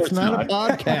 no, that's not a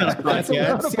podcast. That's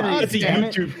a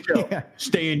YouTube show. Yeah.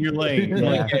 Stay in your lane.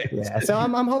 Yeah. So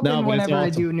I'm hoping whenever I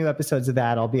do new episodes of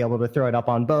that, I'll be able to throw it up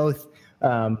on both.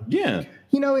 It's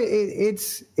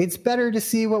better to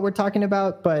see what we're talking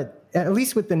about, but at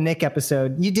least with the Nick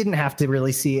episode, you didn't have to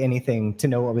really see anything to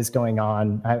know what was going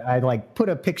on. I like put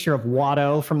a picture of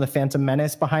Watto from the Phantom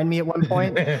Menace behind me at one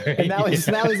point, and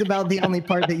that was about the only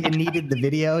part that you needed the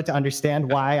video to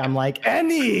understand why I'm like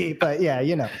Annie. But yeah.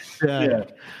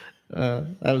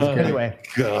 That was great. Anyway.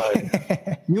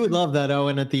 God. You would love that,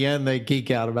 Owen. At the end, they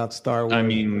geek out about Star Wars. I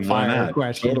mean, why not?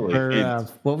 Question. Totally. Or,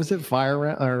 what was it?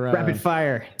 Rapid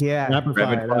fire. Yeah. Rapid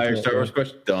fire. Star Wars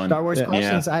question. Done. Star Wars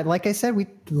questions. Like I said, we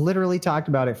literally talked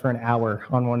about it for an hour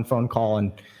on one phone call,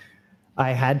 and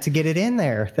I had to get it in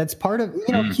there. That's part of,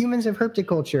 humans of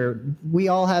herpetoculture. We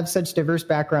all have such diverse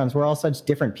backgrounds. We're all such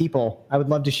different people. I would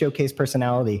love to showcase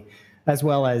personality as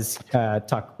well as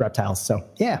talk reptiles. So,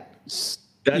 yeah.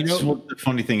 That's what the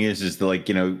funny thing is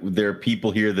that, there are people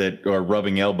here that are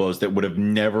rubbing elbows that would have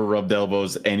never rubbed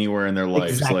elbows anywhere in their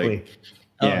lives. Exactly.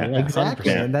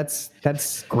 Exactly. 100%. And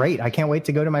that's great. I can't wait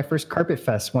to go to my first Carpet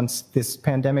Fest once this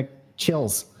pandemic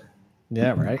chills.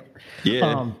 Yeah, right.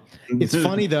 Yeah. It's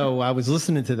funny though. I was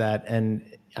listening to that, and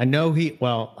I know he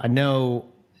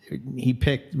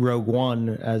picked Rogue One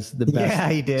as the best.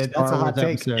 Yeah, he did. That's a hot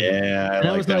take. Episode. Yeah, and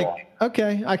I was like,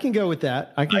 okay, I can go with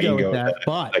that. I can go with that.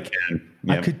 But I can.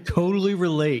 Yep. I could totally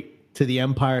relate to the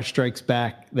Empire Strikes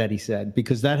Back that he said,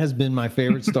 because that has been my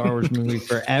favorite Star Wars movie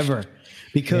forever.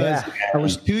 Because I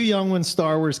was too young when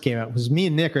Star Wars came out. It was me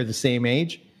and Nick are the same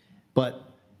age, but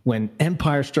when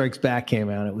Empire Strikes Back came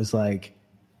out, it was like,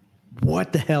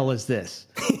 what the hell is this?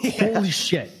 Holy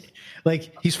shit.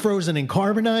 Like, he's frozen in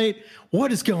carbonite.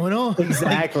 What is going on?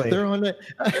 Exactly. Like, they're on it.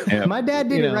 My dad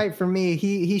did it right for me.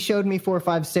 He showed me 4,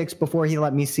 5, 6 before he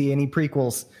let me see any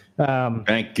prequels.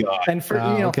 Thank God. And for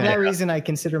for that reason, I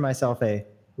consider myself a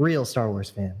real Star Wars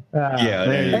fan.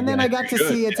 And then I got to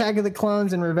see Attack of the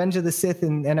Clones and Revenge of the Sith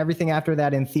and everything after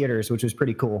that in theaters, which was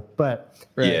pretty cool. But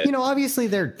obviously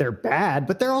they're bad,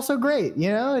 but they're also great.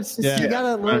 It's just, you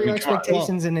gotta lower your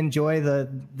expectations and enjoy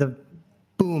the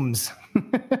booms.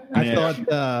 I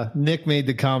thought Nick made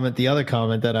the other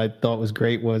comment that I thought was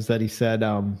great was that he said,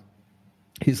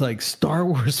 he's like, Star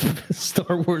Wars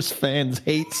fans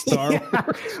hate Star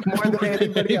Wars more than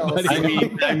anybody else.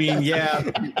 I mean,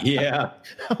 yeah.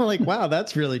 I'm like, wow,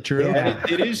 that's really true. Yeah.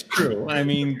 It is true. I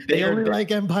mean, they only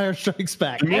like Empire Strikes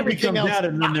Back. The movie comes out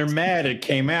and then they're mad it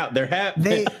came out. They're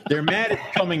mad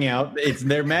at coming out.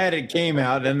 They're mad it came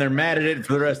out, and they're mad at it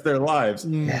for the rest of their lives.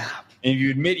 Yeah. And if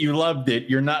you admit you loved it,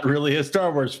 you're not really a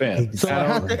Star Wars fan. Exactly. So I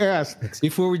have to ask,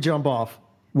 before we jump off,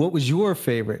 what was your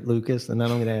favorite, Lucas? And then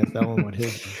I'm going to ask that one what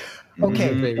his.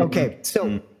 Okay.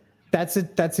 So that's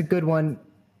a good one.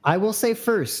 I will say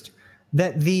first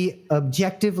that the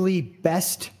objectively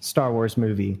best Star Wars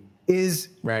movie is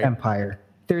Empire.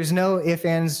 There's no ifs,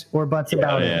 ands, or buts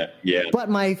about it. Yeah.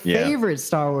 But my favorite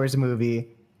Star Wars movie,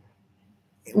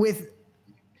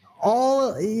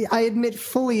 I admit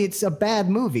fully it's a bad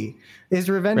movie, is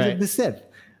Revenge of the Sith.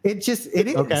 It is.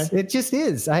 Okay. It just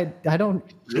is.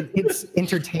 It's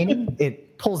entertaining.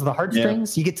 It pulls the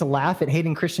heartstrings. You get to laugh at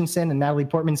Hayden Christensen and Natalie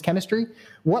Portman's chemistry.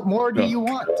 What more do you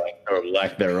want? Or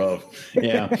lack thereof.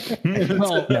 Yeah.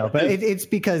 But it's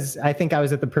because I think I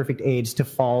was at the perfect age to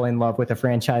fall in love with a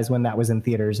franchise when that was in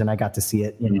theaters, and I got to see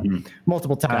it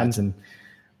multiple times. And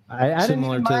I didn't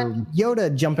Similar even mind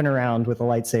Yoda jumping around with a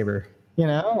lightsaber. You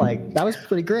know, like that was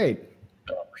pretty great.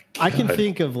 I can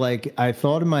think of like I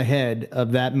thought in my head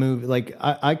of that movie. Like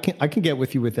I can get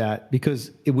with you with that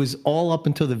because it was all up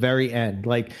until the very end.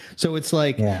 Like so, it's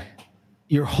like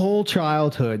your whole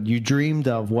childhood you dreamed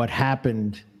of what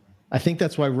happened. I think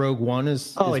that's why Rogue One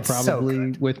is probably so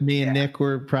with me and Nick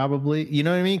were probably, you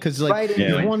know what I mean? Because like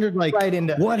you wondered like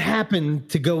what happened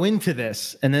to go into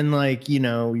this, and then like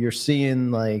you're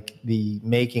seeing like the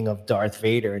making of Darth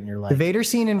Vader, and you're like the Vader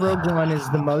scene in Rogue One is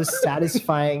the most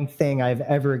satisfying thing I've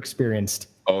ever experienced.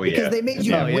 Oh yeah, because they made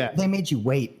you they made you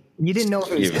wait. You didn't know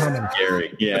it was coming.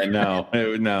 Scary. Yeah,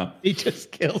 no. He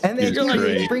just kills. And then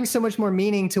it brings so much more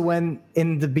meaning to when,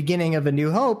 in the beginning of A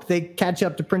New Hope, they catch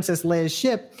up to Princess Leia's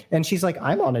ship, and she's like,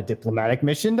 "I'm on a diplomatic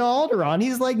mission to Alderaan."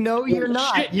 He's like, "No, you're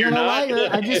not. Shit, you're a liar.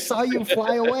 I just saw you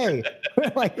fly away.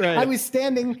 I was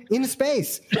standing in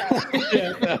space.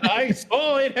 I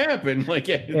saw it happen." Like,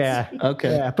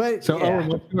 okay, but so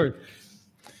what's yours?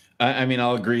 I mean,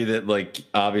 I'll agree that like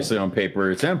obviously on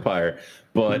paper it's Empire.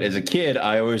 But as a kid,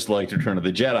 I always liked Return of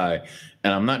the Jedi,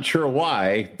 and I'm not sure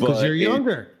why. Because you're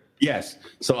younger. Yes.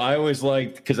 So I always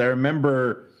liked, because I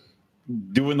remember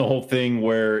doing the whole thing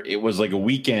where it was like a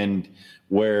weekend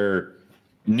where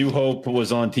New Hope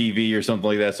was on TV or something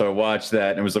like that. So I watched that,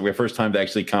 and it was like my first time to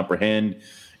actually comprehend.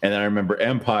 And then I remember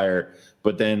Empire,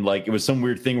 but then like it was some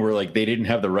weird thing where like they didn't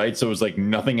have the rights, so it was like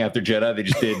nothing after Jedi. They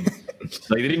just did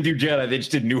like they didn't do Jedi, they just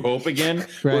did New Hope again.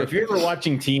 Right. Or if you're ever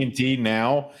watching TNT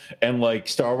now and like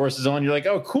Star Wars is on, you're like,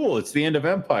 oh cool, it's the end of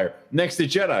Empire. Next to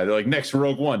Jedi, they're like next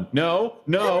Rogue One. No.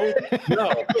 Like,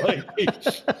 no,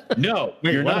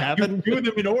 wait, you're not happened? doing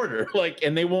them in order. Like,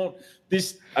 and they won't.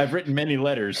 This I've written many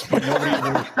letters, but nobody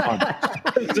ever responds.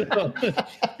 So,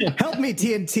 help me,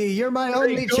 TNT. You're my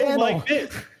only channel. Like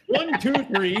this. 1, 2,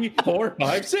 3, 4,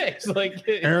 5, 6. Like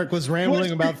Eric was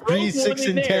rambling about 3, 6,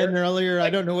 and 10 earlier. I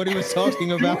don't know what he was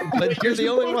talking about, but you're the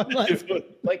only one left.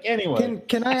 Like anyway,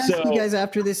 can I ask you guys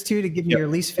after this too to give me your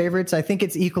least favorites? I think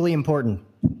it's equally important.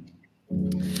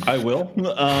 I will.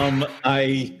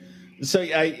 I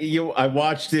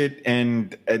watched it,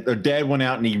 and Dad went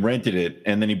out and he rented it,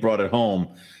 and then he brought it home.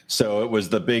 So it was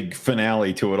the big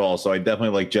finale to it all. So I definitely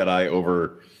like Jedi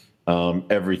over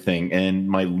everything. And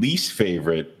my least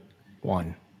favorite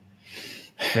one,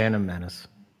 Phantom Menace.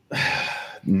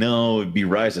 No, it'd be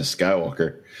Rise of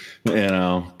Skywalker.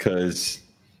 Because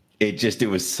it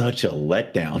was such a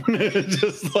letdown.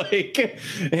 Just like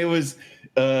it was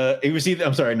either,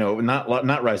 I'm sorry, no,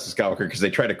 not Rise of Skywalker, because they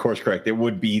tried to course correct. It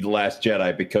would be The Last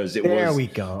Jedi, because it there was we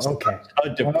go. Okay. A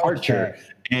departure,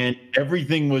 and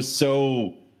everything was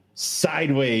so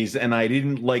sideways, and I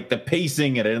didn't like the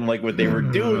pacing, and I didn't like what they were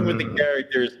doing with the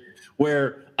characters.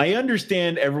 Where I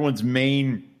understand everyone's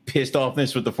main pissed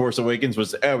offness with The Force Awakens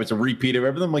was, it's a repeat of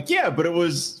everything. I'm like, yeah, but it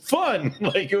was fun.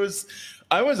 Like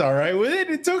I was all right with it.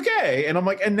 It's okay. And I'm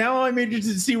like, and now I'm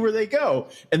interested to see where they go.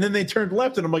 And then they turned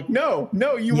left, and I'm like, no,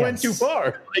 you went too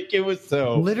far. Like it was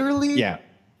so literally,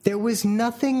 there was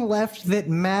nothing left that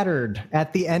mattered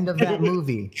at the end of that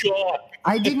movie. God.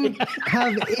 I didn't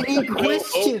have any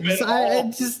questions.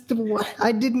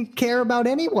 I didn't care about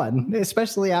anyone,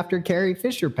 especially after Carrie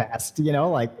Fisher passed.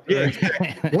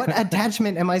 What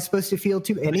attachment am I supposed to feel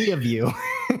to any of you?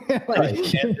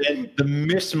 And the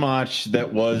mismatch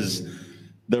that was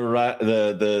the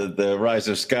Rise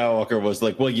of Skywalker was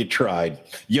like, well, you tried,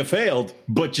 you failed,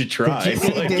 but you tried. Did you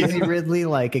see Daisy Ridley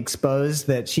exposed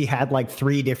that she had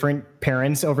 3 different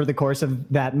parents over the course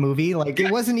of that movie? It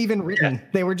wasn't even written. Yeah.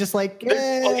 They were just like,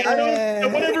 I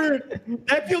don't, whatever.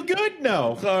 That feel good?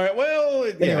 No. All right. Well,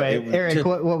 anyway, Eric,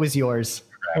 what was yours?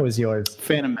 What was yours?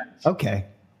 Phantom Menace. Okay.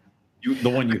 The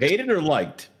one you hated or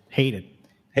liked? Hated.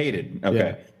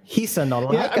 Okay. Hisa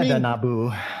no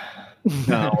Nabu.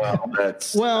 No, well,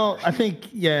 that's. Well, I think,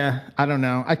 I don't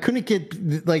know. I couldn't get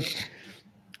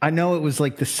I know it was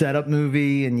the setup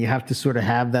movie, and you have to sort of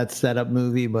have that setup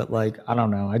movie, but I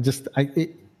don't know.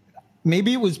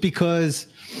 Maybe it was because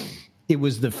it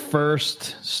was the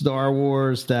first Star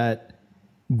Wars that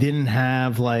didn't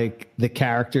have the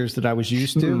characters that I was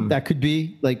used to. That could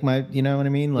be my, you know what I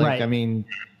mean? Right. I mean,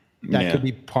 that could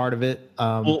be part of it.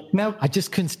 Now I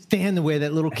just couldn't stand the way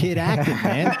that little kid acted,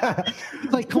 man.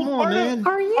 Come on, man.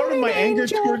 Are you part of my anger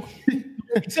towards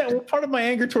part of my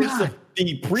anger towards the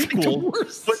prequel,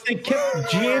 but they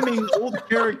kept jamming old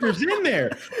characters in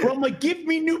there. Where I'm like, give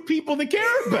me new people to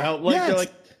care about.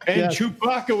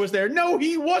 Chewbacca was there. No,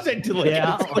 he wasn't.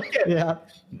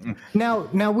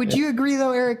 Now, would you agree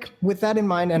though, Eric, with that in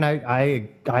mind? And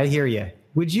I hear you.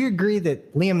 Would you agree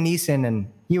that Liam Neeson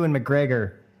and Ewan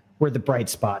McGregor were the bright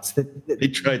spots. They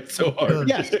tried so hard.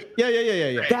 Yes.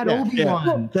 Yeah. That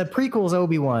Obi-Wan, the prequels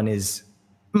Obi-Wan is.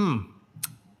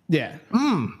 Yeah.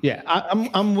 Yeah.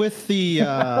 I'm with the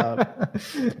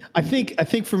I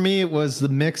think for me it was the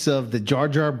mix of the Jar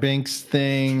Jar Binks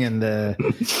thing and the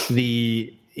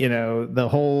the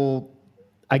whole,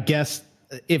 I guess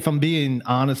if I'm being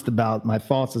honest about my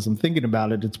thoughts as I'm thinking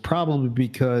about it, it's probably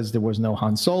because there was no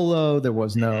Han Solo, there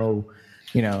was no,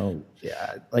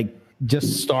 like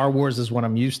just Star Wars is what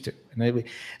I'm used to. And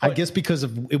I guess because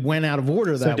it went out of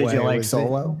order that way. So did you like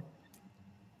Solo?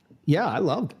 Yeah, I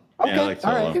loved it. Okay, Yeah, I like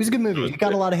all Solo. right. It was a good movie. It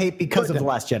got a lot of hate because of The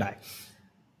Last Jedi.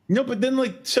 No, but then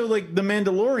The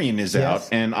Mandalorian is out,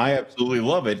 and I absolutely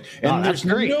love it. And that's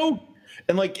there's great.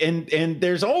 and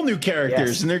there's all new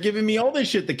characters, and they're giving me all this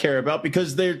shit to care about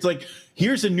because there's like,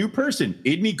 here's a new person.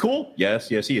 Isn't he cool? Yes,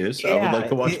 he is. I would like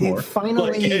to watch more.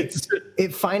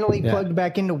 It finally plugged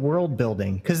back into world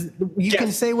building, because you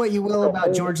can say what you will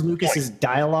about George Lucas's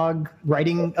dialogue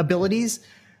writing abilities.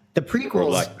 The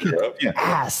prequels kicked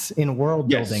ass in world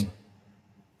building.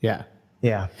 Yeah.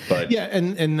 Yeah. But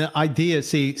and the idea,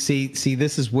 see,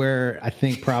 this is where I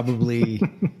think probably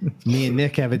me and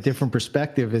Nick have a different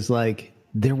perspective, is like,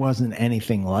 there wasn't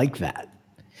anything like that.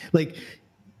 Like,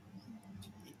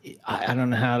 I don't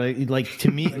know how to, like, to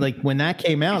me, like when that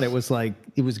came out, it was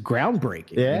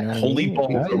groundbreaking. Yeah. Holy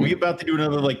balls. Are we about to do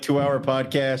another 2-hour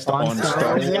podcast on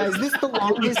Star Wars? Yeah, is this the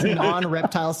longest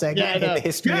non-reptile segment in the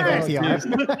history of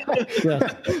NPR? Yeah.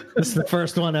 This is the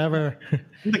first one ever.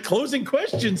 The closing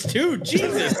questions too.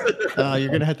 Jesus. You're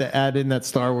going to have to add in that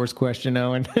Star Wars question,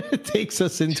 Owen. It takes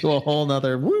us into a whole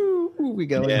nother we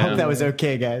go. I hope that was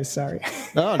okay, guys. Sorry.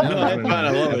 Oh, no, that's fine. I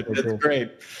love it. Cool. That's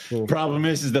great. Cool. Problem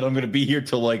is that I'm going to be here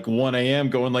till 1 a.m.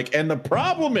 going and the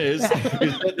problem is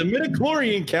that the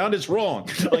midichlorian count is wrong.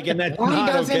 And that's Why not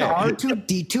doesn't okay.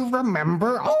 R2D2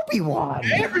 remember Obi-Wan?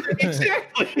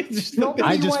 Exactly. Nobody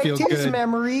I just wiped feel his good.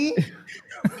 memory.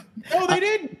 No, they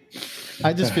didn't.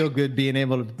 I just feel good being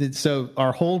able to. So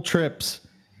our whole trips,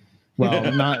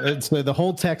 so the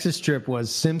whole Texas trip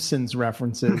was Simpsons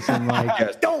references, and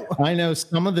I know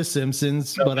some of the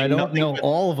Simpsons, but I don't know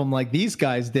all of them like these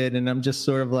guys did, and I'm just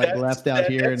sort of left out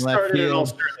here in left field. In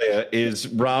Australia is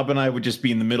Rob and I would just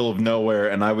be in the middle of nowhere,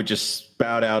 and I would just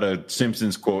spout out a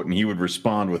Simpsons quote, and he would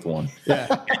respond with one.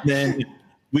 Yeah. And then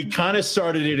we kind of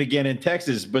started it again in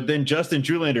Texas, but then Justin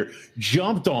Julander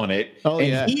jumped on it,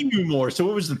 he knew more. So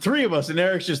it was the three of us, and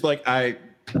Eric's just like, It's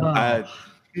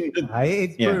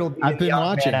brutal. I've been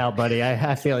watching out, buddy.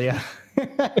 I feel you.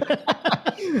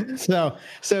 So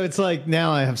it's like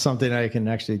now I have something I can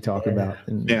actually talk about.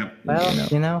 And,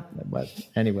 Well, But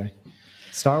anyway,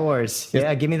 Star Wars.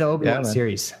 Yeah, give me the Obi-Wan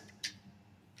series.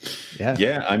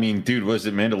 Yeah. I mean, dude, was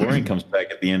it Mandalorian comes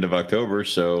back at the end of October?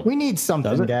 So we need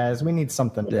something, guys. We need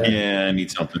something. Yeah, I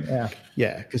need something.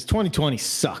 Yeah, because 2020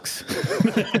 sucks.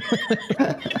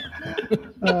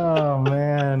 Oh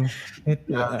man, it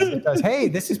does. Hey,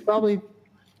 this is probably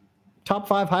top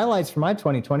 5 highlights for my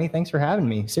 2020. Thanks for having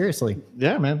me. Seriously.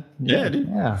 Yeah, man. Yeah, dude.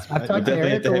 Yeah, I've talked to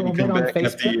Eric a little bit on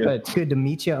Facebook, but it's good to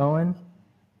meet you, Owen.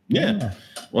 Yeah.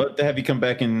 We'll have to have you come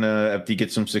back and after you get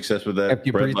some success with that.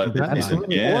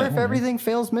 Absolutely. Or if everything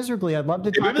fails miserably, I'd love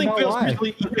to talk about why.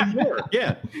 Even more.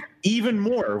 Yeah. Even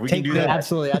more. We can do that.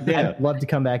 Absolutely. I'd love to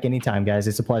come back anytime, guys.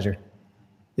 It's a pleasure.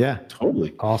 Yeah.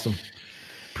 Totally. Awesome.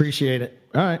 Appreciate it.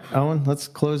 All right, Owen, let's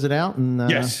close it out and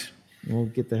yes, we'll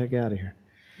get the heck out of here.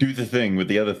 Do the thing with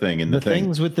the other thing and the thing.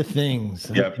 Things with the things.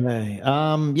 Yep.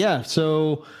 Okay.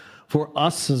 So for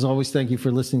us, as always, thank you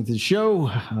for listening to the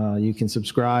show. You can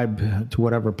subscribe to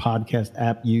whatever podcast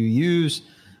app you use.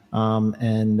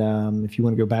 And if you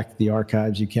want to go back to the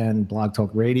archives, you can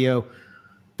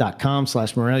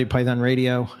blogtalkradio.com/Morelia Python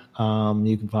Radio.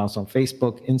 You can follow us on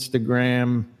Facebook,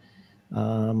 Instagram,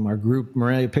 our group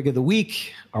Morelia Pick of the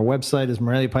Week. Our website is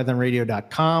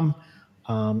MoreliaPythonRadio.com.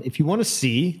 If you want to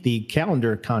see the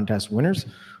calendar contest winners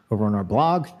over on our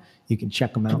blog, you can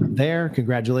check them out there.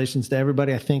 Congratulations to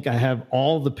everybody. I think I have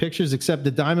all the pictures except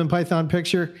the Diamond Python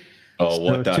picture. Oh, so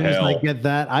what the hell? As soon as I get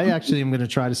that, I actually am going to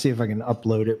try to see if I can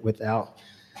upload it without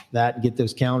that and get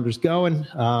those calendars going.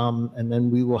 And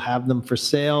then we will have them for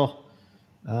sale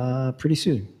pretty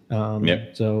soon.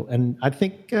 So, and I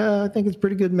think it's a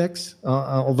pretty good mix.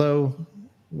 Although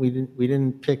we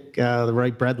didn't pick the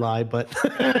right bread lie, but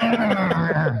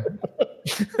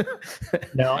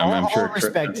no, all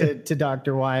respect to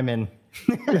Dr. Wyman.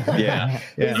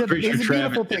 It's a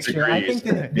beautiful picture. I think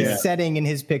that the setting in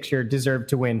his picture deserved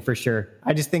to win for sure.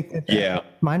 I just think that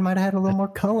mine might have had a little more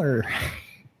color.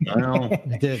 I know.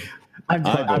 I did.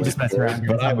 I'm just messing around,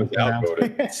 but I was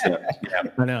outvoted. So,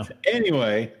 I know.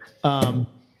 Anyway.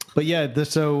 But yeah,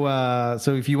 so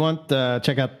if you want,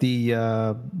 check out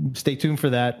the stay tuned for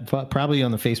that. Probably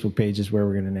on the Facebook page is where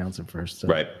we're going to announce it first. So,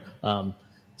 Right.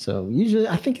 So usually,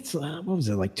 I think it's what was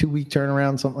it, like 2 week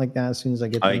turnaround, something like that. As soon as I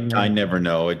get them, I never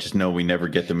know. I just know we never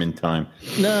get them in time.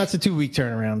 No, it's a 2 week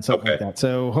turnaround, something like that.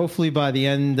 So hopefully by the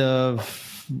end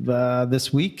of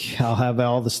this week, I'll have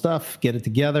all the stuff, get it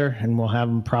together, and we'll have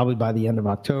them probably by the end of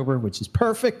October, which is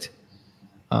perfect.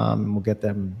 We'll get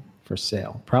them for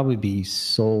sale. Probably be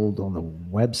sold on the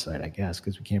website, I guess,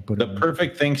 because we can't put The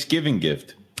perfect Thanksgiving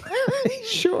gift.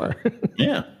 Sure.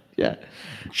 Yeah. Yeah.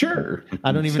 Sure.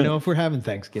 I don't even know if we're having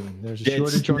Thanksgiving. There's a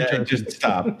shortage on turkeys. Just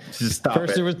stop. Just stop.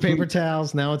 First there was paper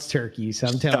towels. Now it's turkeys.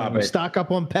 I'm telling you. Stock up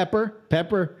on pepper.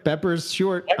 Pepper's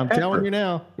short. I'm telling you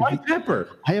now. Why pepper?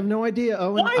 I have no idea,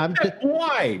 Owen.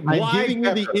 Why? I'm giving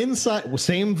you the inside. Well,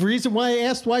 same reason why I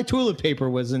asked why toilet paper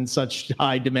was in such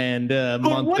high demand a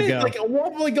month ago. Like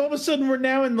all of a sudden we're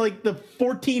now in like the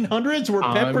 1400s where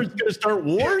pepper's going to start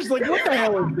wars? Like what the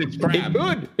hell is this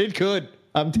crap? It could.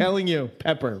 I'm telling you,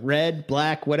 pepper, red,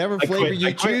 black, whatever flavor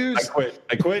you choose.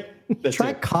 I quit. That's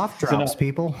Try it. cough drops,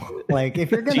 people. Like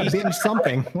if you're gonna binge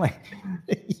something, like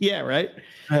yeah, right.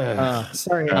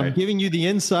 sorry, I'm giving you the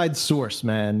inside source,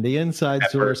 man. The inside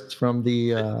source from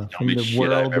the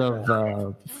world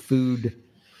of food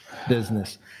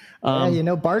business.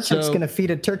 Barchuk's gonna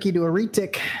feed a turkey to a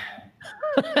retic.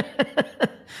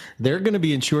 They're going to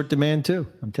be in short demand too.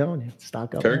 I'm telling you,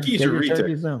 stock up. Turkeys or retics?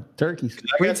 Turkeys now. Turkeys.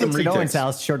 I got some Retics at Owen's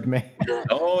house, short demand.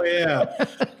 Oh yeah,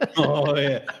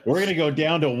 We're gonna go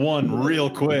down to one real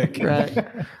quick. Right.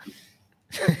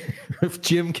 If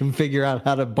Jim can figure out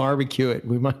how to barbecue it,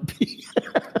 we might be.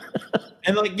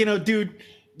 And dude.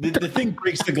 The thing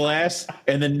breaks the glass,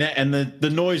 and the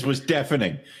noise was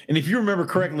deafening. And if you remember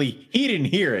correctly, he didn't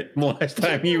hear it the last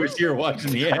time he was here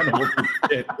watching the animals.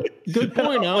 Good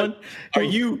point, Owen. Are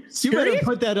you serious? You better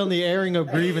put that on the airing of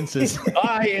grievances.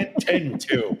 I intend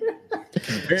to.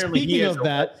 Apparently Speaking of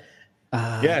that,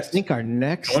 yes, I think our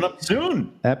next coming up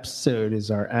soon episode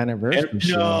is our anniversary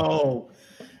show.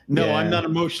 No, yeah. I'm not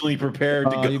emotionally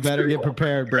prepared to go. You better get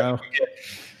prepared, bro.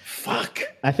 Fuck.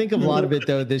 I think a lot of it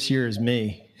though this year is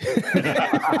me.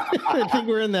 I think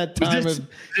we're in that time of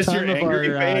our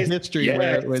history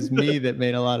where it was me that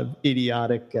made a lot of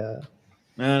idiotic. I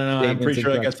don't know. I'm pretty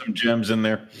sure I got some gems in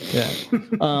there.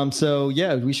 Yeah. So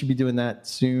yeah, we should be doing that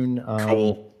soon.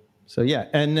 Cool. So yeah,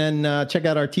 and then check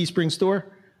out our Teespring store.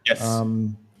 Yes.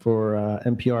 For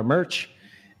NPR merch,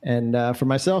 and for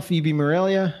myself, EB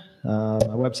Morelia. My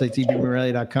website's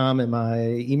ebmorelia.com, and my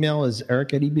email is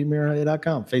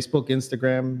eric@ebmorelia.com. Facebook,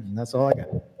 Instagram, and that's all I got.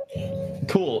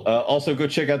 Cool. Also, go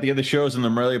check out the other shows on the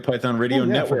Morelia Python Radio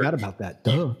Network. I forgot about that.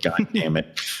 Duh. God damn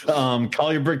it.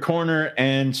 Collier Brick Corner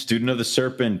and Student of the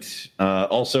Serpent.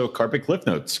 Also, Carpet Cliff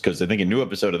Notes, because I think a new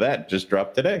episode of that just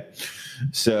dropped today.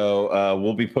 So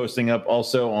we'll be posting up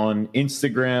also on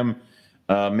Instagram.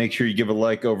 Make sure you give a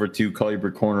like over to Collier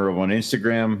Brick Corner on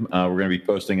Instagram. We're going to be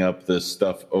posting up the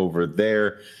stuff over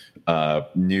there.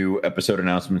 New episode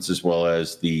announcements as well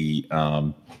as the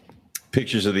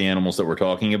pictures of the animals that we're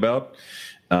talking about.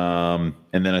 And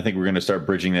then I think we're going to start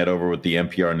bridging that over with the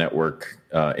NPR Network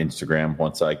Instagram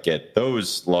once I get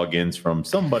those logins from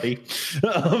somebody.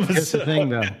 Here's the thing,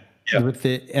 though. Yeah. With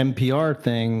the NPR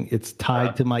thing, it's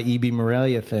tied to my EB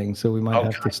Morelia thing, so we might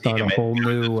have to start a whole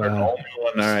new one. All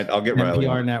right, I'll get Riley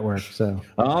NPR network. So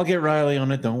I'll get Riley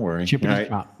on it. Don't worry. Chip and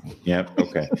chop. Yep.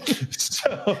 Okay.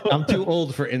 So I'm too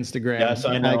old for Instagram. Yes,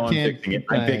 I know. I'm fixing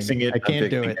it. I can't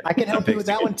do it. I can help you with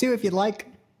that one too if you'd like.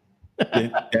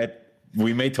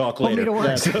 We may talk later. All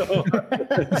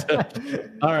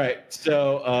right.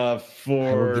 So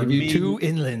for give you 2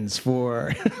 inlands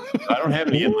for. I don't have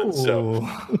any inlands, so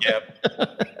yeah.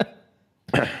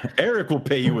 Eric will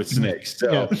pay you with snakes.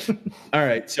 So, all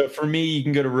right. So for me, you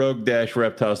can go to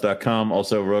rogue-reptiles.com.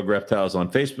 Also, Rogue Reptiles on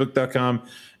Facebook.com,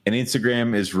 and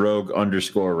Instagram is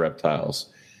rogue_reptiles.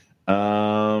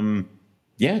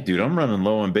 Yeah, dude, I'm running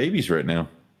low on babies right now.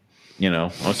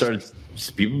 I'm starting.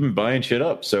 People have been buying shit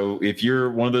up. So if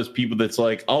you're one of those people that's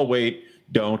like, I'll wait,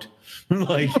 don't.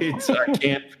 I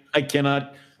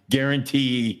cannot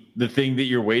guarantee the thing that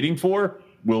you're waiting for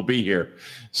will be here.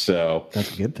 So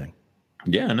that's a good thing.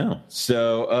 Yeah, I know.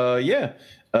 So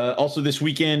also this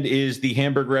weekend is the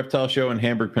Hamburg Reptile Show in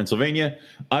Hamburg, Pennsylvania.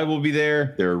 I will be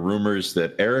there. There are rumors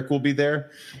that Eric will be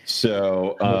there.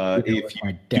 So if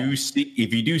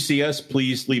you do see us,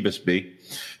 please leave us be.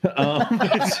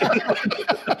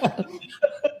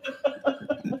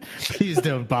 Please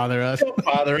don't bother us. Don't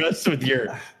bother us with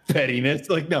your pettiness.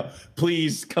 No,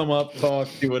 please come up, talk,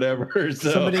 do whatever.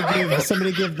 So.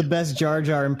 Somebody give the best Jar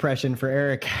Jar impression for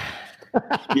Eric.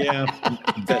 Yeah,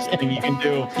 best thing you can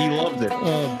do. He loves it.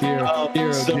 Oh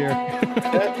dear, dear.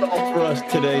 That's all for us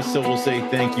today. So we'll say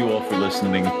thank you all for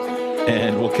listening,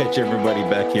 and we'll catch everybody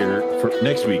back here for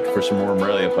next week for some more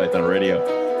Morelia Python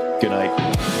Radio. Good night.